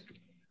 Okay, sir.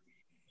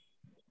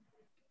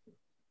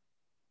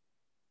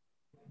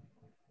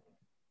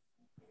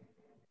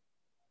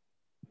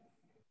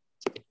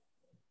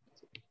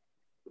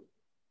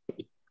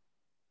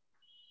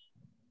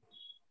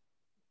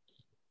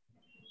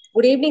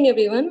 Good evening,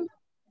 everyone.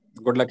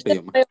 Good luck to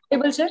you, ma'am. Am I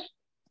audible, sir?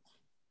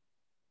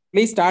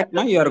 Please start,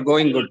 ma'am. You are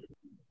going good.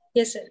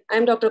 Yes, sir. I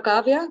am Dr.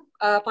 Kavya,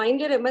 final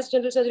year MS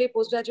General Surgery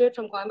postgraduate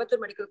from Coimbatore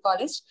Medical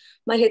College.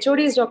 My HOD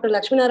is Dr.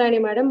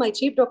 Lakshminarayani Madam, my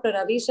chief Dr.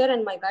 Ravi sir,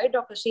 and my guide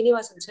Dr.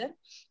 Srinivasan sir.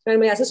 And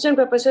my assistant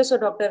professors are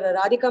Dr.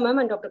 Radhika ma'am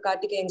and Dr.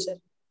 Karthikeyan sir.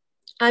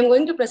 I am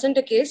going to present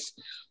a case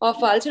of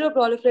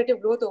ulceroproliferative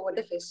growth over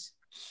the face.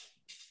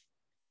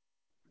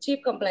 Chief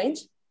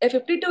complaints. A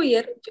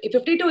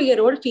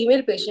 52-year-old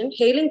female patient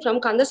hailing from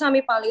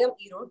Kandasamy Palayam,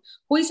 Erode,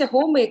 who is a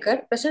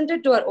homemaker,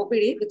 presented to her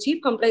OPD with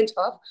chief complaints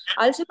of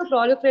ulcer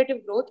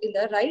proliferative growth in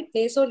the right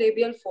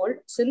nasolabial fold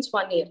since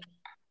 1 year.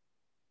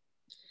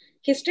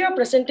 History of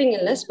presenting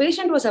illness.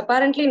 Patient was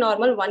apparently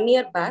normal 1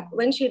 year back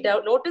when she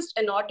noticed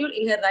a nodule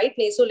in her right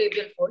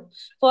nasolabial fold,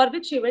 for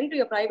which she went to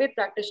a private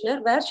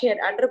practitioner where she had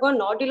undergone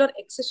nodular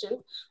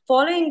excision,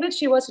 following which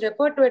she was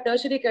referred to a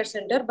tertiary care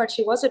center, but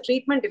she was a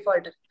treatment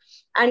defaulter.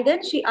 And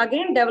then she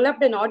again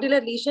developed a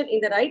nodular lesion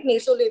in the right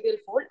nasolabial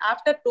fold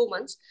after 2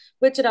 months,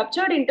 which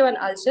ruptured into an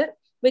ulcer,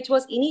 which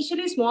was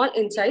initially small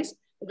in size,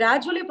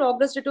 gradually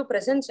progressed to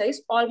present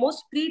size,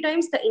 almost 3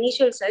 times the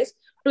initial size,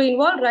 to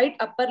involve right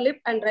upper lip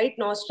and right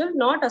nostril,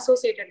 not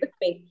associated with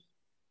pain.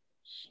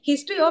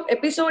 History of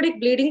episodic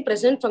bleeding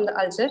present from the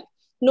ulcer.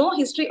 No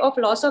history of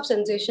loss of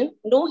sensation.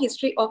 No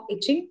history of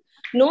itching.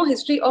 No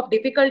history of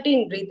difficulty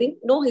in breathing.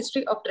 No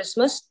history of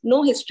trismus.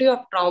 No history of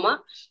trauma.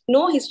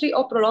 No history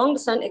of prolonged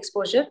sun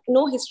exposure.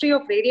 No history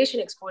of radiation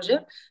exposure.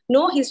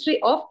 No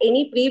history of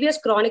any previous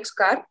chronic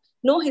scar.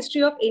 No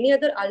history of any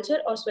other ulcer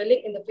or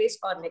swelling in the face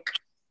or neck.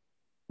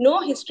 No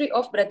history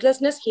of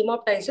breathlessness,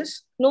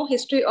 hemoptysis, no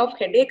history of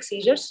headache,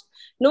 seizures,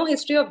 no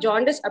history of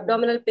jaundice,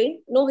 abdominal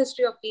pain, no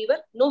history of fever,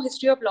 no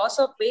history of loss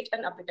of weight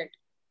and appetite.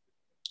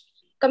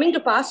 Coming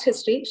to past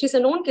history, she's a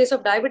known case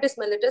of diabetes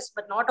mellitus,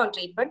 but not on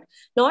treatment,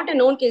 not a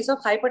known case of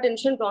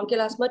hypertension,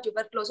 bronchial asthma,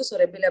 tuberculosis,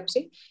 or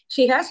epilepsy.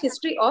 She has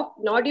history of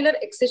nodular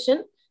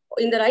excision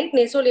in the right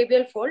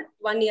nasolabial fold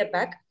 1 year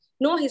back,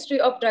 no history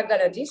of drug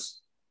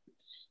allergies.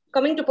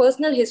 Coming to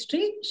personal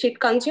history, she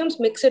consumes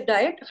mixed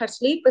diet, her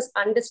sleep is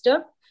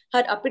undisturbed,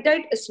 her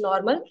appetite is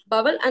normal,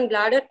 bowel and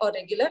bladder are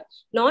regular,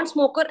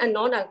 non-smoker and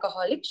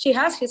non-alcoholic. She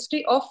has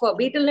history of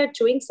betel nut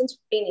chewing since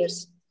 15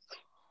 years.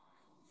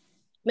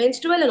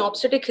 Menstrual and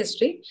obstetric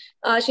history.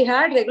 She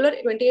had regular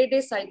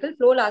 28-day cycle,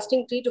 flow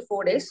lasting 3 to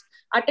 4 days,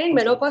 attained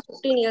menopause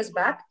 15 years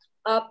back,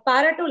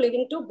 para to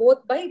living to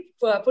both by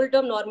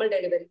full-term normal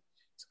delivery.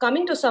 So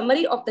coming to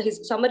summary of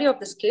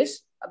this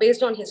case,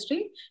 based on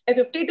history, a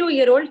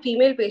 52-year-old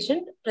female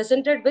patient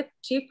presented with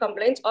chief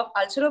complaints of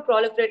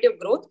ulceroproliferative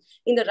growth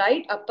in the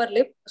right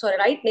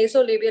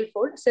nasolabial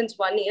fold since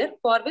 1 year,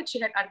 for which she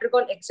had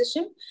undergone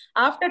excision.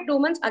 After 2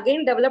 months,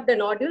 again developed a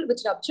nodule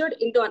which ruptured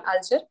into an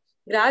ulcer,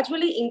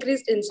 gradually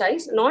increased in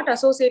size, not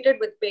associated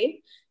with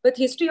pain, with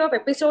history of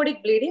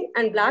episodic bleeding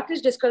and blackish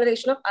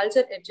discoloration of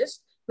ulcer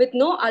edges, with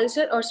no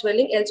ulcer or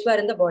swelling elsewhere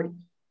in the body.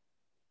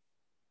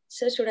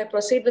 Sir, should I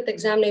proceed with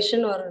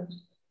examination or?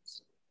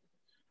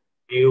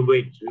 You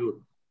wait.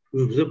 You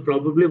say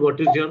probably what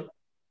is your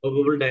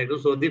probable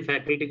diagnosis, so the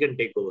faculty can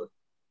take over.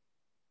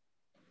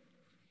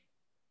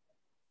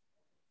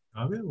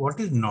 What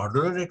is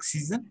nodular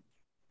excision?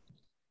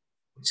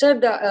 Sir,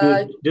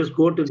 just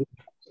go to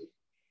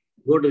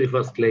the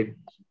first slide.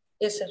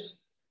 Yes, sir.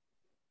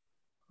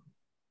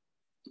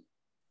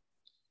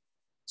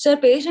 Sir,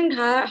 patient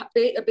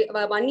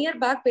 1 year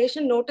back,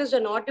 patient noticed a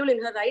nodule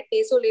in her right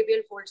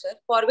nasolabial fold, sir,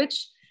 for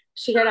which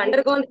she had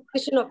undergone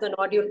excision of the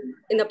nodule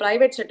in the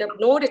private setup.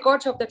 No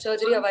records of the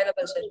surgery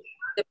available, sir.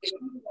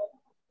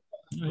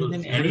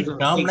 Any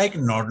term like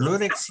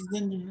nodular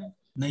excision?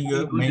 No, you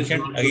have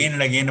mentioned again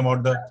and again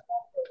about the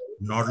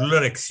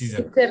nodular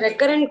excision. It's a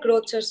recurrent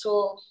growth, sir,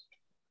 so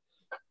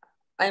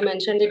I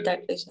mentioned it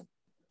that way, sir.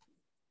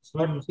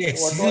 So you say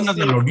excision of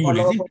the nodule,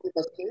 is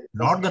it?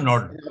 Not the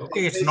nodule.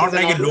 Okay, it's not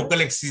like a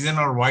local excision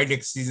or wide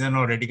excision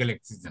or radical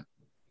excision.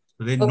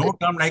 So there is no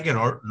term like a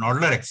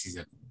nodular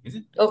excision, is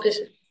it? Okay,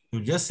 sir. You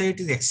just say it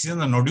is excision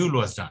the nodule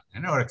was done,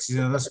 or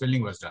excision of the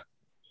swelling was done.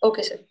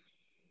 Okay, sir.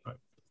 Right.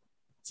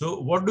 So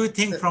what do you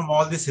think from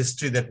all this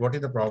history, that what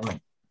is the problem?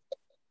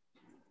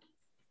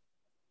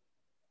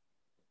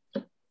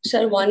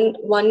 Sir,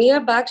 one year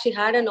back, she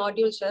had a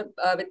nodule, sir,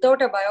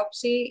 without a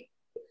biopsy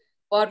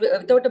or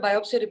without a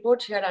biopsy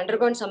report. She had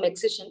undergone some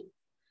excision.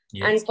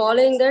 Yes. And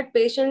following that,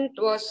 patient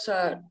was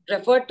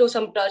referred to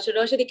some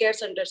tertiary care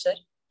center, sir.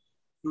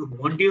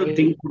 What do you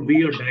think could be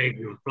your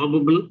diagnosis?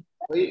 Probable?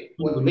 Why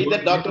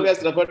the doctor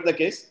has referred the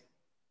case?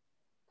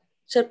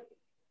 Sir,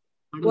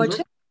 what?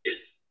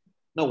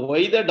 No,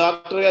 why the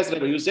doctor has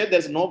referred? You said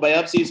there's no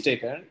biopsy is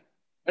taken,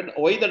 but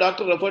why the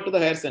doctor referred to the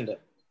hair center?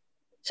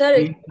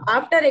 Sir,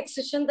 after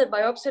excision, the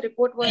biopsy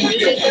report was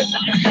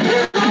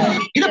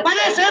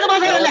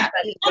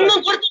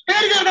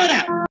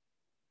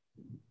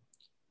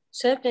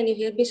Sir, can you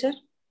hear me, sir?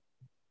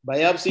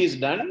 Biopsy is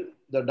done.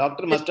 The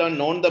doctor must have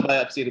known the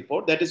biopsy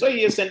report. That is why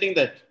he is sending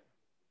that.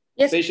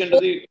 Yes, patient to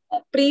the...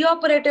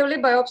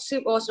 Preoperatively,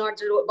 biopsy was not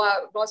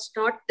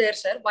there,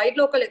 sir. Wide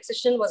local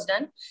excision was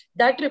done.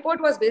 That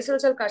report was basal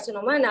cell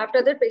carcinoma, and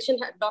after that,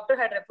 doctor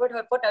had referred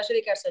her for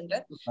tertiary care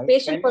center.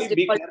 Patient was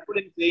be careful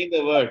in saying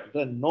the word.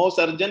 No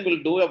surgeon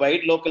will do a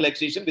wide local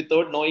excision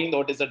without knowing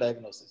what is the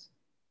diagnosis.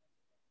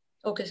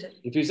 Okay, sir.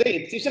 If you say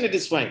excision, it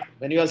is fine.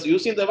 When you are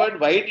using the word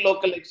wide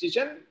local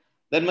excision,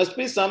 there must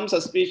be some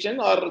suspicion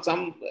or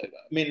some.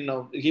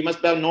 He must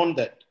have known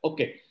that.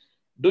 Okay.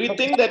 Do you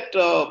think that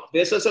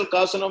basal cell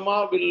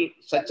carcinoma will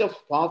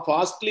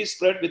fastly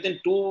spread within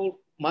 2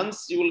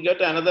 months? You will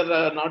get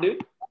another nodule.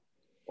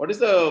 What is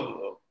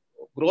the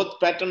growth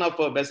pattern of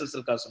basal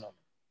cell carcinoma?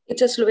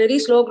 It's a very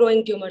slow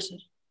growing tumor, sir.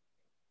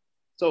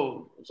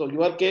 So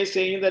your case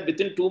saying that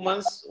within 2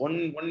 months,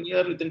 one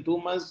year, within 2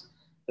 months,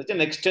 such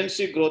an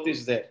extensive growth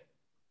is there.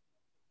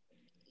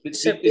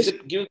 Is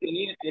it give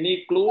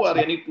any clue or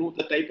any clue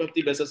the type of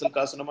the basal cell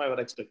carcinoma you are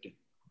expecting?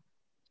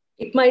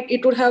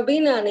 It would have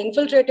been an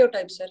infiltrative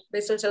type, sir,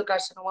 basal cell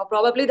carcinoma.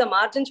 Probably the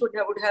margins would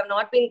have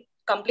not been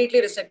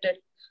completely resected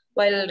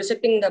while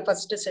resecting the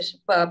first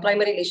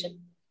primary lesion.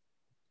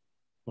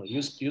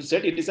 You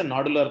said it is a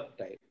nodular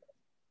type.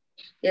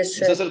 Yes,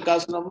 sir. Basal cell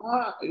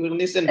carcinoma, when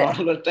you say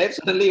nodular type,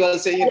 suddenly you are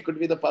saying it could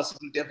be the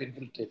possibility of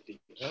infiltrating.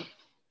 You know?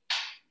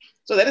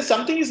 So there is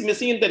something is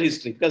missing in the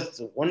history,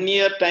 because 1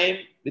 year time,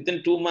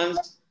 within 2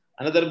 months,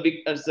 another big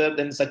ulcer,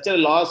 then such a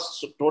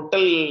loss,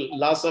 total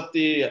loss of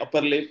the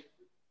upper lip.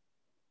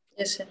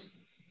 Yes, sir.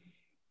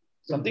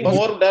 Something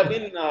more would have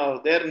been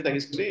there in the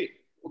history.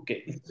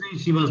 Okay.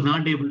 She was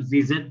not able to see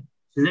it.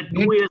 She said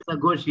 2 years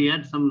ago she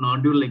had some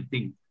nodule-like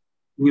thing.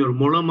 Your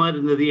molamar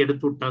in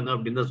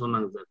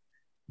the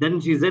Then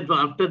she said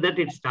after that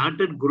it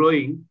started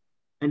growing,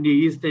 and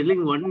he is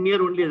telling 1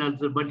 year only an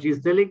answer, but she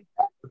is telling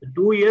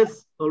 2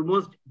 years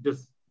almost.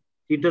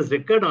 It has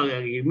recurred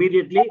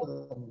immediately,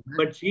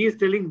 but she is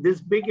telling this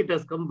big it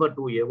has come for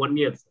 2 years, 1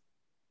 year.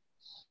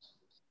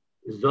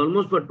 It's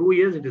almost for 2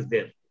 years it is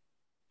there.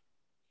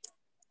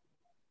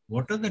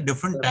 What are the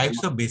different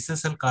types of basal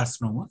cell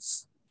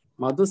carcinomas?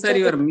 Madhu sir,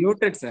 you are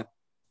muted, sir.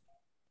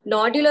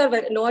 Nodular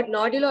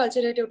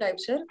ulcerative type,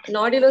 sir.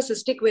 Nodular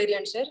cystic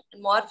variant, sir.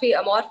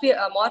 Morphia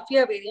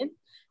variant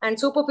and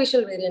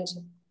superficial variant,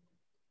 sir.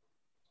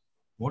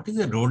 What is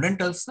a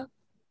rodent ulcer?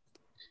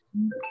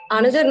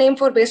 Another name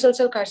for basal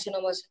cell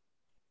carcinoma, sir.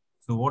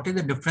 So what is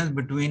the difference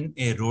between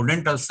a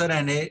rodent ulcer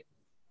and a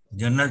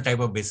general type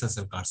of basal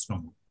cell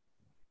carcinoma?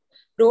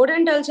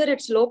 Rodent ulcer,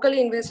 it's locally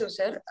invasive,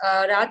 sir.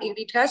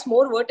 It has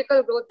more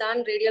vertical growth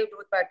than radial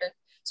growth pattern.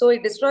 So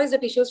it destroys the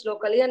tissues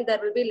locally, and there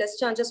will be less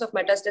chances of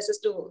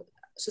metastasis to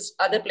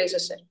other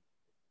places, sir.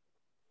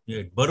 Yeah,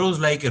 it burrows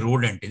like a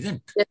rodent, isn't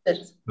it? Yes, sir.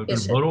 So it yes,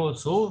 will sir. burrow.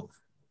 So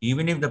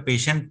even if the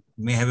patient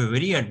may have a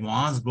very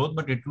advanced growth,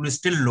 but it will be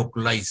still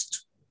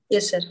localized.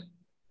 Yes, sir.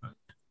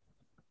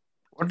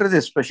 What are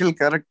the special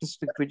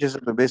characteristic features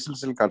of the basal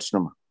cell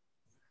carcinoma?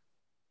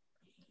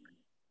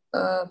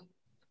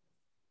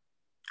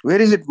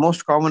 Where is it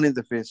most common in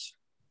the face?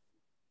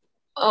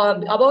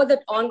 Above the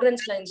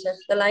Ongren's line, sir.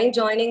 The line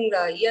joining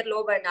the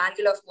earlobe and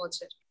angle of mouth,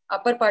 sir.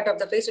 Upper part of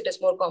the face, it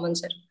is more common,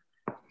 sir.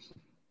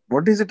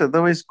 What is it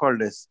otherwise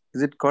called as?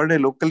 Is it called a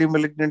locally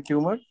malignant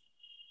tumor?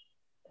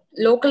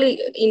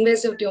 Locally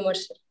invasive tumor,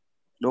 sir.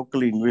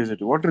 Locally invasive.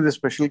 What are the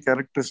special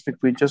characteristic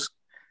features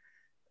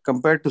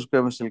compared to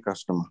squamous cell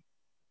carcinoma?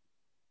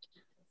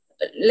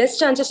 Less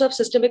chances of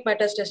systemic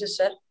metastasis,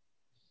 sir.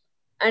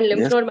 And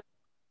lymph node.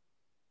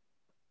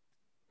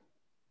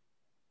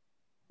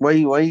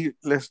 Why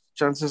less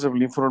chances of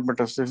lymph node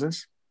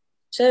metastasis?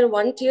 Sir,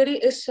 one theory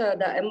is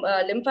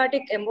the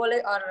lymphatic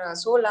emboli are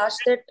so large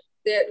that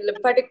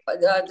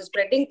the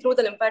spreading through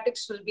the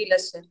lymphatics will be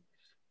less, sir.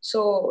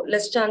 So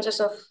less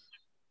chances of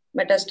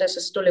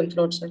metastasis to lymph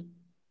nodes, sir.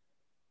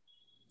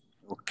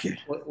 Okay.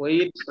 Why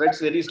it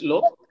spreads very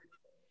slow?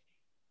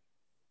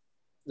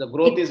 The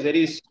growth is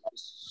very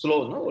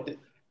slow, no?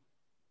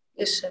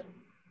 Yes, sir.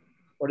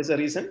 What is the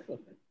reason?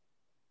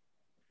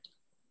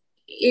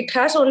 It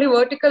has only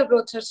vertical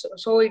growth, sir.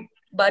 So it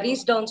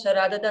buries down, sir,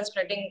 rather than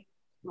spreading.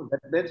 No,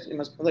 that you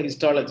must know the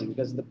histology,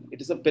 because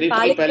it is a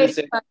peripheral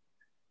palisade.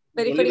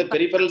 Only the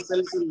peripheral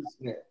cells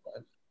will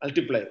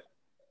multiply.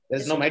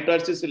 There's no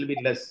mitosis, will be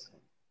less.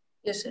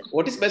 Yes, sir.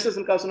 What is basal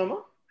cell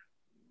carcinoma?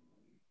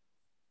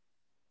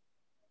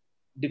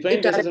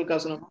 Define basal cell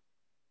carcinoma.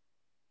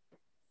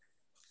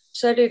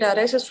 Sir, it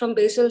arises from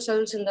basal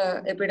cells in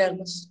the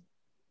epidermis.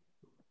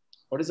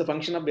 What is the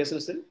function of basal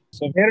cell?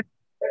 So where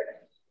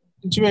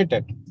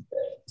situated?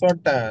 So what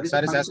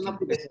sir is asking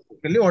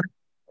basically what?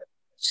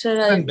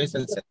 Sir,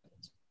 basal cell.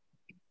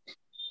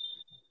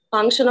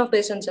 Function of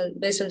basal cell.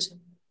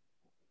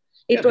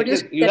 It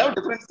produces. You have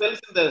different cells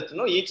in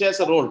the, each has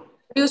a role.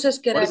 Produces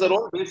keratin. What is the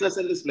role basal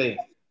cell is playing?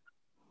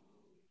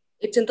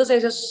 It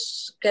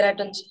synthesizes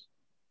keratin.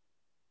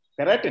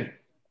 Keratin?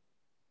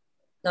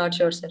 Not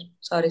sure, sir.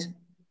 Sorry, sir.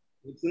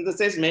 It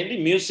synthesizes mainly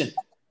mucin.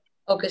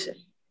 Okay, sir.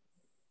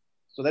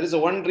 So that is the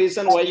one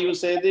reason why you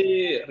say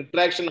the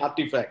retraction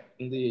artifact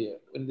when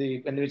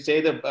we say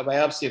the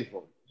biopsy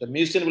report. The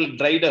mucin will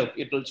dried up.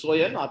 It will show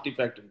an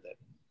artifact in there.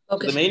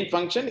 Okay, so the main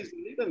function is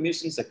only the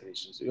mucin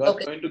secretion. So you are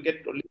going to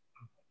get only.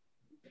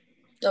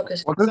 Okay,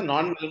 sir. What is the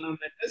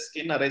non-melanomatous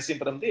skin arising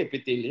from the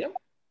epithelium,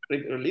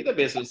 particularly the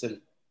basal cell?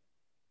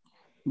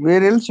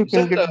 Where else you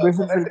can get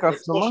basal cell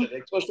carcinoma?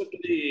 Exposure to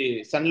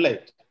the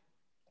sunlight.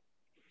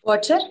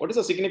 What, sir? What is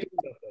the significance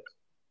of that?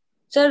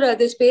 Sir,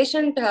 this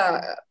patient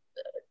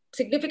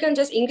significant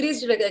just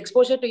increased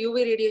exposure to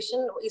UV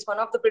radiation is one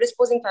of the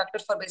predisposing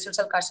factors for basal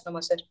cell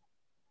carcinoma, sir.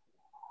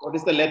 What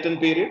is the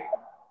latent period?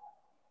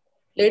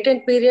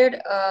 Latent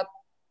period,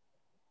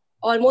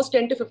 almost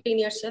 10 to 15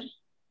 years, sir.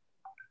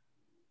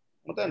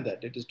 More than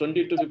that, it is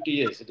 20 to 50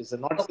 years. It is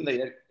not in the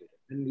year.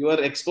 And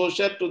your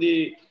exposure to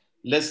the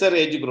lesser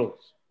age group,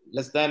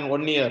 less than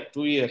 1 year,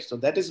 2 years. So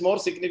that is more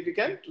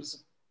significant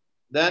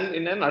than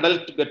in an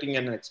adult getting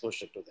an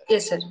exposure to that.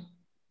 Yes, sir.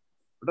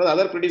 What are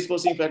the other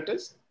predisposing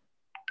factors?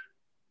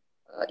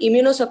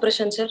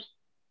 Immunosuppression, sir.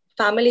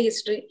 Family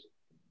history.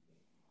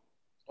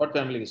 What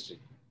family history?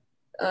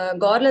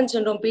 Garland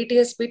syndrome,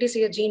 PTS,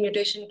 PTCA gene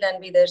mutation can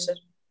be there, sir.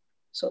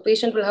 So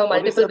patient will have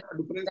multiple. What is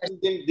the difference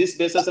between this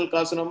basal cell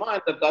carcinoma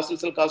and the costal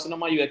cell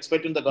carcinoma you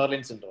expect in the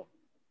Garland syndrome?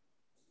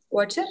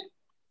 What, sir?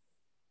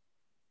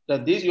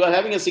 These you are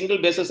having a single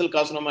basal cell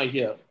carcinoma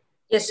here.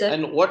 Yes, sir.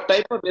 And what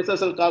type of basal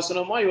cell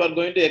carcinoma you are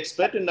going to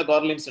expect in the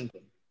Garland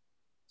syndrome?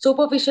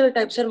 Superficial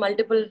types are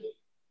multiple.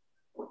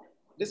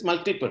 This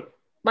multiple.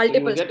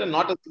 Multiple. So you get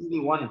not a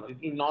single one.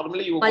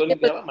 Normally you are going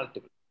to have a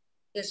multiple.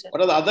 Yes, sir.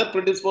 What are the other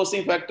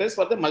predisposing factors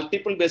for the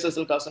multiple basal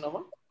cell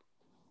carcinoma?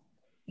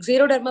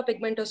 Xeroderma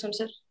pigmentosum,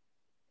 sir.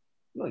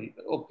 No,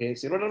 okay.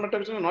 Xeroderma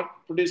pigmentosum is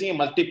not producing a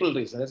multiple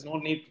reason. There's no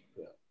need.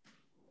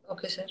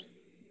 Okay, sir.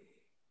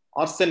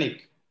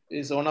 Arsenic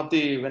is one of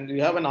the, when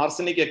you have an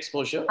arsenic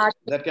exposure,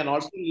 that can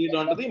also lead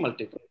on to the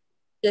multiple.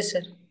 Yes,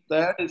 sir.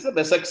 That is a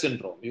Bessex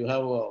syndrome. You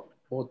have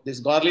both this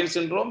Garland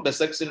syndrome,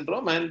 Bessex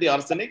syndrome, and the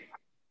arsenic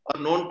are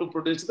known to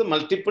produce the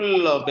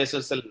multiple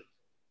basal cell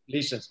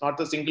lesions, not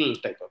the single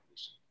type of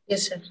lesion.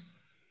 Yes, sir.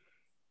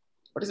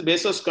 What is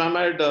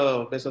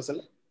basosquamate basal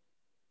cell?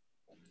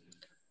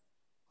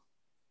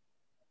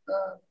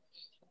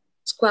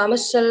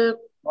 Squamous cell.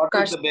 What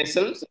is the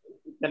basal?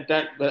 Can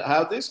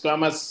have the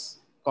squamous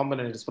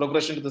component. It's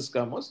progression to the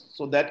squamous.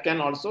 So that can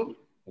also.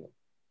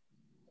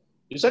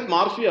 You said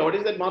morphia. What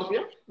is that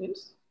morphia?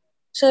 Means?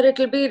 Sir, it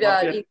will be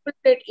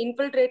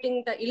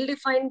infiltrating the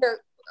ill-defined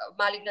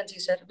malignancy,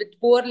 sir, with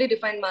poorly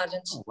defined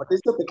margins. What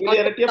is the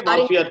peculiarity of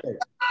morphia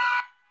type?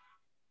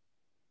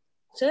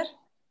 Sir?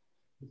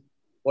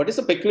 What is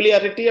the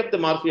peculiarity of the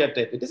morphia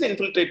type? It is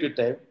infiltrative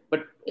type,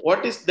 but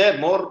what is there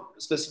more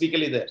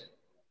specifically there?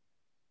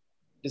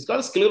 It's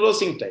called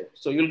sclerosing type.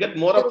 So you'll get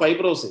more of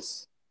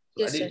fibrosis.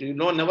 Yes, sir. You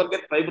never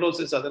get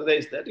fibrosis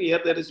otherwise that. Here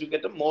there is, you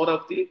get more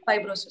of the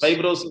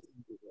fibrosis.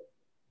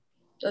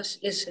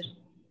 Yes, sir.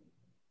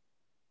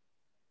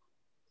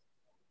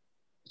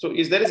 So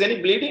is there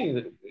any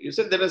bleeding? You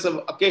said there is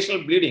an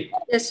occasional bleeding.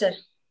 Yes, sir.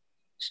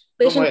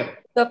 Patient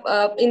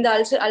in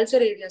the ulcer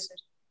area, sir.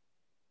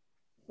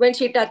 When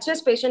she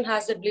touches, patient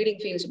has the bleeding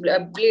feels,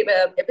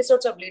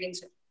 episodes of bleeding,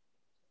 sir.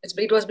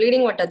 It was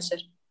bleeding or touch, sir.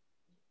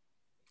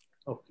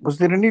 Okay. Was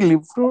there any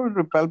lymph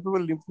node, palpable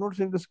lymph nodes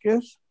in this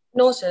case?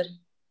 No, sir.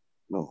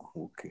 No,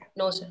 okay.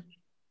 No, sir.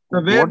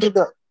 So where do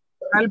the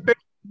palpate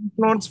lymph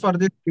nodes for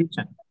this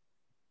region?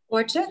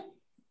 What, sir?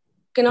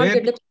 Cannot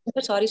get the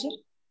answer. Sorry, sir.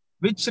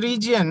 Which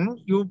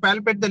region you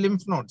palpate the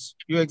lymph nodes?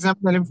 You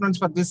examine the lymph nodes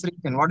for this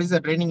region. What is the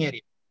draining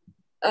area?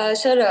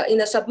 Sir, in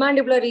the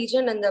submandibular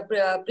region and the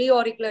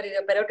preauricular area,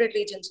 parotid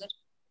region, sir,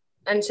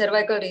 and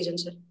cervical region,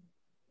 sir.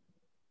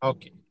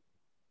 Okay.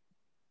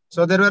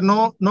 So there were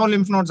no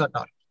lymph nodes at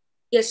all?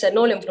 Yes, sir.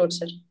 No lymph nodes,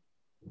 sir.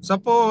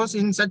 Suppose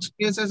in such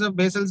cases of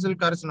basal cell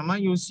carcinoma,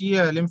 you see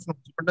a lymph node.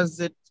 What does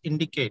it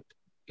indicate?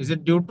 Is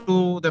it due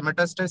to the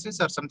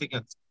metastasis or something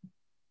else?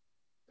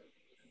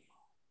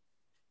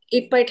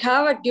 It might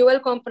have a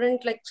dual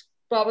component, like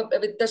probably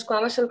with the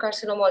squamous cell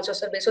carcinoma also,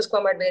 sir,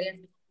 basosquamate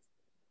variant.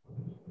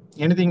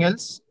 Anything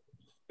else?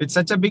 With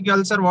such a big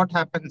ulcer, what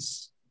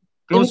happens?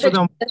 Close to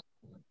the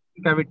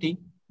cavity?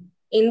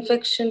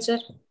 Infection, sir.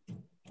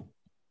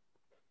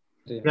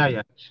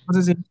 Yeah. What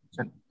is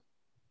infection?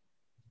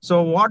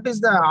 So what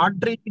is the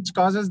artery which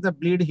causes the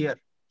bleed here?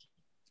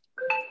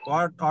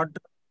 What artery?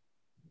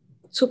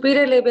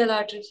 Superior labial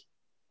artery.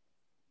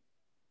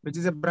 Which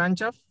is a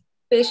branch of?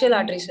 Facial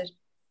artery, sir.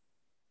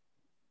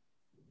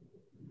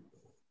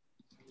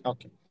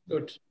 Okay,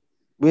 good.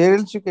 Where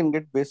else you can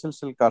get basal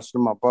cell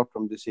carcinoma apart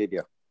from this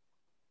area?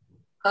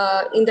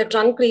 In the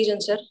trunk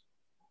region, sir.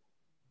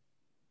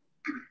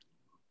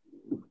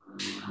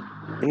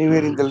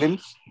 Anywhere in the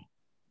limbs?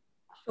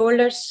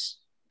 Shoulders,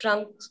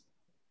 trunks.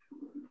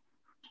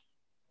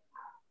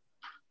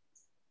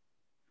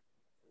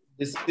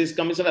 This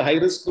comes in a high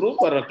risk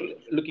group, or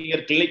looking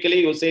at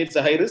clinically, you say it's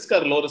a high risk or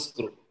low risk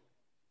group?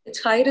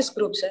 It's high risk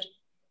group, sir.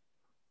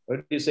 Why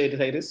do you say it is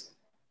high risk?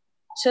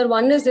 Sir,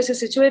 one is this is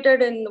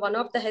situated in one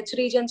of the H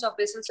regions of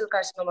basal cell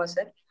carcinoma,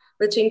 sir,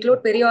 which include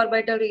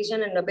periorbital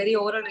region and a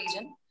perioral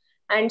region.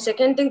 And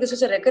second thing, this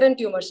is a recurrent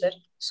tumor, sir.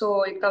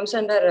 So it comes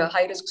under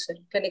high risk, sir,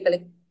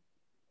 clinically.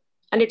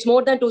 And it's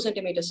more than 2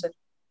 centimeters, sir.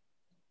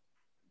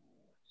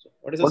 So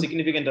what is the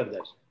significance of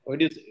that? What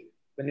do you say?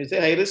 When you say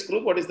high risk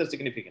group, what is the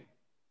significance?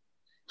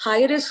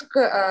 High risk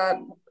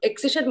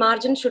excision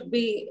margin should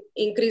be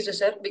increased,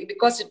 sir,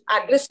 because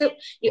aggressive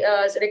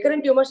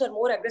recurrent tumors are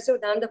more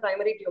aggressive than the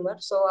primary tumor.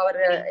 So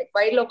our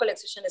wide local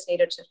excision is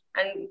needed, sir,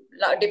 and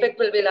defect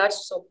will be large.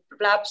 So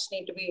flaps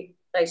need to be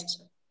raised,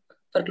 sir,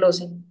 for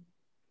closing.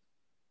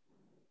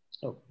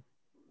 Oh.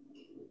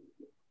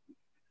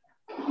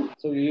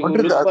 So you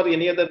look for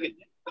any other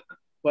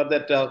for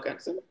that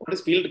cancer? What is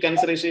field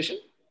cancerization?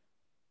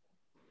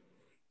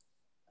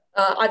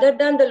 Other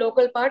than the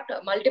local part,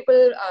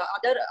 multiple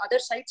other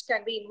sites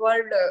can be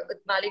involved with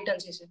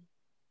malignancy, sir.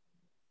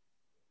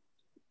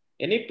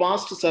 Any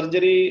past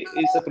surgery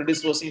is a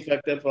predisposing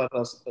factor for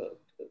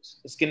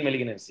skin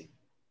malignancy.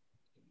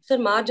 Sir,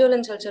 marginal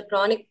ulcer,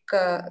 chronic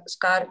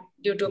scar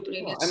due to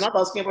previous. No, I'm not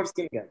asking about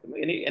skin cancer.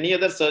 Any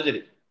other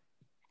surgery?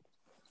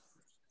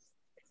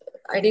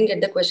 I didn't get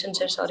the question,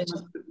 sir. Sorry,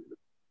 sir.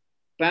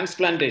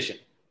 Transplantation.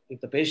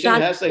 If the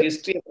patient has a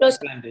history of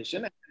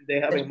transplantation and they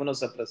have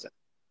immunosuppressant,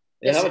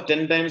 they have a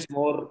 10 times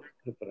more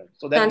preference.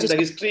 So that in the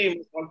history, you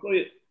must also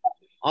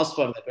ask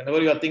for that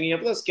whenever you are thinking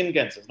of the skin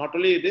cancers, not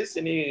only this,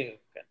 any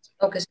cancer.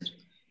 Okay, sir.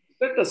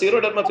 But the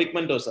xeroderma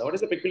pigmentosa, what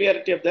is the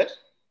peculiarity of that?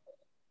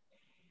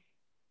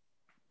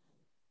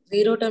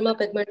 Xeroderma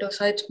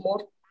pigmentosa, it's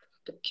more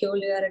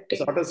peculiarity.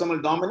 It's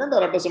autosomal dominant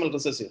or autosomal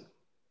recessive?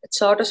 It's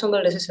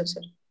autosomal recessive,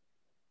 sir.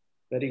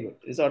 Very good.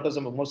 It's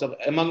autosomal. Most of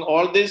among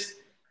all this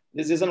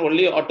is an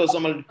only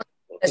autosomal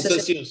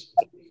recessive.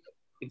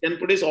 It can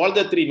produce all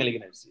the three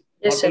malignancies.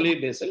 Yes, not sir. only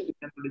basal, it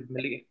can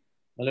produce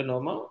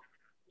melanoma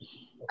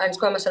and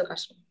squamous cell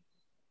carcinoma.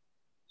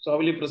 So how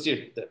will you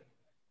proceed with the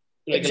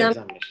clinical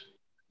examination?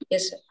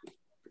 Yes, sir.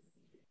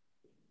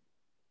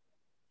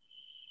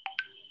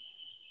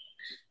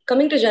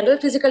 Coming to general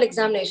physical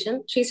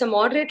examination, she is a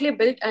moderately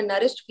built and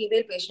nourished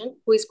female patient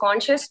who is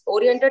conscious,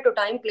 oriented to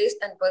time, place,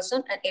 and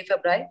person, and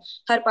afebrile.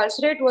 Her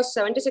pulse rate was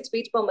 76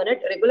 beats per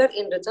minute, regular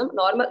in rhythm,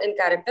 normal in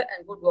character,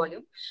 and good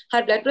volume.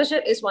 Her blood pressure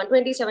is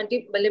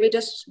 120/70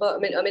 millimeters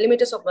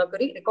of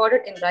mercury,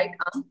 recorded in right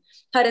arm.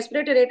 Her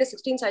respiratory rate is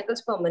 16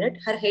 cycles per minute.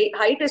 Her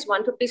height is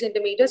 150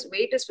 centimeters,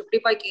 weight is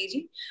 55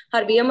 kg.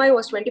 Her BMI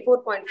was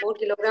 24.4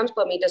 kilograms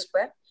per meter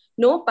square.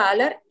 No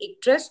pallor,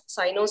 icterus,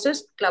 cyanosis,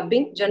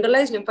 clubbing,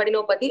 generalized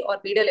lymphadenopathy, or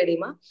pedal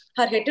edema.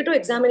 Her head-to-toe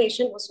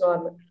examination was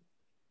normal.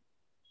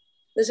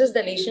 This is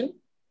the lesion.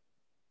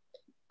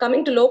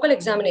 Coming to local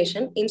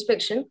examination,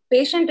 inspection,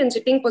 patient in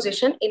sitting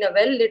position in a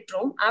well-lit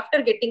room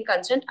after getting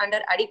consent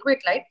under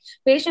adequate light,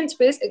 patient's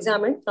face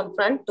examined from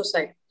front to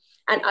side.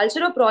 An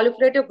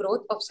ulceroproliferative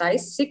growth of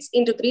size 6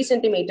 into 3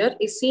 centimeter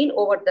is seen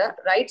over the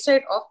right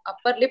side of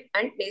upper lip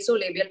and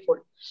nasolabial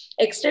fold.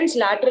 Extends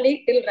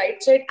laterally till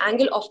right side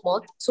angle of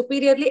mouth,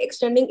 superiorly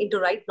extending into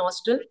right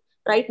nostril,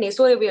 right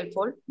nasolabial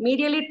fold,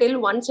 medially till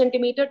 1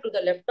 centimeter to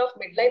the left of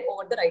midline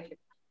over the right lip.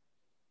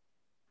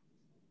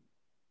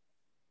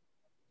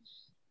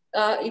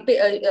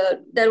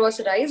 There was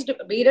raised,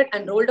 beaded,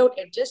 and rolled out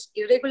edges,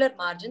 irregular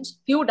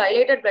margins, few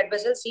dilated blood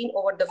vessels seen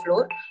over the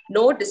floor,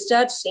 no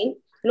discharge seen,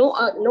 no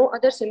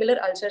other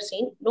similar ulcer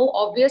seen, no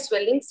obvious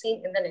swelling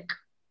seen in the neck.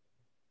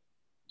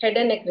 Head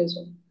and neck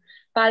region.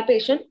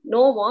 Palpation,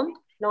 no warmth,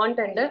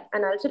 non-tender,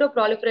 and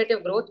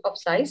ulceroproliferative growth of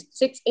size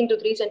 6 into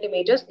 3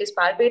 centimeters is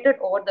palpated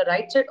over the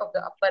right side of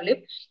the upper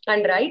lip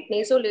and right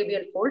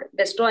nasolabial fold,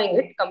 destroying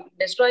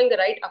the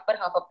right upper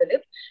half of the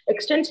lip,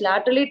 extends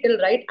laterally till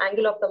right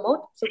angle of the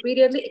mouth,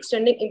 superiorly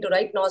extending into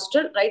right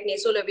nostril, right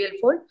nasolabial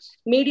fold,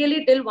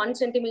 medially till 1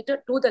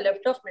 centimeter to the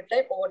left of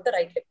midline over the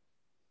right lip.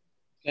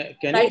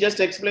 Can you just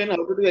explain how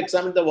to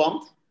examine the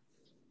warmth?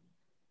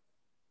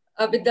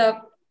 With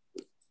the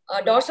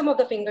dorsum of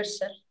the fingers,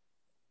 sir.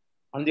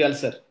 On the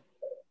ulcer?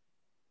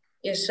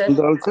 Yes, sir.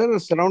 The ulcer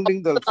is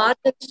surrounding the ulcer.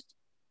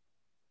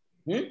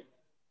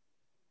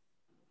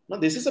 No,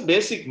 this is a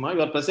basic.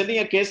 You are presenting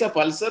a case of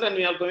ulcer and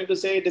we are going to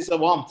say it is a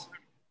warmth.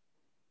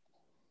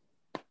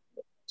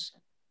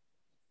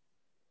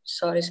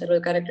 Sorry, sir.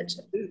 We'll correct it,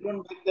 sir. Please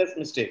don't make that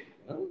mistake.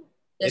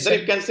 Yes, Either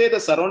you can say the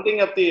surrounding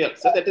of the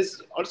ulcer, that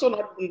is also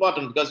not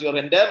important because your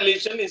entire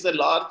lesion is a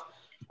large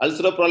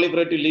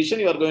ulceroproliferative lesion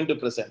you are going to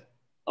present.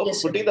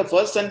 Yes, putting the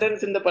first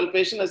sentence in the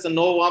palpation as a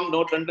no warm,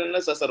 no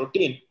tenderness as a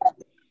routine.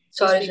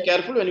 Sorry, Just be sir.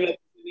 careful when you are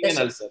Yes, an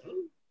sir. ulcer.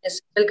 Yes,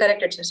 we'll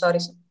correct it, sir. Sorry,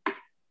 sir.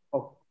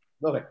 Oh,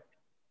 go ahead.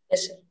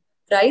 Yes, sir.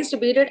 Raised,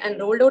 beaded, and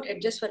rolled out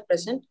edges were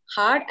present.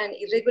 Hard and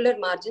irregular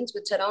margins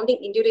with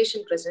surrounding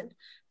induration present.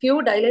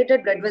 Few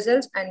dilated blood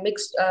vessels and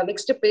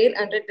mixed pale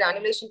and red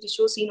granulation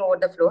tissue seen over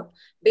the floor.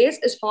 Base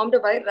is formed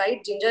by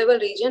right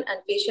gingival region and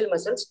facial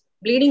muscles.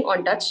 Bleeding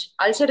on touch.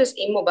 Ulcer is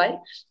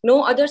immobile.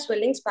 No other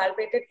swellings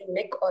palpated in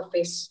neck or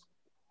face.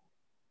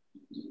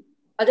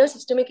 Other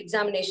systemic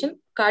examination,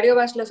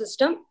 cardiovascular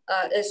system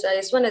is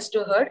S1,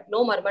 S2 heard,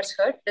 no murmurs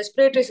heard.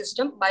 Respiratory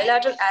system,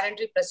 bilateral air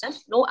entry present,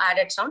 no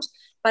added sounds.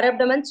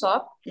 Parabdomen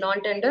soft,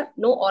 non-tender,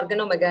 no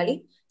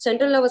organomegaly.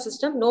 Central nervous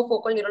system, no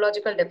focal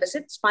neurological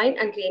deficit. Spine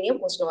and cranium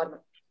was normal.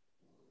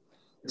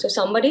 So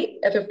somebody,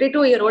 a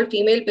 52-year-old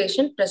female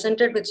patient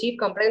presented with chief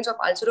complaints of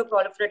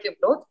ulceroproliferative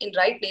growth in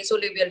right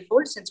nasolabial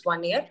fold since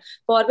 1 year,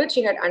 for which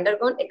she had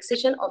undergone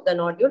excision of the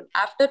nodule.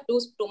 After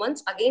two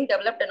months, again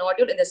developed a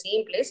nodule in the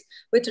same place,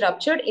 which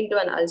ruptured into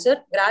an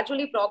ulcer,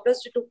 gradually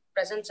progressed to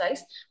present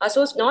size,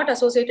 not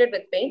associated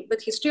with pain,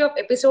 with history of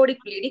episodic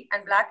bleeding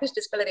and blackish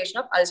discoloration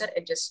of ulcer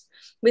edges,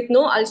 with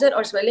no ulcer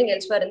or swelling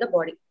elsewhere in the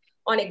body.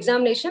 On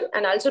examination,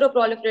 an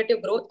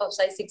ulceroproliferative growth of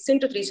size 6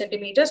 into 3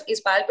 centimeters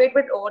is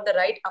palpated over the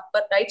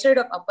right side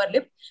of upper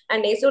lip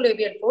and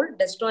nasolabial fold,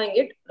 destroying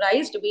it.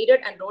 Raised,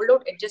 beaded, and rolled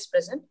out edges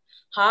present.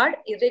 Hard,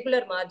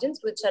 irregular margins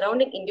with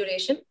surrounding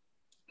induration.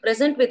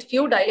 present with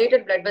few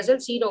dilated blood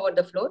vessels seen over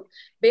the floor.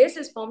 Base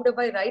is formed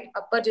by right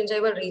upper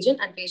gingival region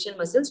and facial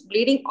muscles,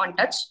 bleeding on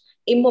touch,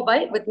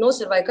 immobile with no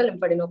cervical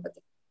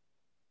lymphadenopathy.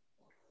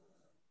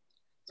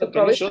 So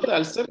can you show the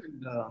ulcer?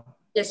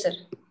 Yes, sir.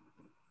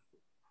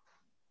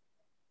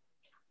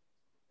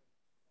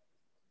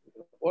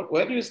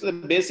 Where is the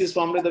base is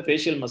formed with the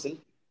facial muscle?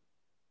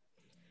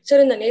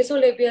 Sir, in the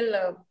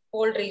nasolabial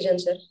fold region,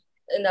 sir,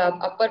 in the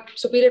upper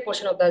superior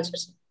portion of the ulcer,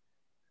 sir.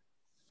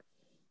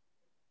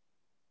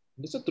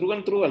 It's a through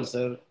and through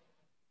ulcer.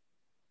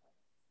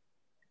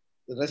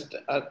 The rest,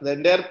 the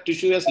entire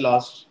tissue is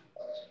lost.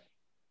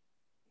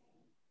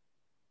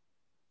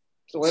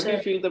 So where do you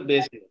feel the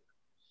base here?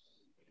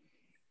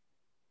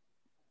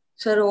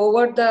 Sir,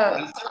 over the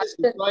ulcer is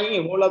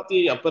destroying a whole of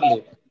the upper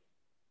lip.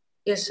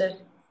 Yes, sir.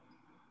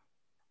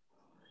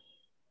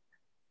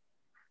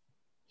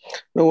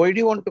 Now, why do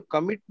you want to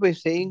commit by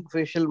saying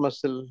facial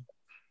muscle?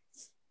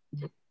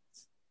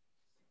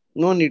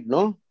 No need,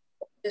 no?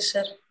 Yes,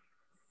 sir.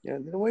 Yeah,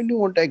 then why do you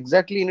want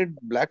exactly in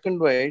it black and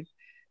white?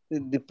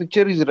 The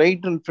picture is right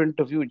in front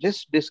of you.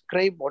 Just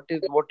describe what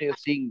you're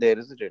seeing there,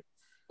 isn't it?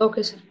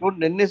 Okay, sir. Don't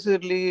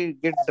necessarily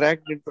get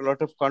dragged into a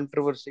lot of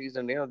controversies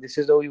and this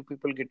is how you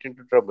people get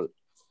into trouble.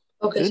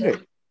 Okay, isn't sir.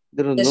 it?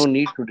 There is Yes, no sir.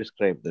 need to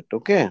describe that,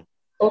 okay?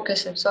 Okay,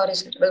 sir. Sorry,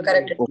 sir. We'll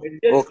correct it. Okay,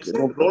 no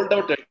problem. Rolled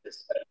out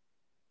edges.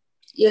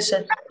 Yes,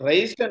 sir.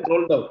 Raised and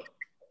rolled out.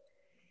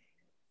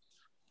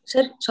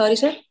 Sir, sorry,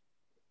 sir.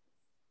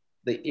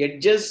 The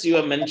edges you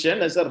have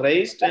mentioned as a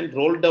raised and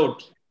rolled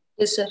out.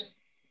 Yes, sir.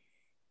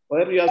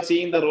 Where you are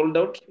seeing the rolled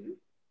out?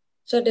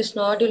 Sir, this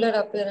nodular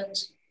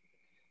appearance.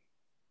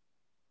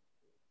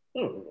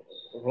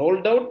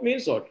 Rolled out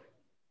means what?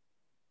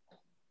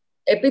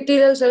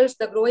 Epithelial cells,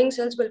 the growing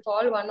cells will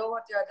fall one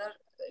over the other.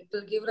 It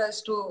will give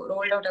rise to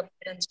rolled out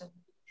appearance.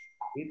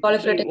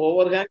 It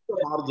overhang the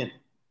margin.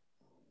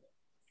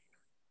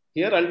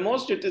 Here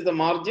almost it is the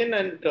margin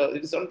and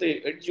it is on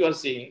the edge you are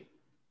seeing.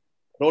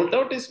 Rolled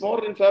out is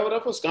more in favor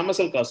of a squamous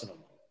cell carcinoma.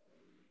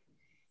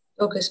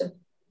 Okay, sir.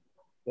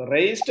 The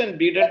raised and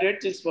beaded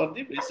edge is for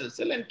the basal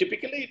cell, and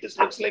typically it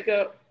looks like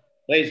a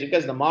raised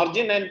because the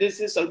margin and this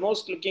is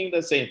almost looking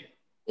the same.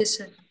 Yes,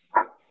 sir.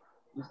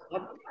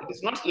 It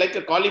is not like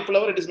a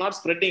cauliflower, it is not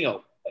spreading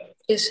out.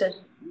 Yes, sir.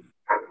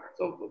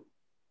 So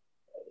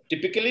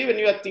typically when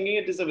you are thinking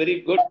it is a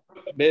very good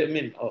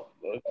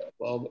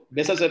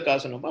basal cell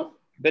carcinoma,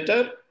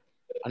 better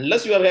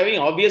unless you are having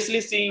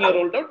obviously seeing a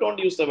rolled out, don't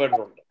use the word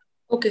rolled out.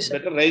 Okay, sir.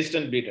 Better raised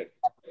and beaded.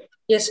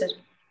 Yes, sir.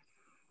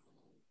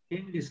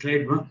 Change the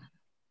slide, bro.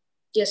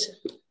 Yes, sir.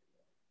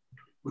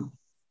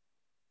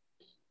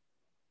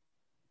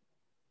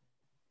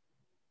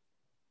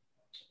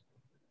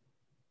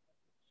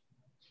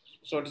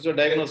 So what is your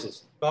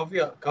diagnosis?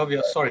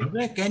 Kavya, sorry.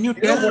 Can you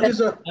tell tell what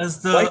is a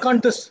why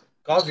can't this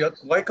Kavya?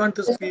 Why can't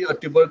this be a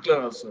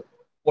tubercular ulcer?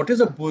 What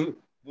is a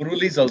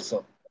Burulli's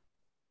ulcer?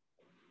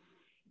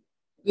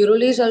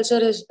 Burulli's ulcer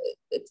is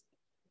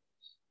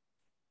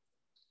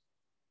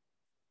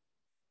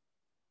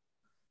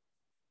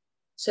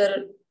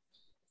sir.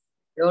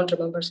 I don't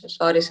remember, sir.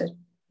 Sorry, sir.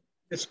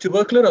 It's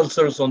tubercular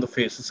ulcers on the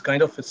face. It's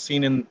kind of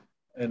seen in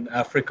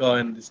Africa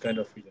and this kind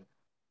of region.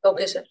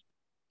 Okay, sir.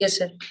 Yes,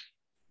 sir.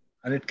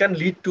 And it can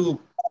lead to,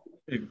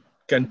 it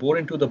can bore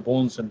into the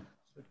bones, and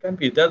it can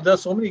be there are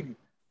so many.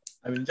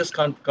 I mean, just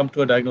can't come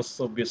to a diagnosis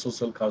of basal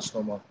cell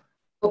carcinoma.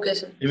 Okay,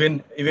 sir.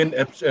 Even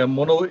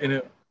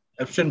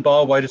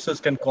Epstein-Barr viruses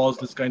can cause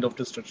this kind of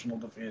destruction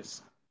of the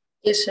face.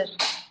 Yes, sir.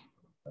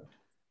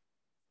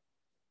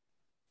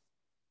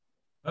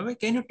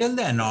 Can you tell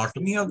the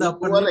anatomy of the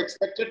upper You are lip?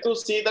 expected to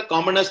see the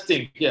commonest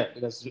thing here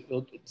because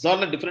it's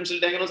not a differential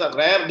diagnosis, a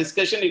rare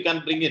discussion you can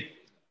bring in.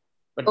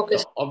 But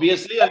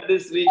obviously at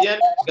this region,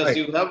 because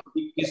you have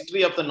the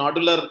history of the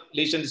nodular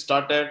lesion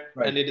started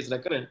and it is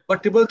recurrent.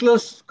 But tubercular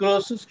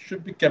sclerosis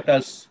should be kept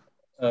as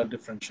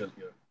differential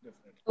here.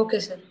 Definitely. Okay,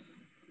 sir.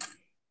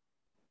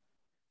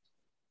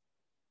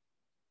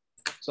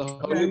 So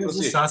how I do you was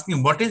proceed? just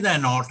asking, what is the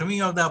anatomy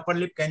of the upper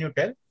lip? Can you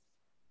tell?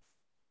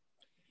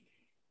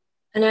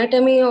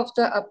 Anatomy of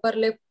the upper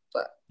lip.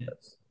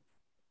 Yes.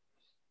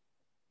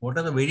 What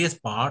are the various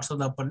parts of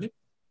the upper lip?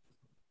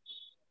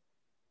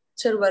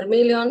 Sir,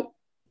 vermilion.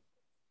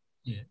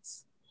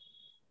 Yes.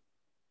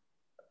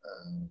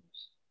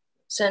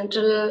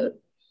 Central.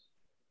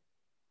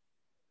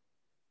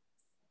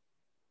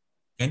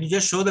 Can you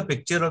just show the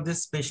picture of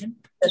this patient?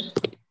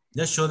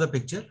 Just show the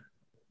picture.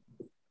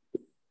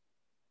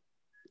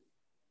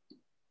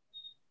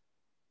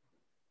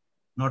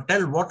 Now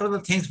tell what are the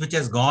things which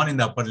has gone in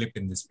the upper lip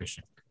in this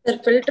patient? The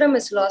philtrum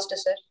is lost,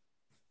 sir.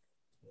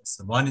 Yes.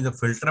 One is the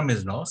philtrum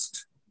is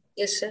lost.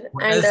 Yes, sir.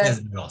 What and else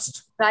has been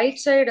lost? Right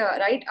side,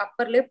 right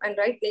upper lip and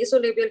right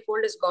nasolabial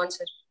fold is gone,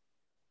 sir.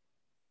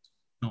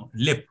 No,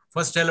 lip.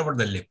 First tell about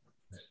the lip.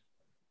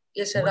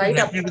 Yes, sir. What Right is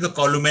happening upper. to the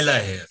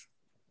columella here?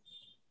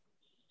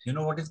 You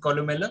know what is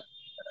columella?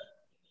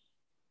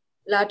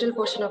 Lateral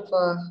portion of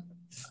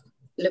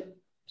lip,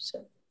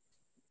 sir.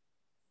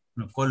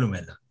 No,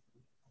 columella.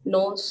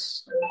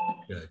 Nose.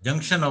 The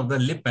junction of the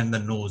lip and the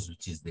nose,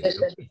 which is there. Yes,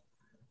 sir. Okay.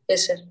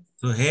 Yes, sir.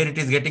 So here it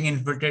is getting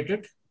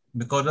infiltrated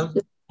because of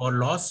or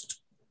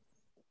lost.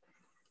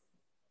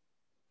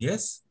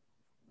 Yes.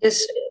 Yes,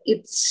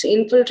 it's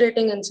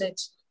infiltrating inside.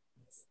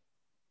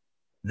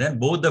 Then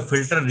both the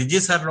filter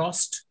ridges are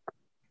lost.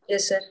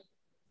 Yes, sir.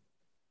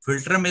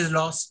 Filtrum is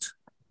lost.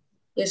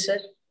 Yes, sir.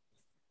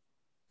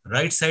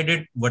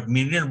 Right-sided, but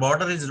median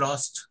border is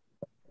lost.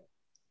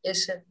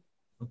 Yes, sir.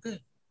 Okay.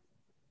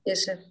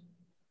 Yes, sir.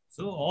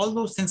 So all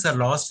those things are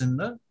lost in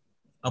the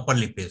upper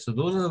lip. So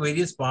those are the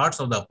various parts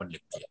of the upper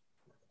lip.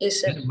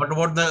 Yes, sir. And what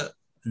about the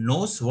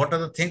nose? What are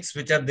the things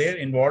which are there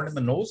involved in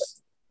the nose?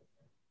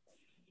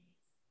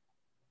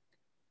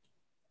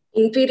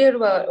 Inferior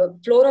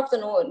floor of the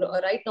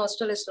right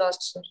nostril is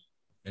lost, sir.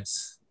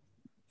 Yes.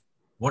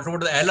 What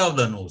about the ala of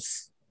the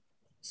nose?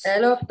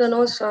 Ala of the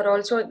nose are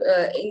also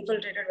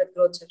infiltrated with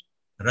growth, sir.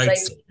 Right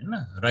side.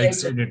 Right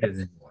side it is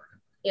involved.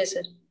 Yes,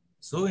 sir.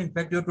 So in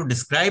fact, you have to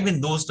describe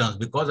in those terms,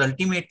 because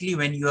ultimately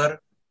when you are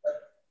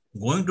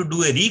going to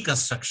do a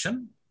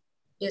reconstruction,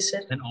 yes,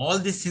 sir, then all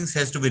these things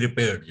has to be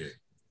repaired.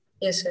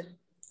 Yes, sir.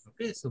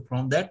 Okay, so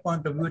from that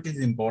point of view, it is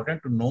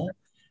important to know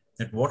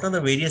that what are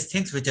the various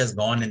things which has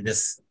gone in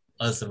this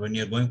ulcer when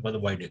you're going for the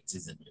wide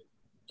excision.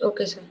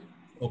 Okay, sir.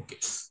 Okay.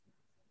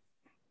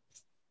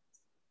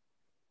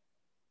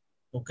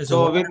 Okay,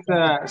 so with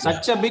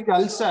such a big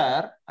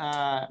ulcer,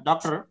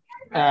 doctor,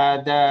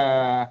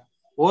 the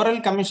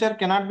oral commissure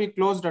cannot be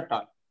closed at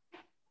all.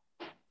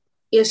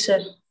 Yes,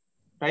 sir.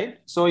 Right.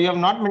 So you have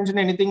not mentioned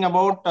anything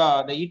about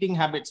the eating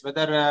habits,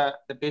 whether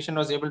the patient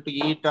was able to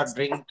eat or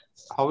drink.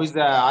 How is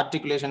the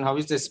articulation? How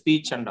is the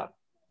speech and all?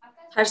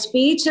 Her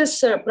speech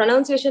is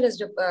pronunciation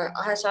is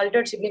has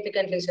altered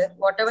significantly, sir.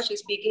 Whatever she's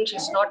speaking,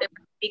 she's not able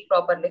to speak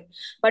properly.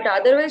 But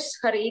otherwise,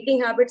 her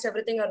eating habits,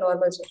 everything are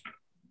normal, sir.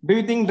 Do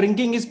you think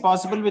drinking is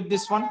possible with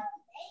this one?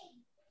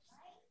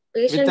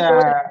 Patient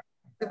told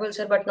possible,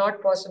 sir, but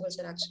not possible,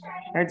 sir. Actually,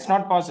 it's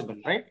not possible,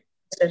 right?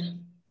 Sir.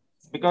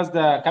 Because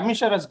the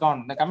commissure has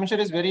gone. The commissure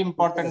is very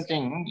important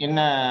thing in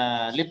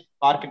lip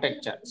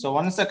architecture. So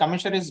once the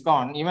commissure is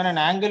gone, even an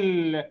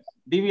angle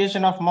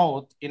deviation of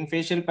mouth in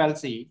facial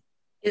palsy,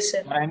 yes,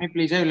 sir, or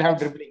hemiplegia will have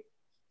dribbling.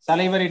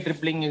 Salivary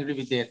dribbling will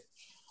be there.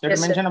 So yes,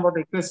 to mention about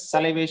excess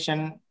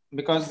salivation,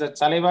 because the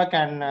saliva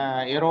can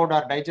erode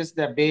or digest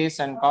the base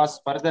and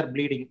cause further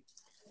bleeding.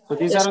 So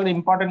these yes, are all the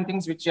important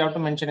things which you have to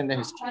mention in the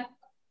history.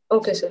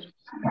 Okay, sir.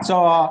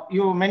 So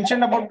you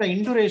mentioned about the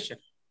induration.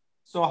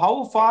 So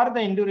how far the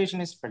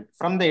induration is felt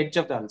from the edge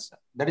of the ulcer?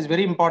 That is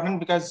very important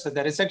because the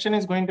resection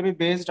is going to be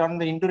based on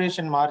the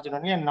induration margin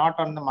only and not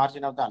on the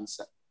margin of the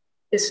ulcer.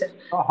 Yes, sir.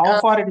 So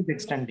how far it is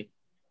extending?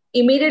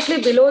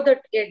 Immediately below the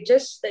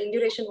edges, the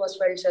induration was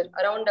felt, sir.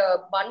 Around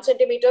 1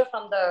 centimeter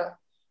from the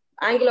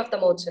angle of the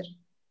mouth, sir.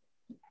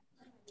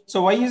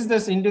 So why is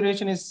this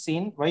induration is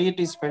seen? Why it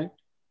is felt?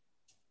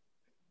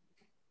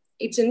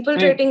 It's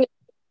infiltrating.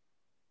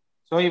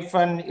 So if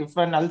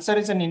an ulcer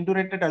is an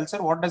indurated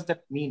ulcer, what does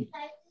that mean?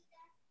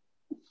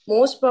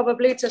 Most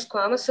probably it's a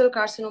squamous cell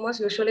carcinomas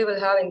usually will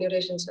have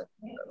induration, sir.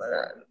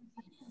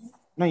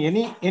 No,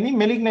 any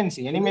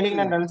malignancy, any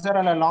malignant ulcer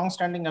or a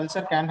long-standing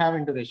ulcer can have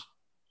induration.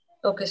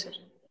 Okay, sir.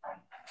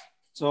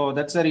 So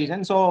that's the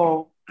reason.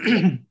 So,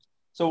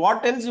 so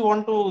what else you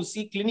want to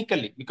see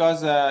clinically?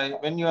 Because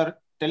when you are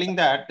telling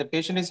that the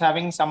patient is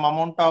having some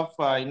amount of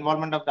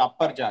involvement of the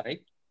upper jaw,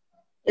 right?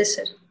 Yes,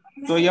 sir.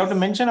 So you have to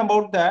mention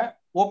about the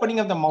opening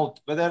of the mouth,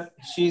 whether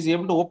she is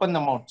able to open the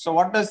mouth. So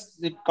what does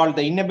it called?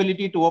 The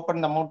inability to open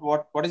the mouth,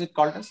 what is it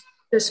called as?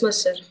 Trismus,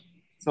 sir.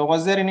 So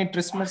was there any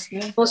trismus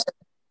here? No, sir.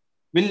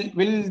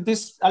 Will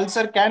this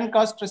ulcer can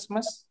cause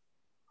trismus?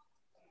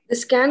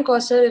 This can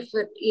cause, sir, if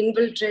it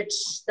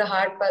infiltrates the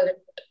hard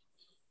palate.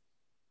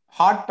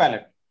 Hard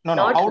palate? No.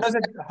 Not how does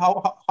it?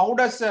 How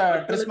does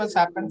trismus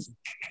happen?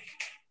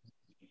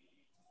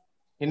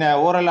 In an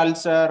oral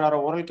ulcer or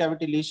oral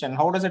cavity lesion,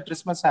 how does a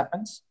trismus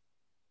happens?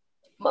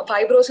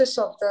 Fibrosis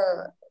of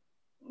the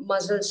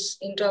muscles,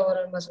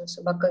 intraoral muscles,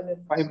 buccal.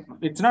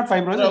 It's not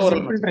fibrosis, it's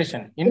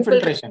infiltration.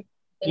 Infiltration.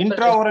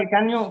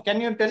 Intraoral.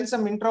 Can you tell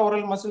some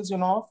intraoral muscles you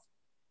know of?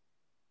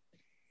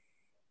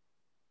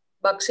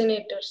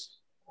 Buccinators.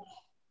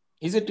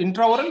 Is it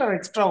intraoral or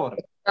extraoral?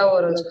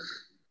 Intraoral.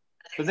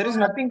 So there is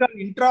nothing called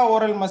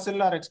intraoral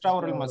muscle or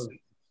extraoral muscle.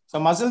 So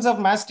muscles of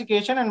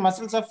mastication and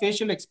muscles of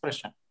facial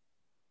expression.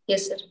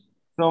 Yes, sir.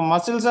 So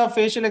muscles of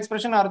facial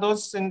expression are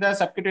those in the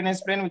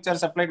subcutaneous brain which are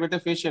supplied with the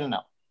facial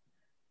nerve.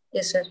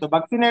 Yes, sir. So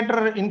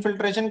buccinator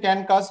infiltration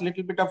can cause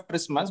little bit of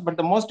trismus, but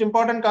the most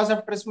important cause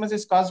of trismus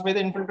is caused by the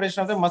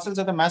infiltration of the muscles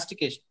of the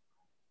mastication.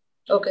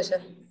 Okay,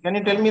 sir. Can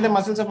you tell me the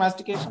muscles of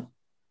mastication?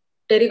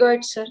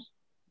 Pterygoids, sir.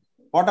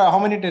 What are how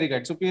many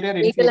pterygoids? Superior,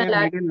 inferior,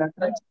 medial,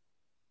 lateral,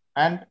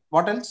 and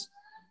what else?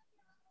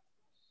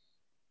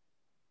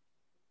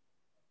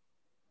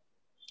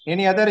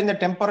 Any other in the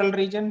temporal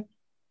region?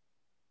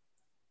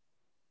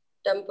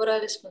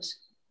 Temporalis muscle.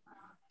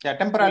 Yeah,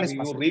 temporalis You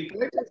muscle. repeat,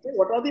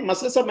 what are the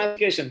muscles of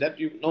mastication that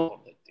you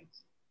know?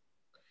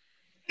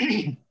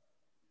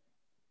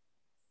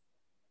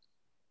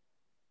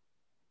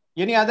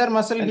 Any other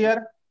muscle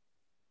here?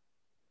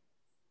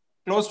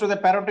 Close to the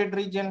parotid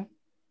region?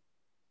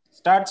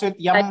 Starts with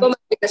M.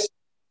 Hypometricus.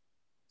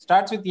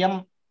 Starts with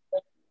M.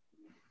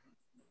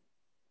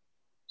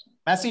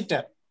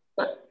 Masseter.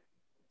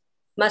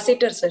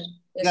 Masseter, sir.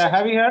 Yes, Yeah, sir.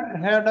 have you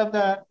heard of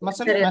the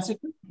muscle? Sir, yes.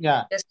 Masseter?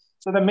 Yeah. Yes.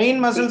 So the main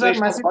muscles are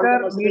Filtration of all the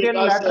masseter, muscles medial,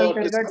 was, lateral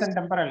pterygoids, discussed. and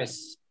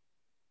temporalis.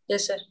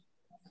 Yes, sir.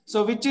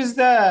 So which is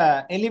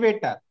the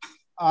elevator?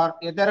 Or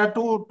there are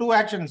two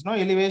actions, no?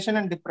 Elevation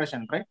and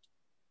depression, right?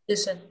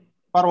 Yes, sir.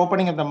 For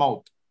opening of the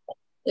mouth.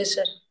 Yes,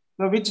 sir.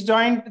 So which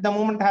joint the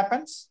movement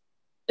happens?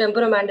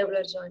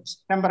 Temporomandibular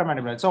joints.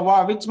 Temporomandibular.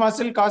 So which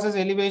muscle causes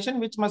elevation?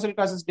 Which muscle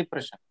causes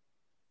depression?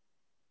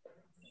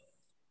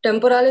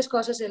 Temporalis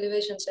causes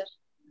elevation, sir.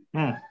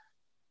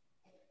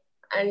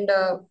 And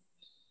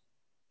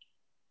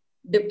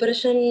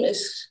depression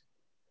is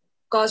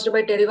caused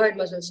by pterygoid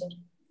muscle, sir.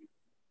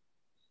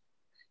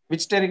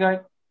 Which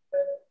pterygoid?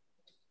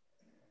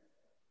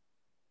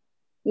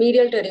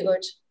 Medial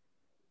pterygoids.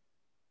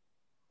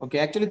 Okay,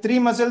 actually 3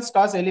 muscles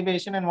cause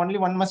elevation and only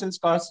 1 muscle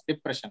cause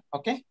depression.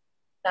 Okay.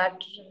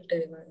 Lateral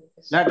pterygoid.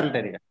 Yes. Lateral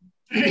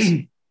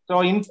pterygoid.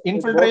 So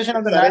infiltration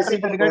of the lateral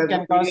pterygoid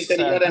can cause medial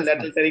pterygoid and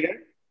lateral pterygoid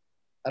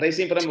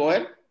arising from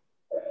where?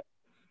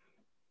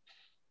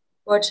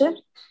 What, sir?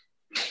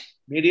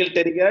 Medial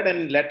pterygoid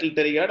and lateral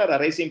pterygoid are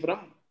arising from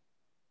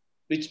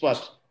which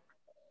part?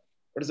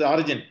 What is the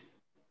origin?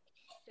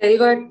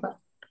 Pterygoid part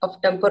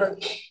of temporal.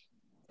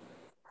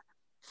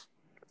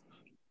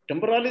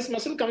 Temporalis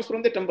muscle comes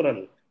from the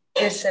temporal.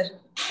 Yes, sir.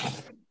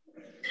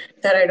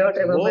 Sir, I don't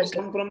remember. Both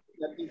come from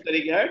the lateral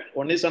pterygoid.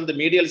 One is on the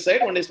medial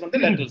side, one is from the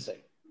lateral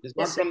side. It's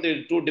not from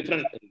the two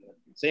different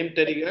same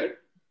pterygoid,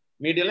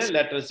 medial and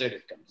lateral side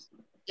it comes.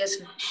 Yes,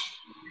 sir.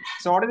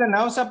 So what is the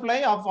nerve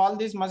supply of all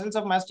these muscles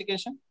of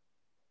mastication?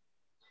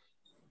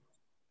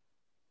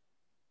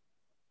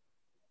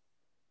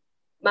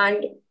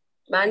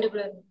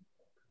 Mandibular.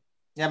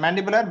 Yeah,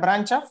 mandibular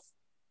branch of?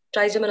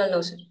 Trigeminal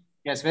nerve, sir.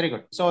 Yes, very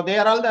good. So they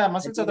are all the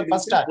muscles of the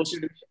first arch.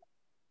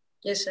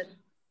 Yes, sir.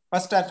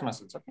 First arch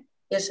muscles, okay?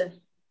 Yes, sir.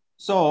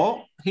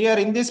 So here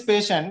in this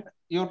patient,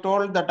 you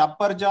told that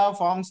upper jaw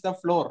forms the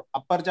floor.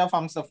 Upper jaw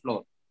forms the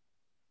floor.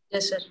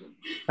 Yes, sir.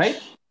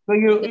 Right? So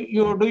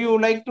do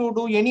you like to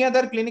do any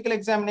other clinical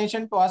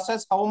examination to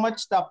assess how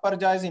much the upper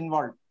jaw is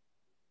involved?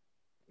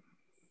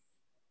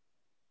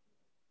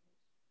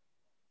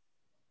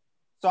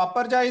 So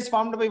upper jaw is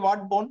formed by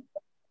what bone?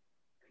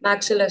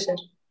 Maxilla, sir.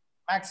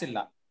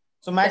 Maxilla.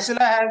 So maxilla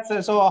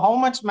has, so how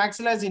much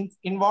maxilla is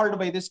involved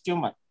by this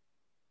tumor?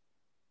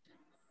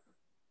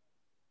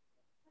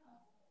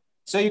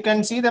 So you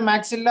can see the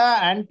maxilla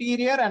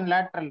anterior and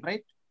lateral,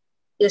 right?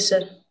 Yes,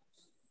 sir.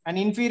 And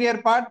inferior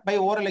part by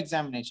oral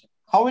examination.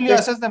 How will you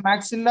assess the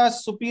maxilla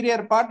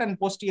superior part and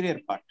posterior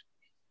part?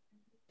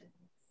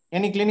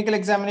 Any clinical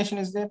examination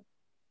is there?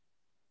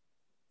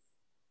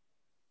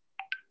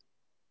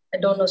 I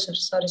don't know, sir.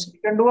 Sorry, sir. You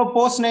can do a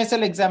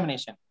post-nasal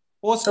examination.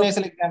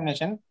 Post-nasal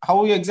examination,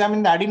 how you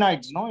examine the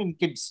adenoids, no, in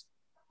kids.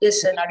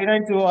 Yes, sir. In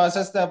adenoids, you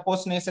assess the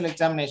post-nasal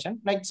examination.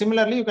 Like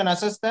similarly, you can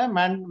assess the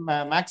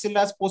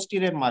maxilla's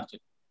posterior margin.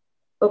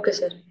 Okay,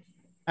 sir.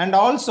 And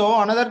also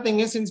another thing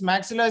is, since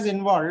maxilla is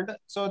involved,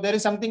 so there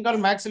is something called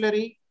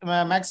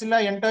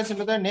maxilla enters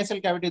into the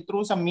nasal cavity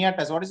through some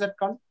meatus. What is that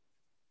called?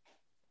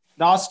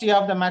 The ostia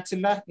of the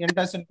maxilla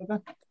enters into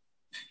the.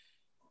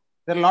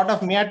 There are a lot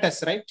of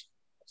meatus, right?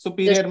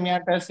 Superior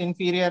meatus,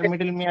 inferior,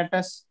 middle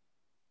meatus.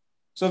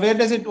 So where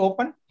does it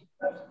open?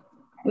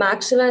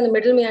 Maxilla and the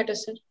middle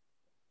meatus, sir.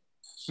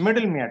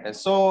 Middle meatus.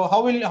 So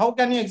how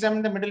can you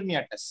examine the middle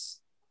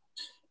meatus?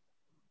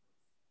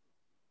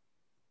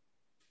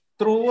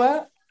 Through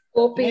a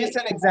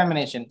nasal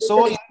examination.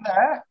 So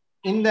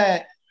in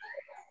the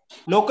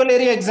local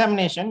area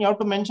examination, you have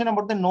to mention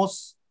about the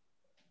nose.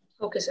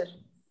 Okay, sir.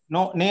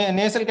 No,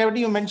 nasal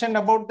cavity, you mentioned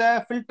about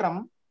the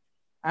philtrum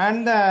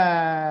and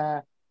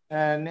the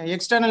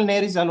external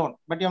nares alone,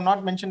 but you have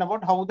not mentioned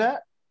about how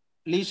the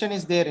lesion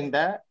is there in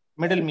the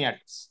middle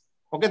meatus.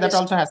 Okay, that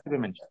also has to be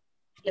mentioned.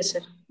 Yes, sir.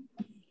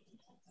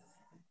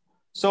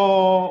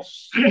 So,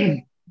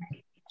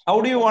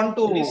 how do you want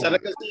to? Any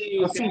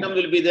surrogacy symptom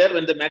will be there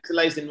when the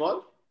maxilla is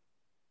involved?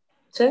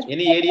 Sir?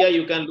 Any area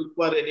you can look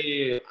for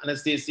any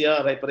anesthesia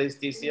or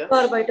hyperesthesia?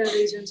 Infraorbital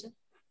region, sir.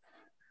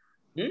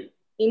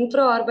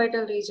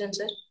 Infraorbital region,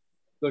 sir.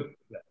 Good.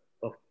 Yeah.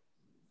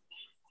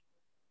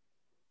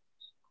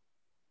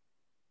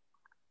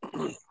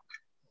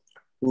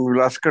 We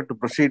will ask her to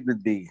proceed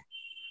with the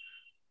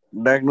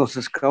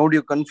diagnosis. How do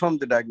you confirm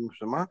the diagnosis,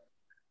 Ma?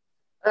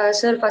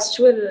 Sir, first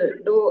we'll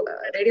do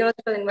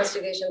radiological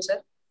investigation,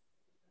 sir,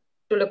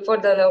 to look for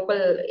the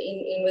local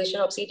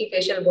invasion of CT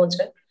facial bone,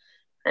 sir.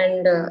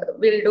 And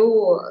we'll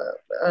do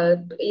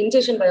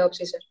incision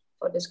biopsy, sir,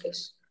 for this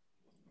case.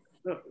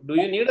 Do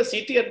you need a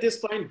CT at this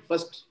point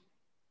first?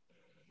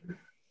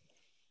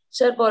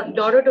 Sir, in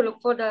order to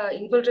look for the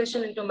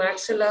infiltration into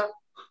maxilla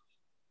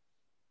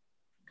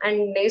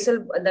and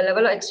nasal, the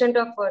level of extent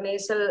of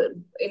nasal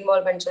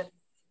involvement, sir.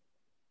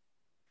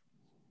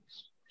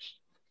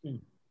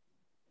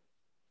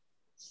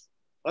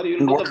 Or you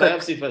will do the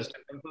biopsy first.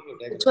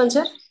 Which one,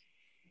 sir?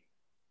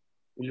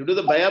 Will you do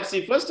the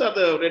biopsy first or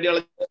the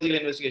radiological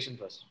investigation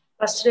first?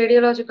 First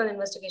radiological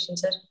investigation,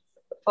 sir,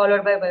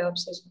 followed by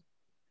biopsy.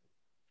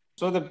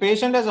 So the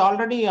patient has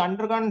already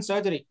undergone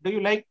surgery. Do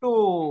you like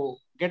to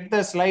get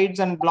the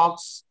slides and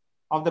blocks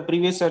of the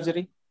previous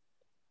surgery?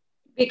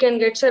 We can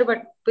get, sir,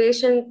 but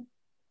patient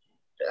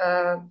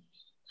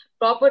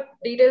proper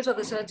details of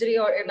the surgery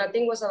or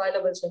nothing was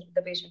available, sir,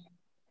 the patient.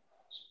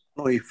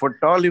 No, if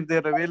at all, if they're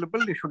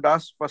available, you should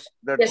ask first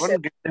that Yes, one, sir.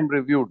 get them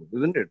reviewed,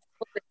 isn't it?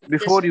 Okay.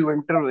 Before Yes, you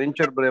enter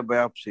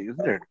biopsy,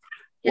 isn't it?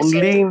 Yes,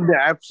 Only sir. in the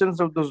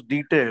absence of those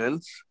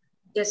details,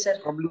 yes, sir.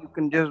 probably you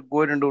can just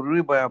go ahead and do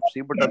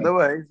re-biopsy. But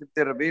otherwise, if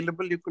they're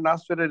available, you can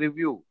ask for a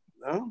review.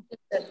 Huh?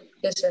 Yes, sir.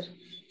 Yes, sir.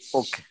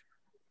 Okay.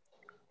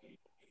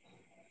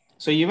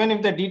 So even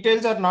if the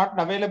details are not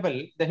available,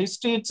 the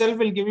history itself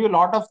will give you a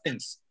lot of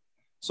things.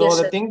 So Yes,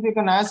 the sir. things you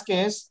can ask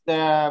is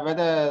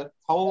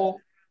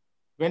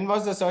when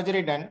was the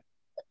surgery done,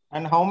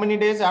 and how many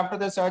days after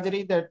the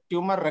surgery the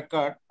tumor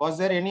recurred? Was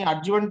there any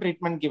adjuvant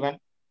treatment given,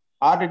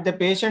 or did the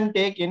patient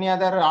take any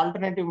other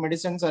alternative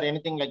medicines or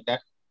anything like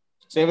that?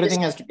 So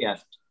everything has to be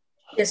asked.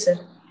 Yes, sir.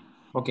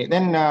 Okay,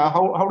 then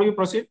how do you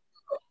proceed?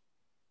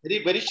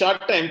 Very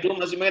short time, 2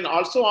 months. You may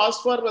also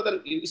ask for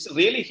whether it's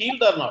really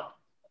healed or not.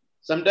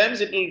 Sometimes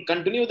it will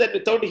continue that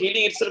without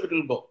healing itself, it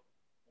will go.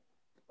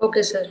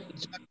 Okay, sir.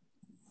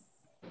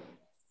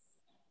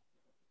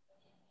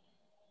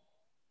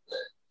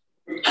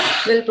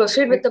 We'll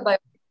proceed with the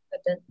biopsy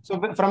then.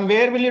 So from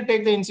where will you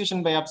take the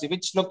incision biopsy?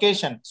 Which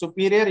location?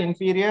 Superior,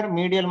 inferior,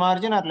 medial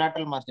margin, or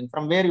lateral margin?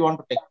 From where you want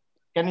to take?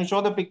 Can you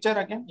show the picture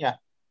again? Yeah.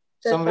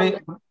 Sir,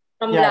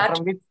 from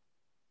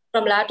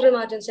lateral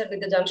margin, sir,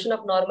 with the junction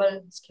of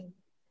normal skin.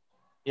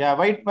 Yeah.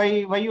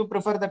 Why you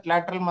prefer that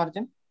lateral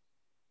margin?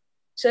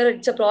 Sir,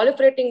 it's a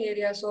proliferating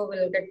area, so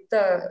we'll get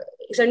the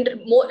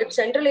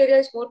central area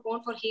is more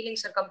prone for healing,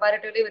 sir,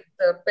 comparatively with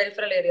the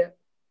peripheral area.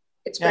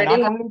 It's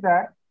spreading.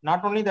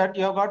 Not only that,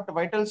 you have got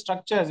vital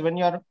structures when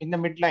you are in the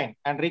midline,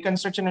 and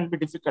reconstruction will be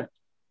difficult.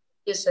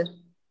 Yes, sir.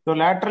 So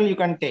lateral you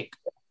can take.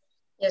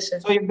 Yes, sir.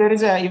 So if there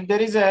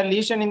is a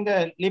lesion in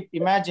the lip,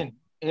 imagine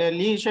a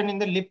lesion in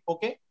the lip,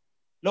 okay,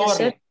 lower yes,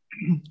 lip.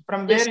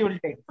 From where you will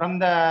take? From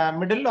the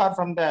middle or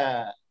from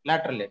the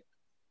lateral lip?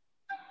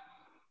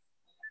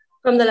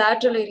 From the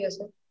lateral area,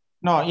 sir.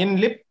 No, in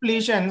lip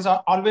lesions,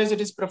 always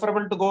it is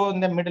preferable to go in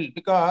the middle,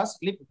 because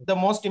lip, the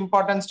most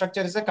important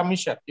structure is a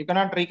commissure. You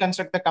cannot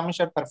reconstruct the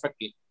commissure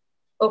perfectly,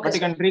 okay, but you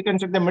can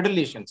reconstruct the middle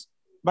lesions.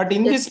 But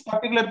in this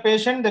particular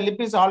patient, the lip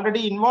is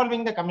already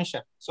involving the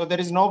commissure. So there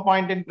is no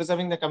point in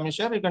preserving the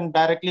commissure. You can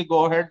directly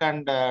go ahead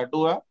and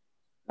do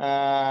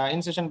a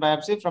incision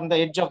biopsy from the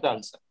edge of the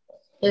ulcer.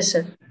 Yes,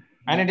 sir.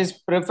 And it is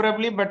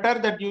preferably better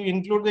that you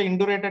include the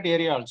indurated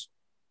area also.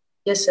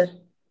 Yes, sir.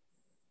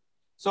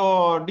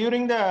 So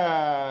during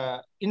the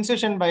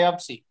incision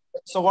biopsy,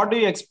 so what do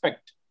you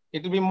expect?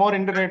 It will be more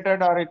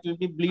indurated or it will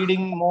be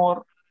bleeding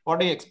more? What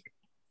do you expect?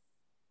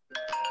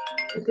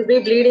 It will be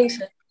bleeding,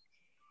 sir.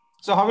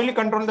 So how will you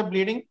control the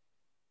bleeding?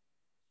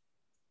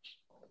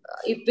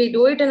 If we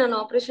do it in an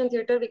operation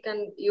theater, we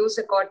can use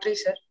a cautery,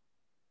 sir.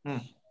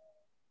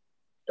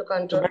 To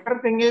control. The better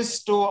thing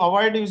is to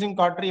avoid using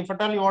cautery. If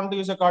at all you want to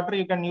use a cautery,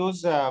 you can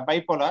use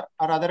bipolar,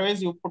 or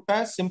otherwise you put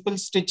a simple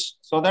stitch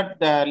so that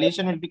the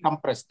lesion will be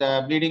compressed.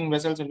 The bleeding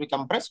vessels will be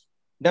compressed.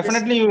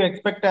 Definitely you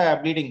expect a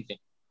bleeding thing.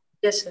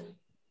 Yes, sir.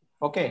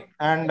 Okay.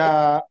 And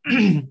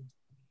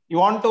you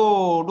want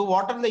to do,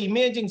 what are the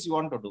imagings you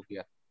want to do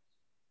here?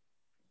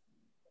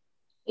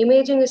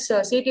 Imaging is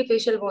CT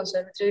facial bone,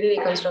 sir, 3D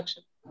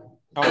reconstruction.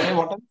 Okay,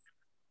 what else?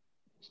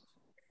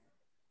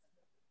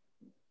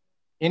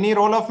 Any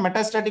role of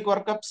metastatic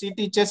workup,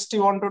 CT chest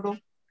you want to do?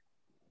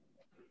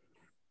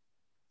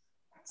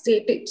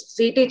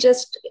 CT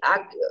chest,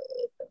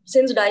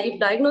 since if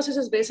diagnosis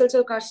is basal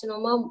cell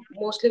carcinoma,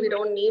 mostly we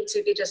don't need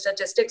CT chest. A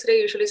chest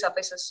X-ray usually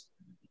suffices.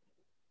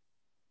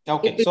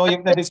 Okay, so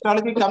if the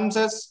histology comes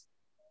as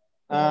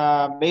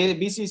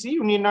BCC,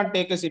 you need not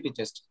take a CT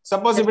chest.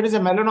 Suppose if it is a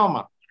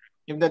melanoma,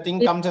 if the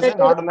thing comes as a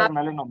nodular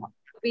melanoma.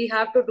 We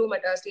have to do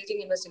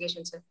staging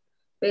investigation, sir.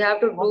 We have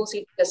to do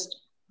CT chest.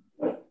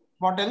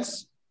 What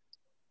else?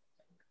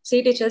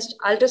 CT chest,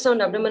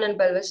 ultrasound abdomen and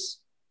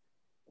pelvis.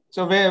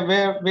 So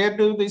where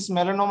do these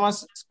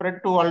melanomas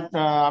spread to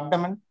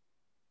abdomen?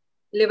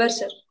 Liver,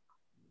 sir.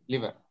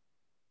 Liver.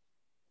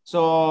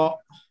 So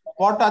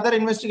what other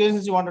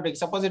investigations you want to take?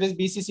 Suppose it is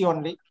BCC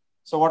only.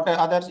 So what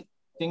other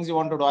things you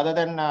want to do other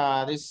than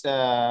this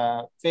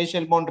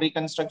facial bone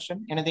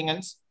reconstruction? Anything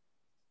else?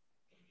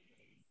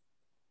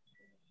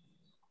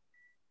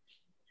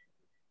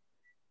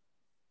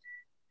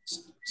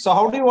 So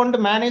how do you want to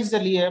manage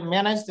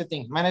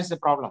the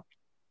problem?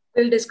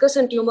 We'll discuss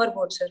in tumor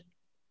board, sir,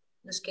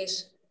 this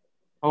case.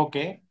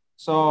 Okay.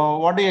 So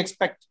what do you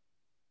expect?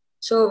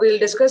 So we'll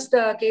discuss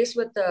the case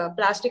with the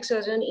plastic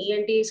surgeon,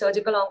 ENT,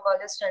 surgical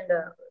oncologist, and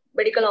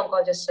medical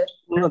oncologist, sir.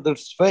 No,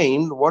 that's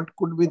fine. What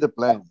could be the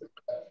plan?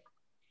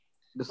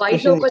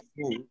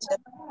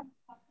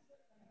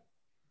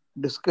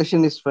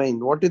 Discussion is fine.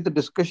 What is the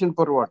discussion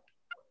for what?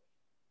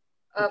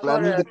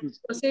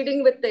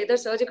 proceeding with either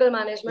surgical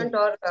management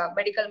or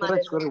medical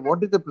management. Correct.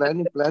 What is the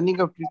planning? Planning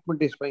of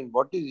treatment is fine.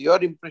 What is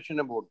your impression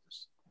about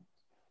this?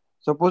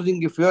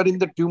 Supposing if you are in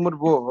the tumor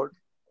ward,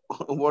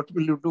 what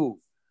will you do?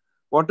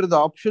 What are the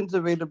options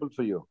available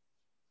for you?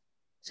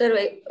 Sir,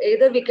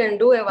 either we can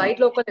do a wide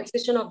local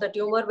excision of the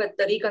tumor with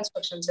the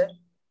reconstruction, sir,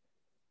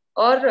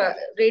 or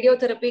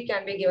radiotherapy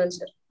can be given,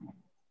 sir.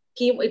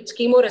 It's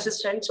chemo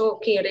resistant, so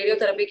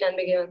radiotherapy can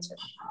be given, sir.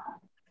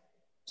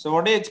 So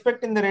what do you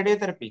expect in the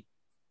radiotherapy?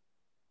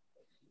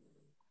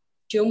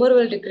 Tumor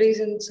will decrease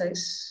in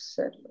size,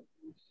 sir.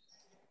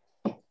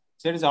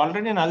 So it is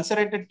already an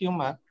ulcerated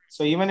tumor.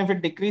 So even if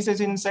it decreases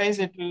in size,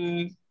 it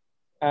will,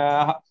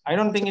 I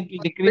don't think it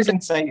will decrease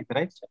in size,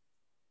 right?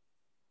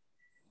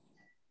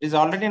 It is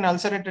already an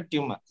ulcerated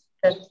tumor.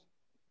 Yes.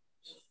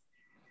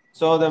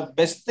 So the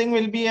best thing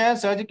will be a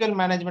surgical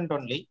management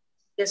only.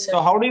 Yes, sir.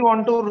 So how do you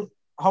want to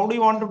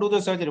do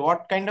the surgery?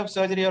 What kind of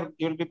surgery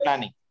you will be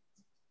planning?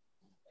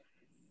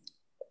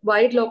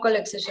 Wide local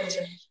excision,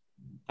 sir.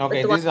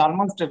 Okay, this is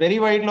almost a very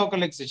wide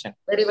local excision.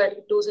 Very wide,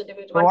 2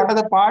 centimeters. So what are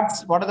the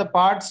parts? What are the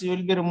parts you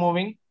will be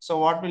removing? So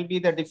what will be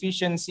the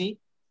deficiency?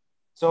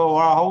 So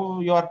how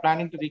you are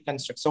planning to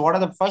reconstruct? So what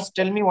are the first?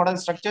 Tell me what are the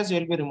structures you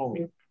will be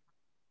removing?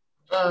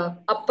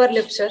 Upper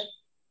lip, sir.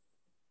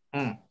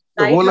 The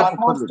whole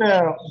almost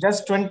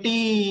just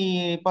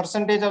 20%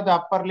 of the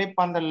upper lip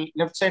on the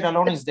left side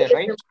alone is there,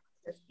 right?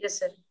 Yes,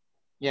 sir.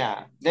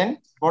 Yeah. Then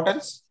what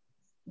else?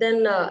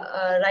 Then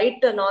right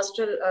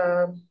nostril,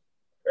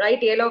 right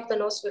area of the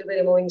nose will be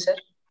removing, sir.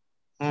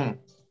 Right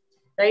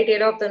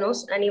area of the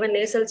nose and even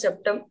nasal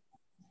septum.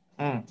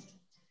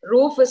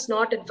 Roof is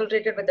not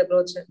infiltrated with the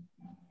growth, sir.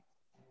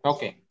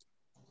 Okay.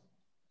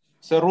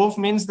 So roof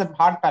means the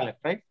hard palate,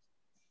 right?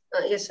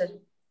 Yes, sir.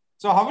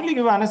 So how will you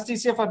give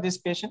anesthesia for this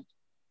patient?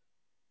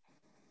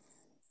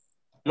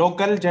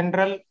 Local,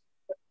 general?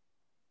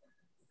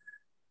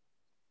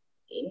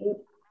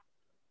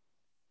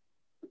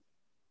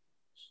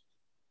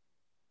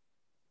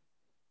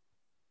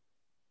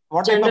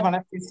 What type of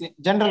anesthesia?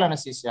 General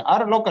anesthesia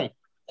or local?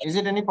 Is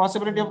it any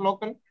possibility of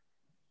local?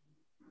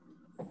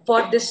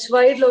 For this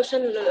wide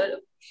lesion,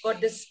 for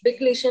this big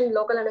lesion,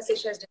 local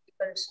anesthesia is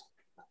difficult.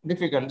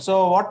 Difficult.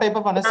 So what type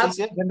of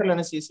anesthesia? General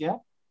anesthesia.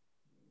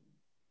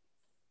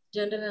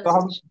 General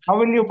anesthesia. So how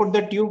will you put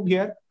the tube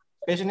here?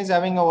 Patient is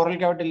having a oral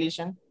cavity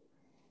lesion.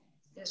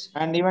 Yes.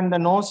 And even the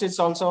nose is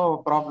also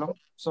a problem.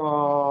 So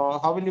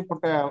how will you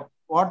put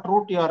what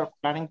route you are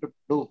planning to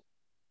do?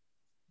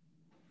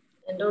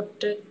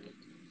 Endotracheal.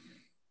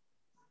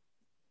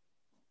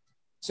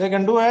 So you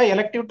can do a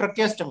elective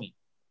tracheostomy.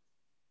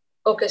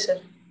 Okay, sir.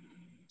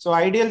 So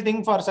ideal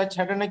thing for such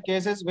head and neck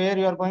cases where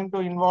you are going to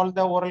involve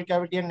the oral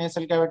cavity and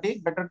nasal cavity,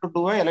 better to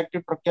do a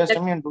elective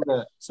tracheostomy and do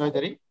the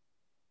surgery.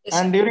 Yes,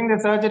 and during the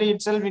surgery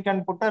itself, we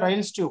can put a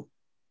Ryle's tube.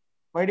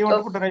 Why do you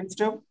want to put a Ryle's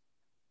tube?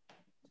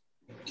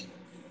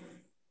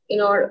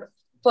 In order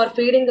for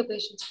feeding the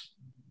patient.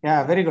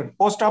 Yeah, very good.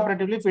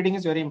 Post-operatively, feeding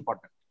is very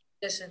important.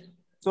 Yes, sir.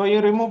 So you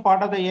remove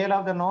part of the ale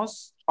of the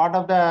nose, part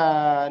of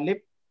the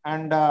lip,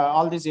 and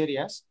all these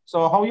areas.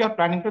 So how you are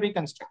planning to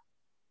reconstruct?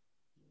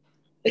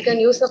 We can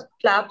use a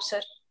flap, sir.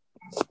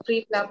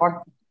 Free flap.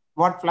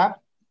 What flap?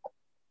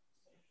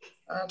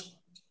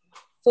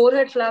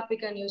 Forehead flap we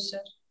can use,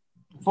 sir.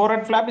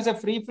 Forehead flap is a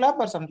free flap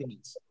or something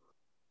else?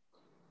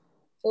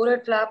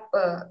 Forehead flap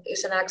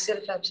is an axial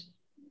flap.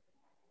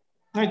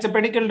 No, it's a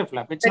pedicled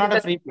flap. It's not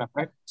a free flap,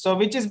 right? So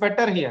which is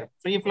better here?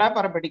 Free flap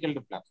or a pedicled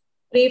flap?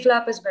 Free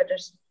flap is better,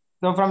 sir.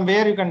 So from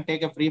where you can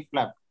take a free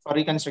flap for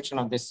reconstruction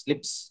of this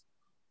lips?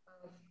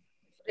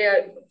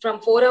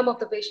 From forearm of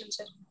the patient,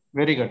 sir.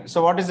 Very good.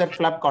 So what is that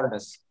flap called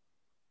as?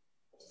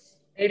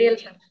 Radial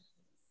flap.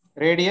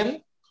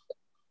 Radial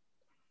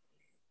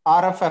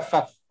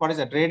RFFF. What is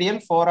that?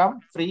 Radial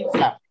forearm free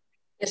flap.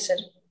 Yes, sir.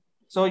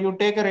 So you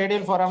take a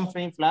radial forearm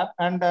free flap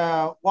and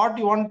what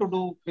you want to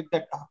do with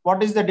that?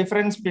 What is the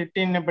difference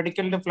between a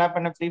pedicled flap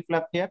and a free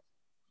flap here?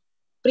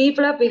 Free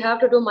flap, we have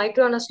to do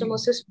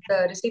microanastomosis with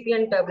the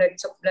recipient blood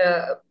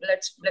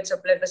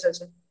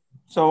vessels.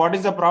 So what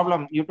is the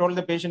problem? You told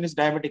the patient is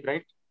diabetic,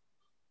 right?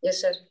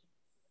 Yes, sir.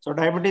 So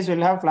diabetes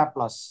will have flap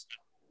loss.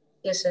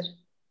 Yes, sir.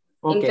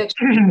 Okay.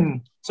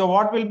 So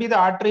what will be the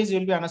arteries you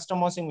will be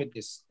anastomosing with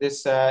this?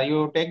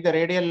 You take the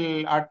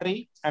radial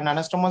artery and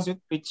anastomose with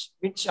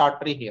which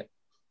artery here?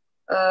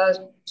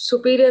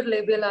 Superior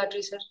labial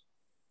artery, sir.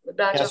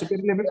 Yeah,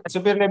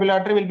 superior labial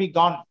artery will be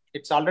gone.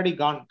 It's already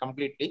gone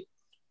completely.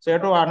 So you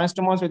have to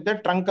anastomose with the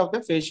trunk of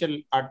the facial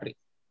artery.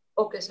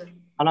 Okay, sir.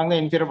 Along the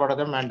inferior part of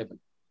the mandible.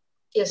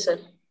 Yes, sir.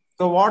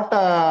 So what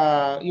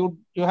you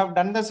have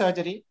done the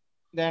surgery,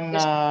 then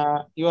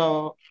yes. you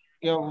have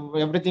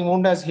everything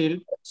wound has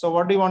healed. So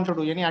what do you want to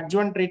do? Any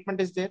adjuvant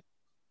treatment is there?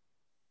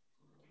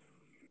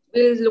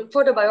 We'll look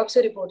for the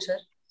biopsy report, sir.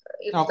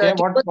 Okay.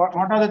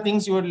 What are the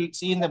things you will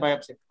see in the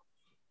biopsy?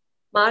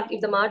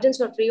 If the margins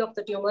are free of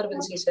the tumor,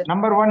 we'll see, sir.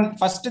 Number one,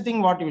 first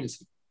thing what you will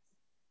see?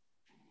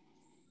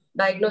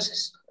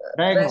 Diagnosis.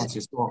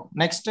 Diagnosis. Oh,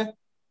 next.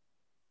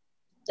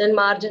 Then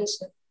margins,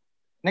 sir.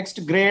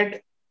 Next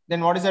grade.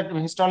 Then what is that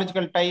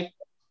histological type?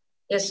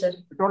 Yes, sir.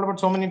 You told about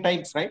so many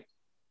types, right?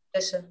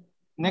 Yes, sir.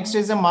 Next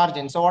is the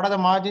margin. So what are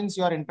the margins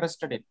you are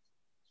interested in?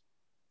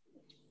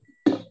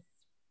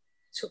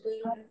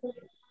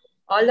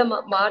 All the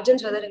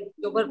margins, whether in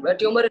tumor,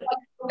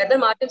 whether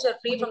margins are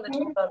free from the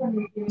tumor.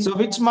 So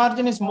which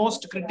margin is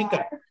most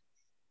critical?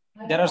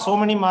 There are so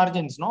many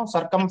margins, no?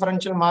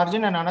 Circumferential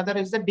margin, and another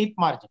is the deep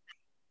margin.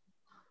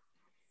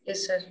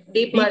 Yes, sir.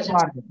 Deep margin.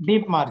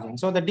 Deep margin.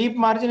 So the deep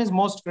margin is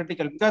most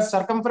critical because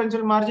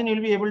circumferential margin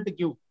you'll be able to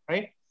give,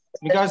 right?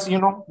 Because you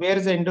know where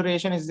is the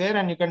induration is there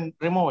and you can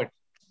remove it.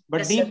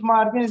 But yes, deep sir.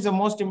 Margin is the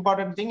most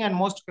important thing and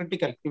most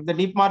critical. If the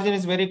deep margin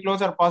is very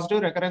close or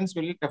positive, recurrence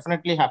will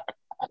definitely happen.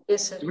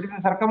 Yes, sir. If it is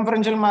a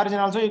circumferential margin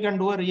also, you can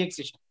do a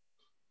re-excision.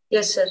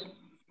 Yes, sir.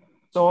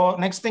 So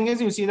next thing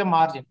is you see the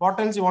margin. What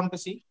else you want to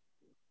see?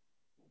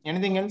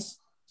 Anything else?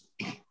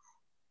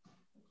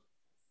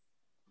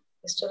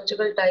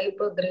 Histological type,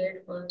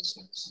 grade,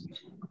 margins.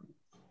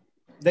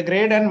 The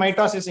grade and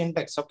mitosis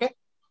index, okay?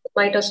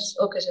 Mitosis,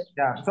 okay, sir.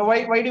 Yeah. So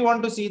why do you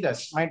want to see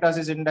this?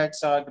 Mitosis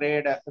index,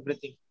 grade,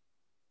 everything.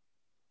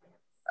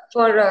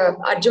 For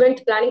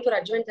adjuvant, planning for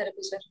adjuvant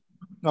therapy, sir.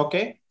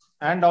 Okay.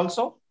 And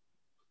also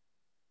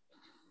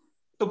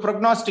to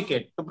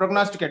prognosticate, to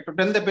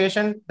tell the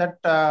patient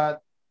that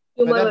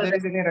whether there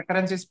is any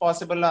recurrence is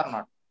possible or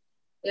not.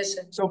 Yes,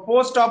 sir. So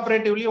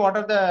post-operatively, what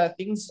are the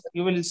things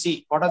you will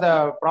see? What are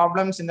the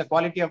problems in the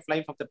quality of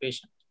life of the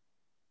patient?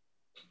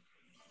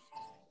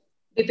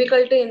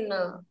 Difficulty in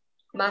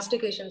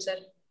mastication, sir.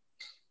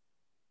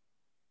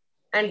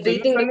 And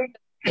breathing.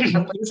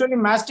 Usually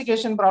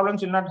mastication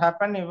problems will not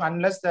happen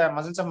unless the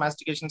muscles of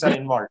mastication are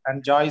involved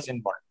and jaw is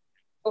involved.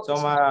 Okay,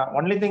 so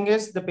only thing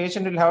is the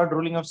patient will have a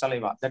drooling of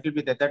saliva. That will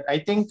be there. That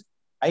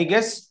I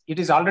guess it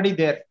is already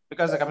there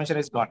because the commissioner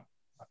is gone.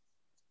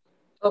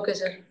 Okay,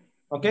 sir.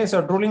 Okay,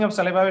 so drooling of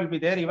saliva will be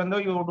there even though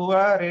you do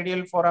a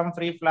radial forearm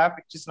free flap,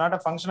 which is not a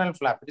functional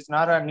flap. It is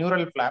not a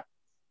neural flap.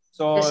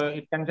 So yes,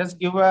 it can just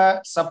give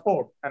a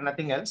support and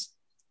nothing else.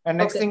 And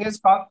next thing is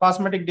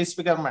cosmetic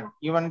disfigurement.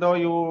 Even though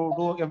you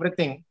do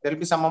everything, there will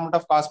be some amount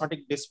of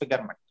cosmetic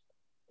disfigurement.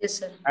 Yes,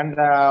 sir. And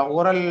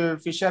oral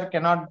fissure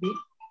cannot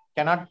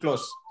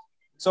close.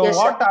 So yes,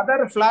 what sir.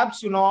 Other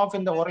flaps you know of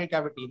in the oral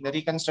cavity, in the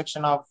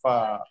reconstruction of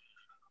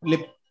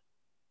lip?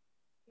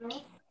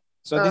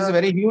 So this is a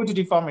very huge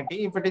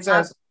deformity. If it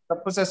is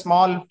suppose a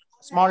small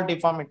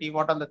deformity,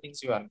 what are the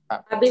things you have?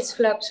 Abyss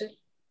flap, sir.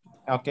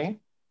 Okay.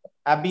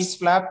 Abyss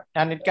flap,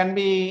 and it can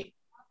be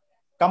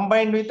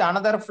combined with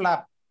another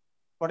flap.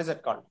 What is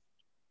it called?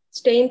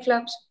 Stain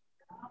flaps.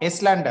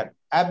 Eslander.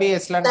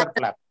 Eslander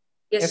flap.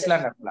 Yes,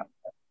 Eslander flap.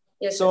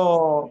 Yes,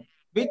 so,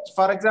 which,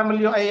 for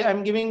example, I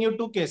am giving you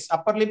two cases,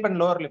 upper lip and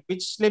lower lip.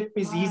 Which lip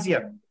is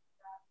easier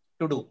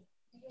to do?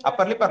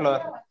 Upper lip or lower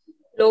lip?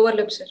 Lower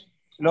lip, sir.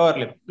 Lower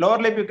lip. Lower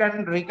lip you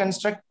can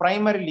reconstruct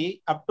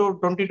primarily up to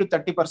 20 to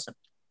 30%.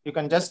 You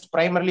can just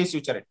primarily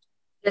suture it.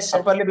 Yes, sir.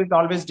 Upper lip is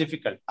always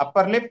difficult.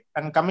 Upper lip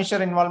and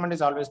commissure involvement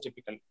is always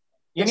difficult.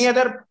 Any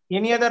other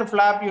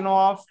flap you know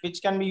of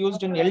which can be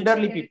used in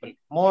elderly people,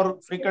 more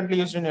frequently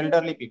used in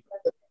elderly people?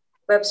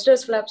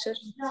 Webster's flap, sir.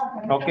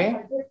 Okay.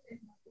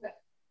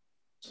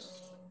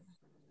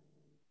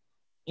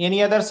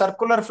 Any other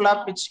circular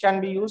flap which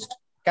can be used?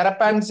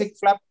 Carapansic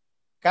flap.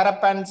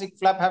 Carapansic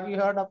flap. Have you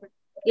heard of it?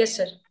 Yes,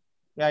 sir.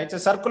 Yeah, it's a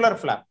circular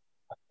flap.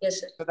 Yes,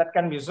 sir. So that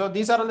can be. So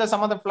these are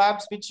some of the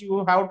flaps which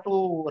you have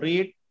to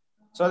read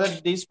so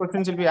that these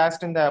questions will be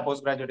asked in the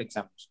postgraduate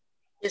examination.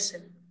 Yes,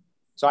 sir.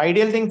 So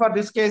ideal thing for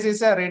this case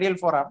is a radial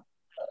forearm.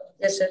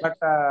 Yes, sir. But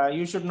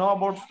you should know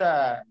about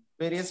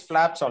various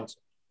flaps also.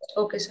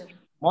 Okay, sir.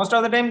 Most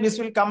of the time this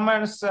will come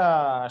as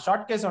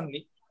short case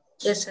only.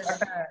 Yes, sir.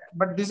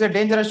 But this is a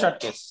dangerous short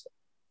case.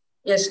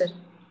 Yes, sir.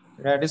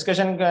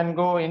 Discussion can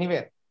go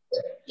anywhere.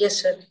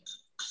 Yes, sir.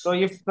 So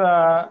if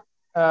what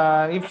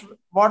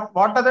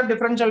other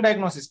differential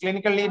diagnosis,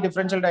 clinically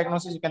differential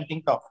diagnosis you can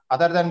think of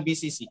other than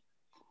BCC?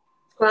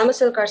 Squamous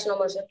cell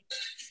carcinoma, sir.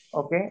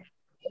 Okay.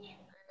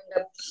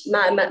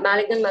 And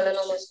malignant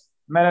melanoma.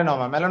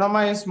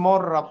 Melanoma is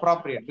more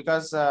appropriate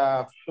because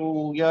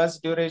 2 years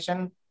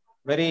duration,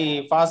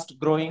 very fast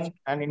growing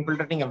and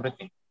infiltrating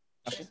everything.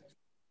 Okay.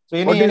 So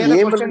any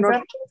other questions,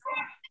 sir?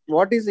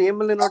 What is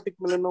amelanotic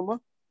melanoma?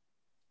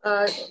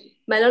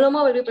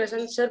 Melanoma will be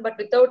present, sir, but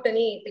without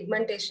any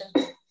pigmentation.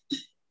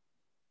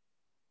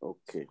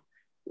 Okay.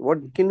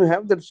 What can you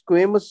have that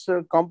squamous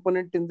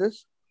component in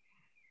this?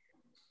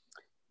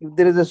 If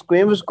there is a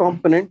squamous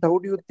component, how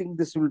do you think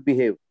this will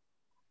behave?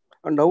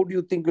 And how do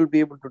you think you'll be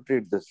able to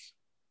treat this?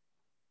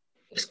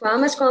 If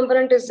squamous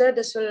component is there,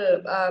 this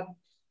will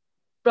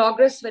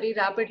progress very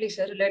rapidly,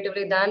 sir,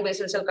 relatively than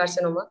basal cell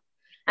carcinoma.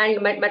 And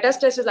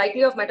metastasis,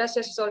 likely of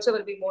metastasis also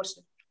will be more,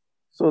 sir.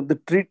 So the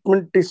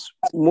treatment is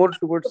more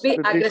towards the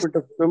treatment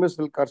of squamous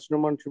cell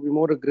carcinoma and should be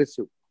more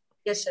aggressive.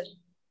 Yes, sir.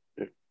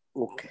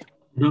 Okay.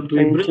 Dr.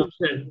 Ibrahim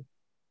said,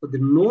 for the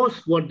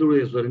nose, what to do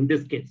is, sir, in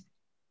this case?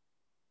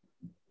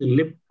 The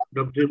lip,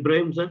 Dr.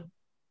 Ibrahim, sir?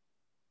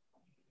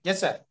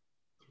 Yes, sir.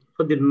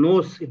 For the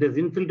nose, it has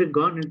infiltrated,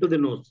 gone into the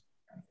nose.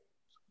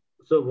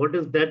 So what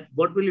is that?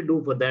 What will you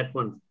do for that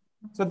one?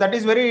 So that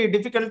is very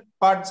difficult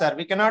part, sir.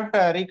 We cannot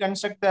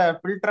reconstruct the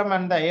philtrum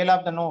and the ale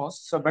of the nose.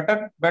 So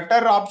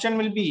better option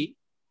will be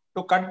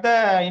to cut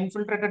the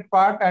infiltrated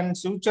part and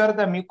suture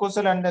the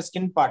mucosal and the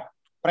skin part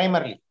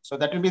primarily. So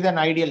that will be the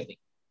ideal thing.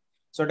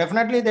 So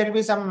definitely there will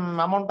be some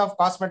amount of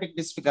cosmetic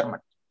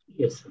disfigurement.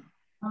 Yes.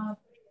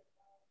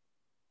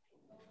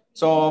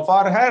 So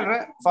for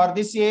her, for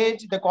this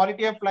age, the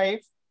quality of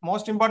life,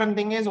 most important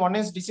thing is one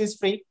is disease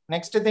free.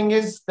 Next thing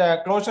is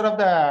the closure of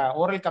the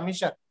oral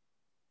commissure.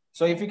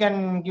 So if you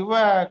can give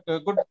a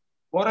good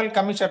oral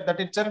commissure, that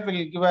itself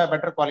will give a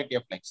better quality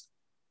of life.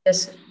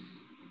 Yes, sir.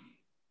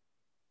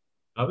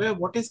 Kavya,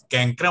 what is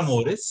cancrum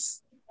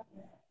oris?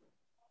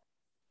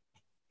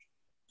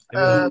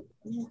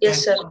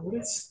 Yes, sir.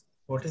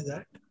 What is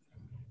that?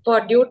 For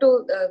due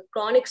to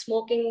chronic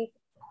smoking,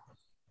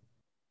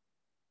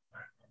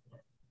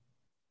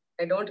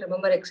 I don't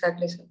remember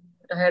exactly, sir.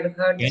 I had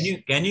heard.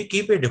 Can you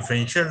keep a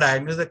differential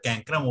diagnosis of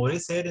cancrum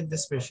oris here in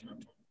this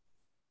patient?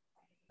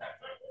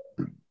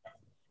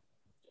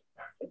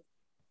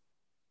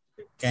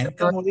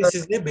 Cancrum oris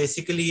is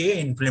basically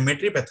an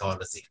inflammatory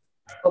pathology.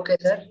 Okay,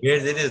 sir. Where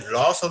there is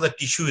loss of the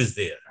tissue is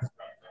there.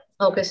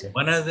 Okay, sir.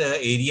 One of the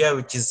area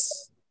which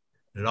is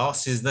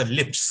lost is the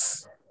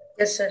lips.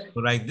 Yes, sir.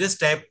 So like this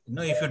type,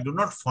 if you do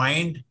not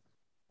find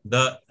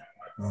the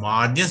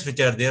margins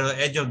which are there,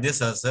 edge of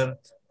this ulcer,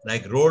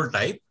 like roll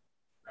type,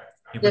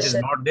 if it is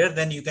not there,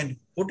 then you can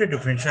put a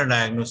differential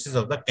diagnosis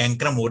of the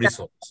cancrum oris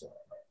also.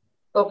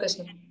 Okay,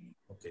 sir.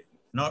 Okay.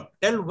 Now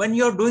tell, when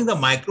you are doing the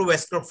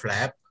microvascular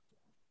flap,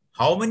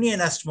 how many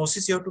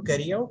anastomosis you have to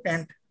carry out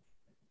and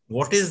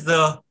what is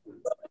the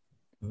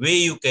way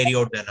you carry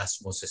out the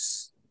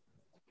anastomosis?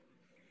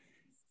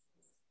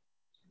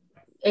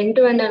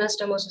 End-to-end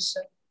anastomosis,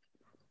 sir.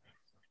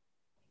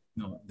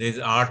 No, there's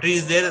artery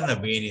is there and the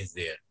vein is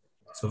there.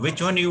 So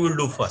which one you will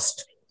do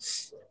first?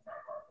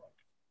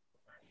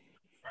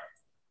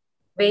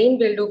 Vein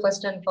will do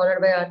first and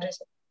followed by artery,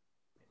 sir.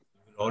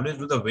 You will always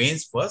do the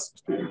veins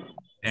first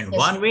and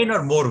one vein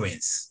or more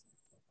veins?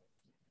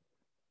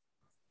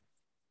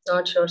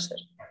 Not sure, sir.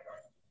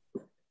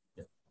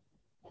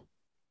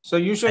 So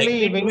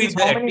usually veins,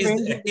 how many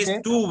veins? At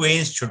least two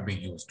veins should be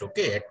used.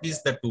 Okay, at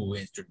least the two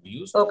veins should be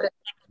used. Okay.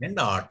 Then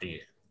the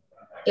artery.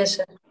 Yes,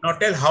 sir. Now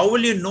tell, how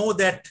will you know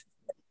that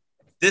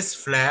this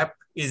flap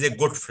is a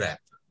good flap?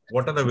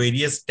 What are the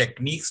various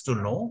techniques to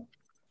know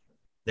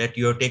that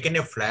you have taken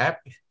a flap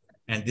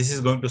and this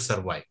is going to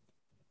survive?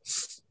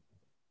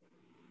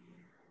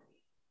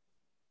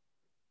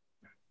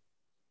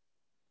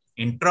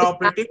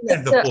 Intraoperative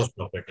and the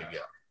postoperative, yeah.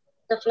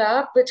 The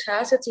flap which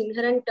has its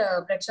inherent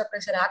blood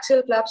suppressor,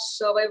 axial flaps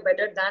survive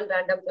better than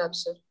random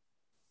flaps, sir.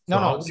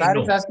 No, sir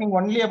is asking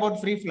only about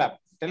free flap.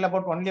 Tell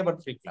about only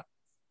about free flap.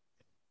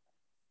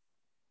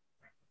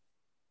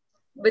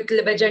 With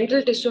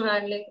gentle tissue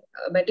handling,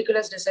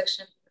 meticulous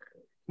dissection.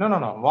 No.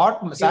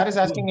 What sir is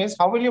asking is,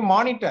 how will you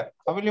monitor?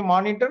 How will you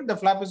monitor the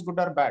flap is good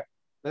or bad?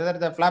 Whether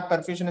the flap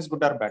perfusion is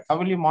good or bad. How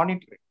will you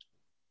monitor it?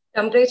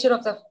 Temperature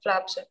of the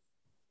flap, sir.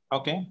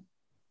 Okay.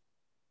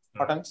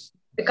 What else?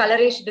 The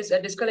coloration,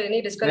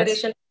 any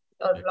discoloration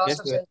or loss of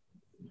sensation.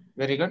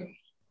 Very good.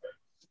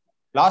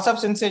 Loss of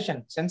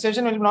sensation.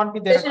 Sensation will not be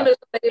there. Sensation will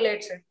be very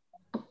late, sir.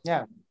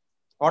 Yeah.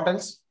 What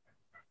else?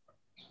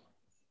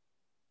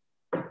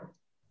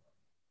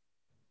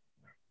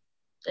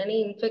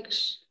 Any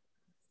infection?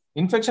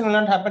 Infection will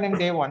not happen in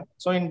day one.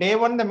 So in day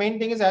one, the main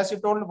thing is, as you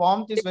told,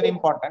 warmth is very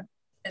important.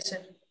 Yes, sir.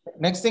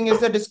 Next thing is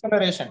the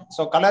discoloration.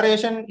 So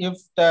coloration, if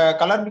the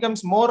color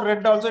becomes more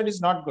red also, it is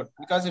not good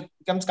because it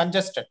becomes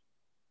congested.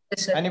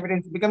 Yes, sir. And if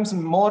it becomes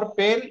more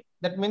pale,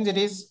 that means it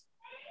is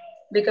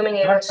becoming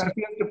not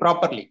perfused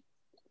properly.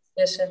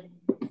 Yes, sir.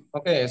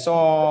 Okay,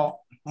 so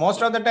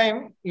most of the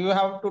time you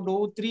have to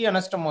do 3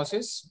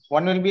 anastomosis.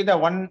 One will be the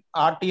one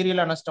arterial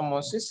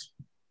anastomosis.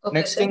 Okay,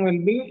 next thing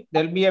will be,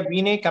 there will be a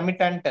venae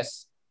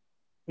committantes.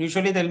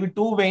 Usually there will be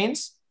 2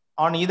 veins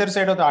on either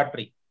side of the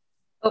artery.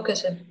 Okay,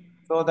 sir.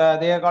 So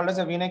they are called as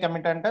a venae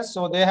committantes.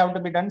 So they have to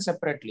be done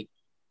separately.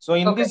 So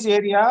in this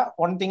area,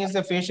 one thing is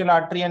the facial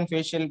artery and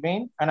facial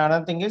vein. And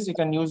another thing is you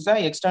can use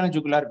the external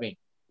jugular vein.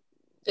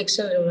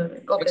 External jugular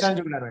vein. Okay, external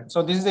jugular vein.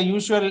 So this is the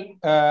usual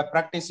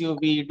practice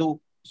we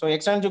do. So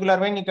external jugular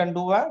vein, you can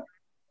do a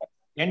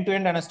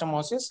end-to-end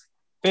anastomosis.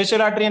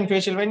 Facial artery and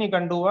facial vein, you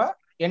can do a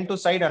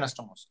end-to-side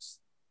anastomosis.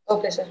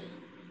 Okay, sir.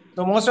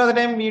 So most of the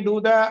time we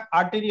do the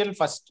arterial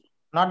first,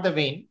 not the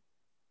vein,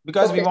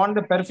 because we want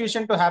the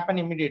perfusion to happen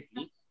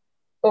immediately.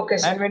 Okay,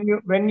 sir.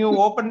 And when you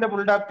open the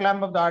bulldog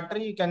clamp of the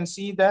artery, you can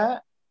see the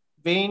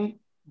vein,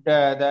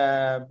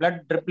 the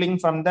blood dripping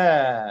from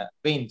the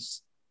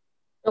veins.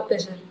 Okay,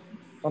 sir.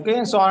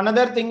 Okay, so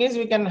another thing is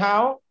we can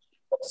have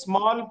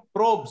small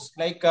probes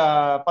like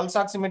pulse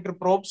oximeter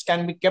probes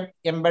can be kept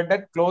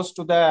embedded close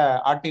to the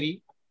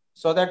artery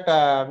so that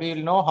we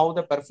will know how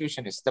the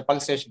perfusion is, the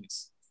pulsation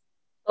is.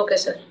 Okay,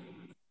 sir.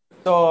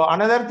 So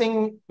another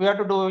thing we have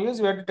to do is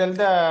we have to tell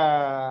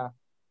the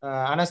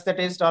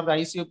anesthetist or the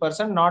ICU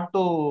person not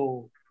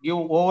to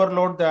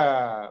overload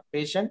the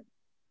patient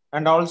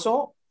and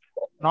also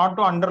not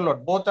to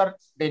underload. Both are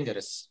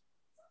dangerous.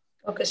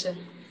 Okay, sir.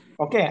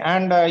 Okay,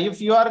 and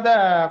if you are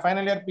the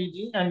final year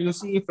PG and you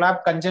see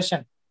flap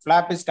congestion,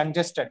 flap is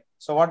congested.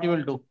 So what you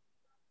will do?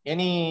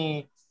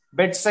 Any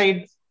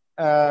bedside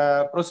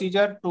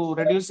procedure to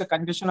reduce the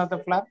congestion of the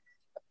flap?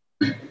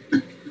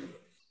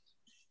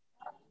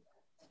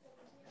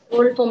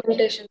 Cold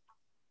fermentation.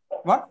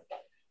 What?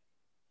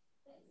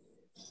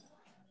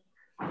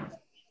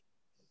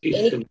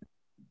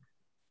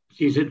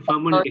 She said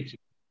fermentation.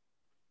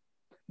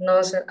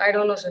 No, sir. I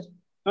don't know, sir.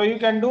 So you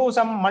can do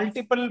some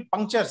multiple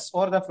punctures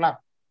over the flap.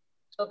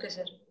 Okay,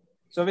 sir.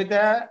 So with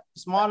a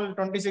small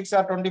 26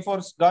 or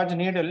 24 gauge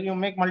needle, you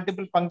make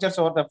multiple punctures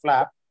over the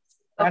flap,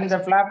 and the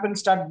flap will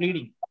start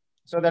bleeding.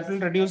 So that will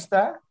reduce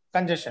the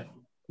congestion,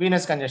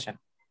 venous congestion.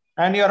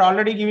 And you are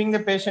already giving the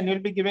patient, you'll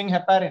be giving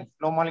heparin,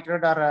 low molecular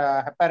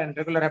or heparin,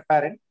 regular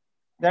heparin.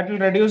 That will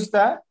reduce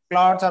the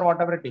clots or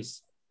whatever it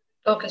is.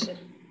 Okay, sir.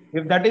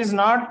 If that is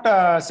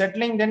not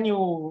settling, then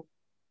you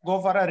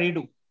go for a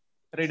redo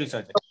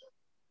surgery.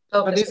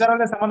 Okay, so these sir.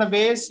 are some of the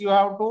ways you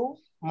have to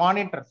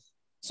monitor.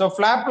 So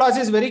flap loss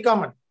is very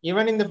common.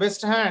 Even in the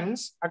best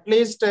hands, at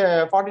least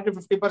 40 to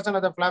 50%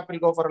 of the flap will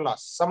go for a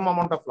loss, some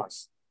amount of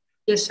loss.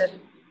 Yes, sir.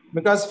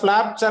 Because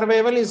flap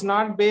survival is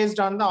not based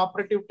on the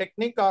operative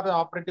technique or the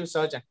operative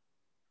surgeon.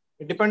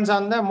 It depends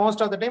on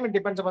most of the time, it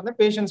depends upon the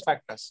patient's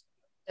factors.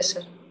 Yes,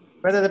 sir.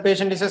 Whether the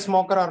patient is a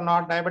smoker or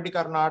not, diabetic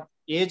or not,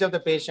 age of the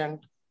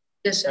patient.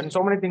 Yes, sir. And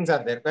so many things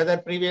are there. Whether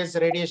previous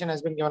radiation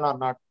has been given or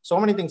not. So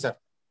many things are.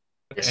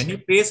 Yes, any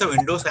place of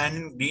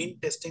indocyanine green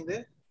testing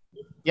there?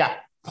 Yeah.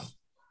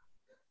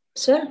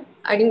 Sir,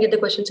 I didn't get the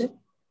question, sir.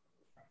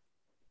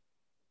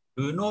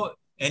 Do you know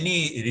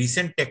any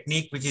recent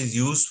technique which is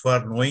used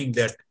for knowing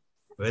that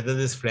whether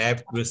this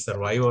flap will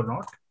survive or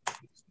not?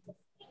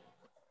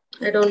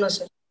 I don't know,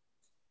 sir.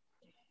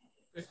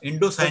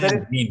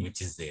 Indocyanine green,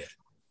 which is there.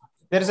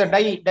 There is a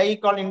dye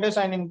called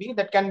indocyanine B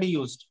that can be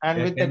used. And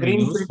that with the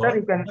green filter,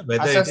 you can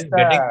whether assess it is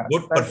getting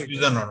good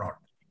perfusion or not.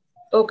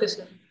 Okay,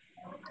 sir.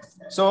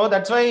 So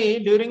that's why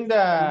during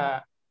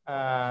the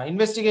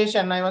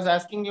investigation, I was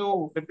asking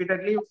you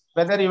repeatedly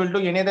whether you will do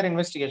any other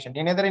investigation.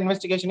 Any other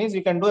investigation is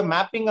you can do a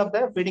mapping of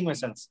the feeding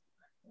vessels.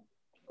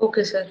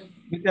 Okay, sir.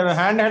 With a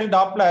handheld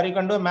Doppler, you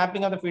can do a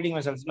mapping of the feeding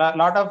vessels. A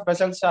lot of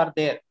vessels are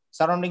there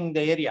surrounding the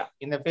area,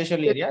 in the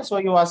facial area. So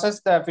you assess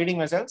the feeding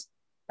vessels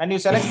and you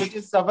select which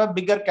is of a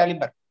bigger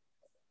caliber.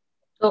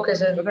 Okay,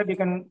 sir. So that you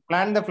can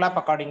plan the flap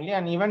accordingly,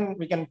 and even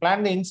we can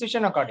plan the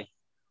incision accordingly.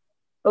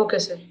 Okay,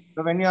 sir.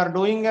 So when you are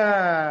doing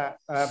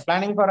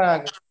planning for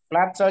a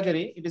flap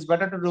surgery, it is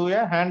better to do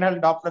a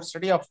handheld Doppler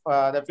study of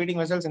the feeding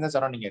vessels in the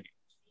surrounding area.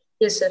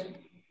 Yes, sir.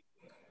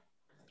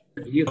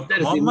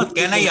 Mohammed,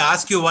 can I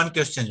ask you one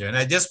question,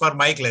 just for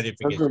my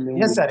clarification?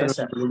 Yes, sir. Yes,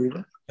 sir.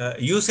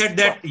 You said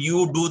that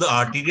you do the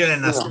arterial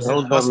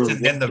anesthesis first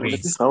and then the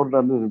veins.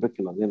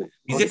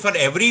 Is it for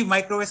every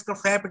microvascular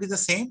flap it is the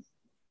same?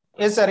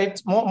 Yes, sir.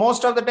 It's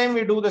most of the time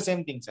we do the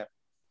same thing, sir.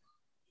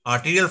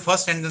 Arterial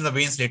first and then the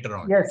veins later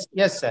on. Yes,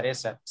 yes, sir.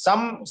 Yes, sir.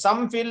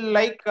 Some feel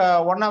like they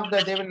will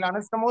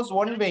anastomose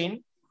one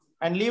vein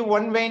and leave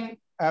one vein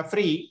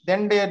free.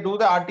 Then they do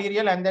the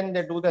arterial and then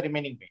they do the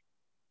remaining vein.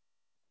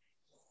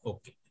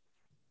 Okay.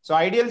 So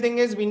ideal thing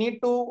is we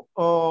need to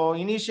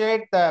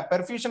initiate the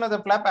perfusion of the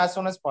flap as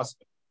soon as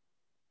possible.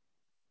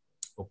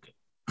 Okay.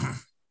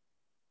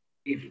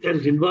 If there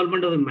is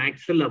involvement of the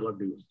maxilla, what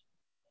do you say?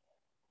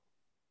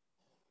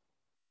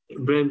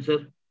 Ibrahim,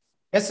 sir?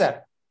 Yes,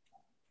 sir.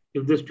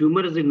 If this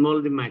tumor is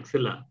involved in the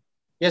maxilla.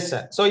 Yes,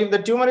 sir. So if the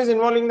tumor is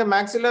involving the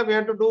maxilla, we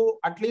have to do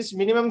at least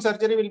minimum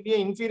surgery will be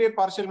an inferior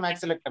partial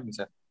maxillectomy,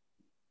 sir.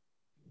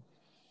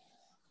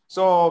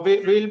 So we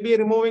will be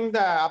removing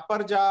the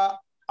upper jaw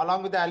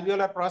along with the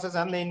alveolar process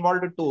and the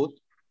involved tooth.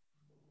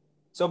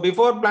 So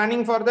before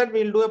planning for that,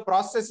 we will do a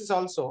prosthesis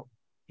also.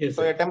 Yes,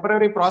 so sir. a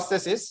temporary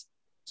prosthesis,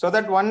 so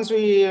that once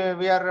we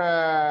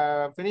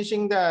are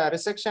finishing the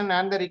resection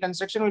and the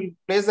reconstruction, we'll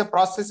place the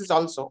prosthesis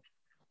also.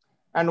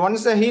 And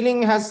once the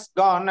healing has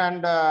gone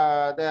and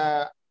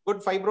the good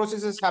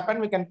fibrosis has happened,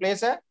 we can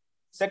place a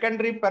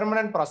secondary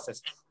permanent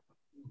prosthesis.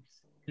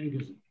 Thank you,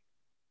 sir.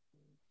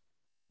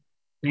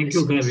 Thank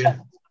you,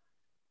 Kavya.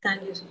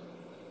 Thank you, sir.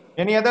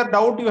 Any other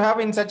doubt you have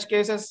in such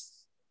cases,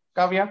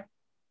 Kavya?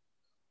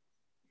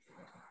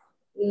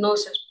 No,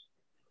 sir.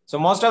 So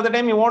most of the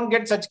time you won't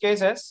get such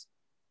cases,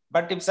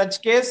 but if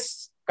such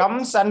case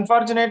comes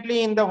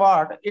unfortunately in the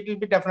ward, it will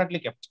be definitely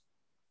kept.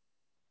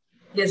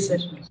 Yes, sir.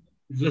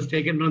 It was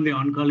taken from the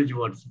oncology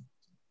wards.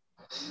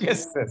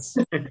 Yes, yes.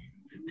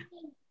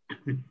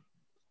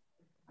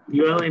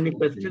 You have any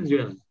questions?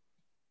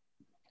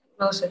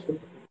 No, sir.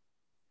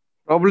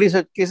 Probably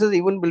such cases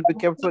even will be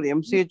kept for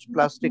MCH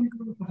plastic.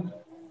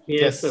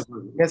 Yes, sir.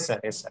 Yes, sir.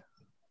 Yes, sir.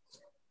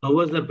 How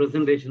was the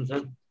presentation,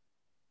 sir?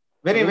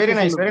 Very, very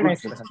nice. Very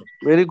nice presentation.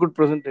 Very good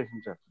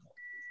presentation, sir.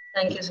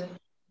 Thank you, sir.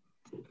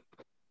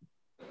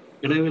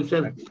 Can I will,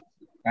 sir?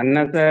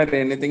 Anna, sir,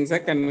 anything, sir?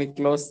 Can we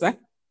close that?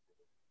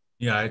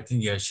 Yeah, I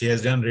think, she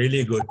has done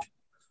really good.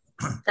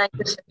 Thank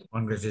you, sir.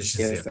 Congratulations.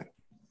 Yes, sir.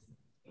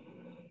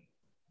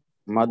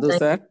 Madhu,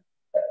 sir?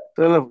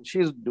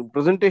 She's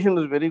presentation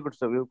was very good,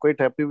 sir. We were quite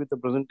happy with the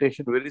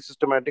presentation. Very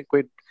systematic,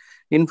 quite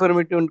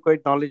informative, and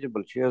quite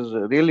knowledgeable. She has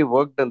really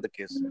worked on the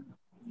case.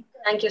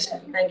 Thank you,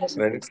 sir. Thank you, sir.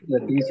 Credits to the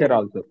teacher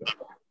also, sir.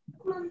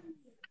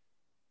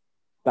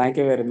 Thank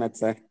you very much,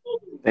 sir.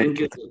 Thank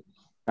you, sir.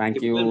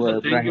 Thank you, Thank you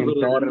Ibrahim, for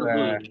a sir.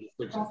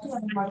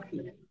 wonderful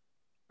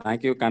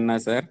Thank you, Kanna,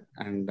 sir.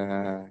 And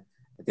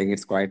I think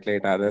it's quite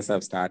late. Others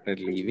have started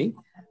leaving.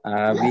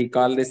 We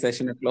call this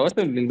session a close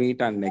and we'll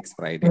meet on next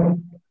Friday.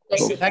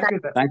 Yes, sir. Thank you,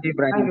 sir. Thank you,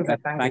 Ibrahim, Thank you, sir.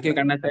 sir. Thank you,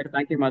 Kanna, sir.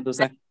 Thank you, Madhu,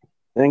 sir.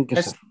 Thank you,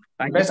 Best, sir.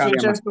 Thank best you,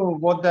 Kavya, wishes to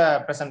both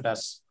the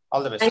presenters.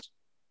 All the best.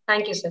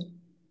 Thank you, sir.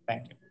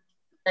 Thank you.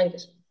 Thank you,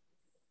 sir.